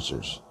following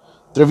sponsors: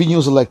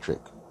 Trevino's Electric.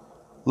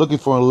 Looking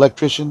for an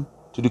electrician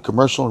to do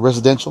commercial and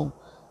residential?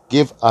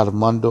 Give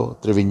Armando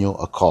Trevino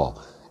a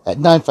call at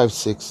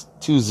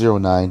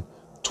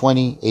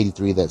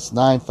 956-209-2083. That's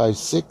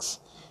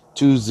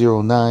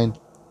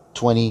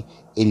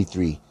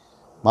 956-209-2083.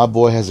 My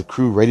boy has a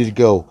crew ready to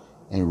go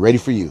and ready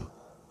for you.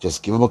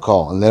 Just give him a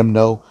call and let him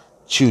know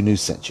Chew News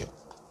sent you.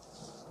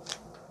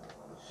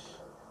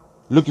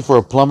 Looking for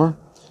a plumber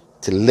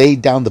to lay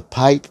down the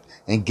pipe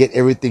and get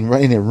everything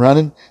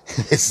running?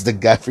 This is the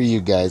guy for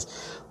you guys.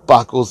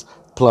 Paco's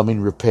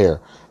Plumbing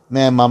Repair.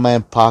 Man, my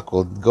man Paco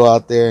will go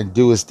out there and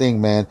do his thing,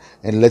 man,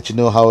 and let you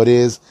know how it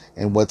is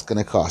and what's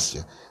going to cost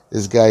you.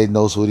 This guy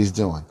knows what he's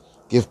doing.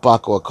 Give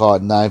Paco a call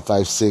at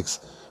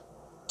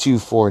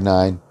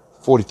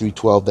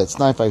 956-249-4312. That's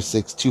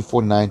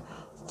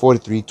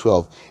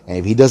 956-249-4312. And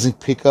if he doesn't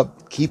pick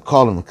up, keep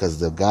calling him because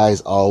the guy's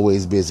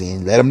always busy.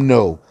 And let him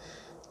know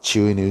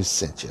Chewy News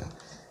sent you.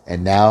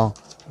 And now,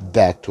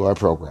 back to our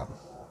program.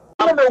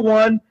 number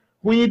one,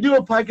 when you do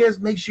a podcast,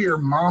 make sure your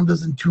mom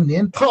doesn't tune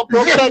in.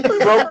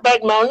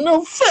 Brokeback Mountain,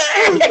 no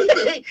fair.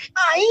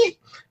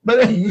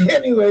 But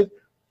anyways,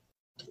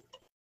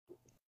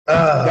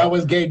 that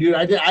was gay, dude.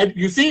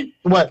 You see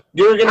what?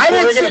 We're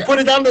gonna put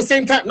it down at the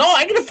same time. No,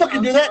 I ain't gonna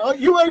fucking do that.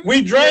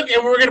 We drank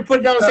and we were gonna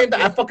put it down at the same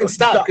time. I fucking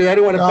stopped because I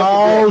didn't want to.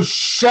 Oh,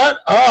 shut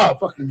up!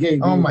 Fucking gay.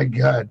 Dude. Oh my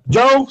god,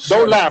 Joe,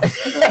 don't laugh.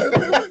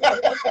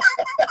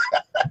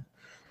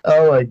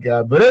 Oh my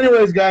god. But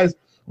anyways, guys,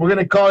 we're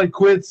gonna call it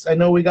quits. I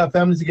know we got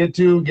families to get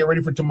to. Get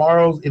ready for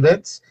tomorrow's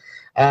events.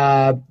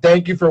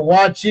 Thank you for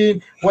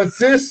watching. What's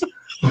this?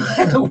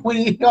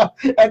 We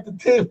at the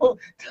table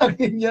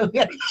talking young.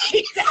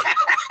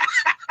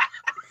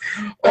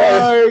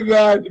 Oh my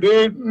god,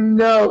 dude!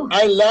 No,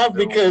 I laugh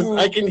because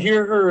I can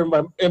hear her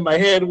in my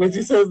head when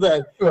she says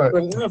that.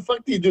 When,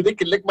 fuck these dude, they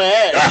can lick my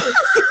ass.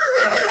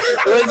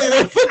 When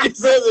she fucking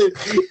says it,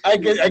 I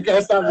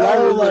can't stop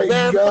laughing. Oh my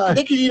god,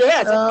 they can eat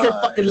ass. I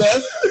can't fucking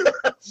laugh.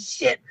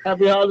 Shit!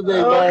 Happy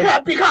holidays, man.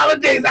 Happy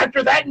holidays.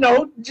 After that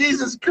note,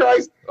 Jesus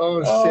Christ!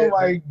 Oh Oh shit!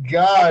 my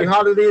god! Happy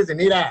holidays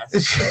and eat ass.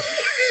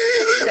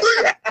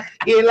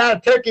 Eat a lot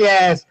of turkey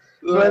ass.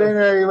 But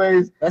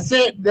anyways, that's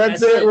it.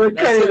 That's it. We're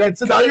cutting it.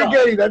 That's all you're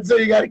getting. That's it.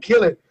 You gotta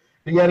kill it.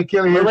 You gotta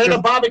kill it. We're to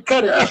Bobby,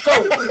 cut it. Let's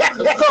go.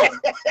 Let's go.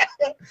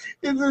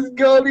 This is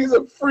gold. He's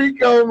a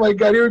freak. Oh my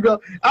god. Here we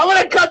go. I'm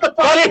gonna cut the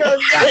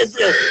podcast.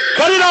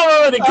 Cut it off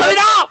already. Cut it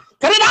off.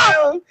 Cut it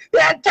off.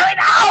 Yeah, turn it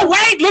off. Oh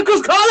wait, look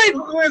who's calling.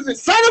 Who is it?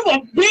 Son of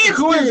a bitch.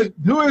 Who is it?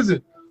 Who is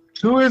it?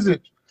 Who is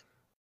it?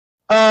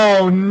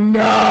 Oh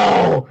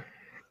no.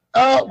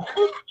 Oh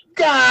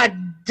god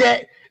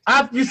damn.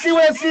 You see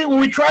what I see?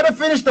 When we try to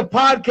finish the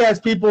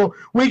podcast, people,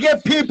 we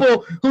get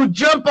people who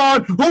jump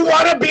on who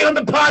want to be on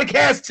the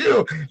podcast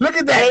too. Look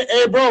at that.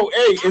 Hey, bro.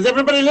 Hey, is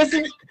everybody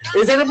listening?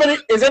 Is everybody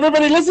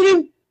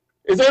listening?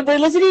 Is everybody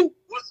listening?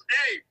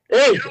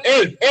 Hey.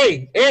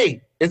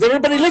 Is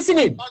everybody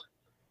listening?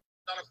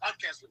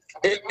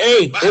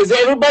 Hey, is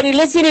everybody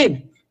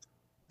listening?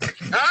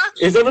 Huh?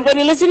 Is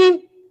everybody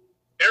listening?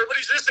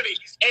 Everybody's listening.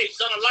 Hey, it's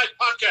on a live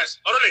podcast.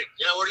 Orale.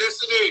 Yeah, we're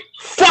listening.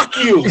 Fuck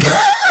you.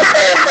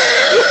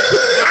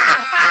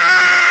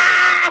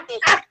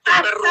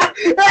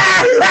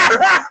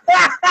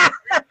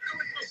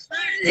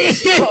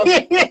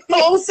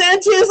 Oh,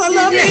 Sanchez, I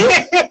love you.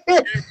 Hey, it's a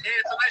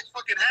nice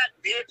fucking hat,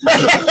 bitch.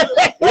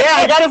 Yeah,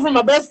 I got it from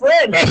my best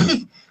friend.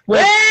 Pinche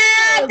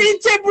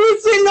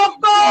Brucey,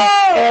 loco.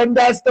 And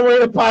that's the way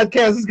the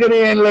podcast is going to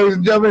end, ladies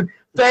and gentlemen.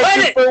 Thank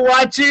you for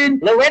watching.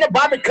 Lorena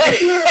Bobby, cut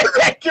it.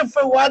 Thank you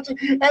for watching.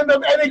 And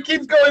it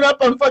keeps going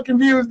up on fucking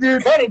views,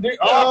 dude. Cut it, dude.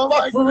 Oh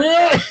fuck, for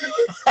real?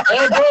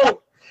 Hey, bro.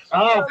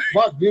 Oh,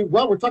 fuck, dude.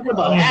 What? We're talking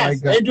about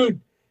ass. Hey,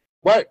 dude.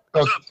 What?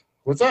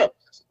 What's up? What's up,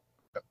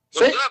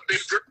 big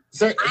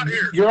say,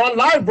 you're on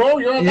live, bro.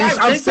 You're on live.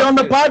 I'm still on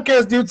the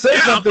podcast, dude. Say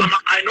something.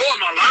 I know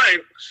I'm on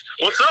live.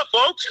 What's up,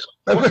 folks?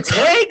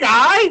 Hey,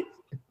 guy.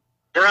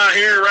 We're out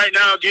here right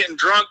now getting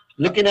drunk.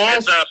 Looking ass.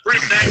 It's a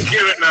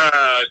pre-Thanksgiving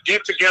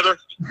get together.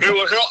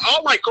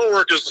 All my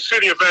coworkers, the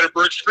city of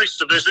Edinburgh Streets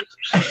Division.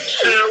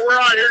 We're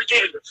out here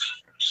getting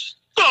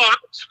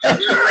fucked.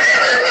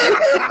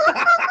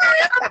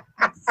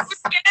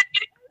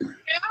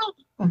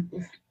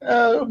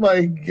 Oh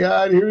my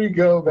God! Here we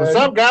go, man. What's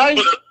up, guys?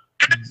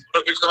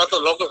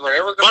 Vatos locos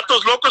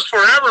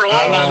forever.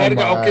 Oh my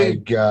God. Okay,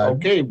 guys.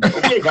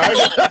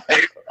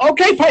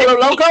 Okay, Polo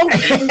Loco.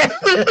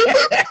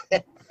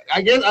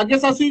 I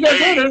guess I'll see you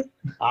guys later.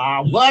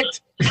 What?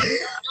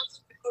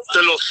 Te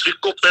lo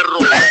hocico, perro.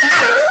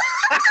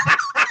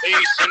 Hey,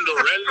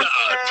 Cinderella,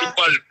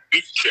 chupa el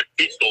pinche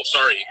pito.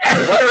 Sorry.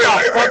 What the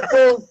fuck,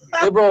 bro?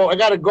 Hey, bro, I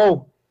gotta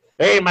go.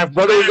 Hey, my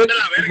brother was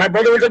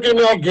looking at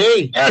me all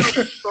gay. Hey,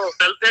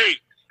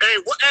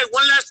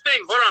 one last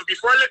thing. Hold on,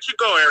 before I let you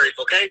go, Eric.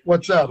 Okay?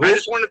 What's up? I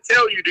just want to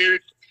tell you, dude,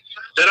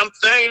 that I'm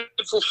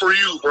thankful for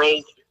you,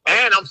 bro.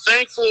 And I'm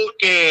thankful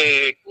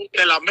que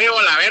te la meo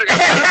a la verga.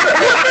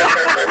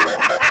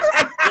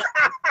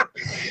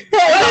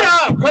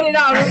 Put it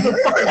out. This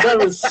is fucking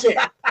better shit.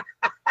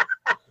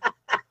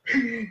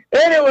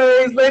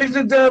 Anyways, ladies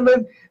and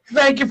gentlemen,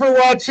 thank you for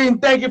watching.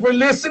 Thank you for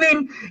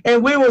listening.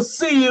 And we will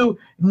see you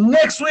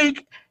next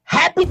week.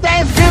 Happy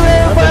Thanksgiving,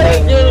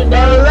 everybody.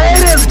 The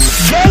latest.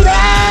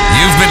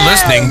 You've been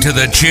listening to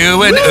the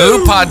Chew and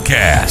Ooh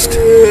podcast.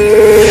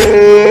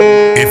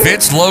 If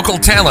it's local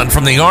talent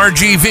from the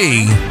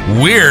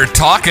RGV, we're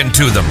talking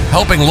to them,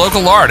 helping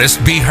local artists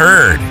be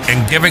heard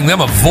and giving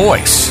them a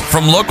voice.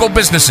 From local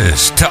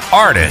businesses to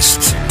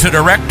artists to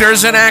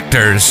directors and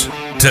actors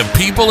to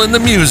people in the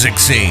music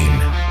scene,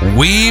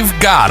 we've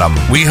got them.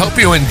 We hope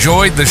you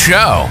enjoyed the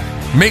show.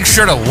 Make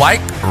sure to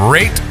like,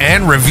 rate,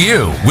 and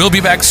review. We'll be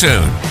back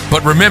soon.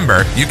 But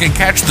remember, you can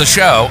catch the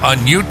show on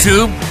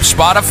YouTube,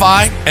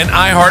 Spotify, and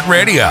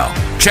iHeartRadio.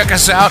 Check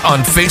us out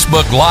on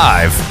Facebook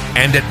Live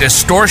and at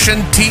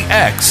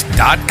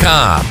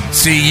distortiontx.com.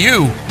 See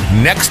you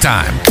next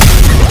time.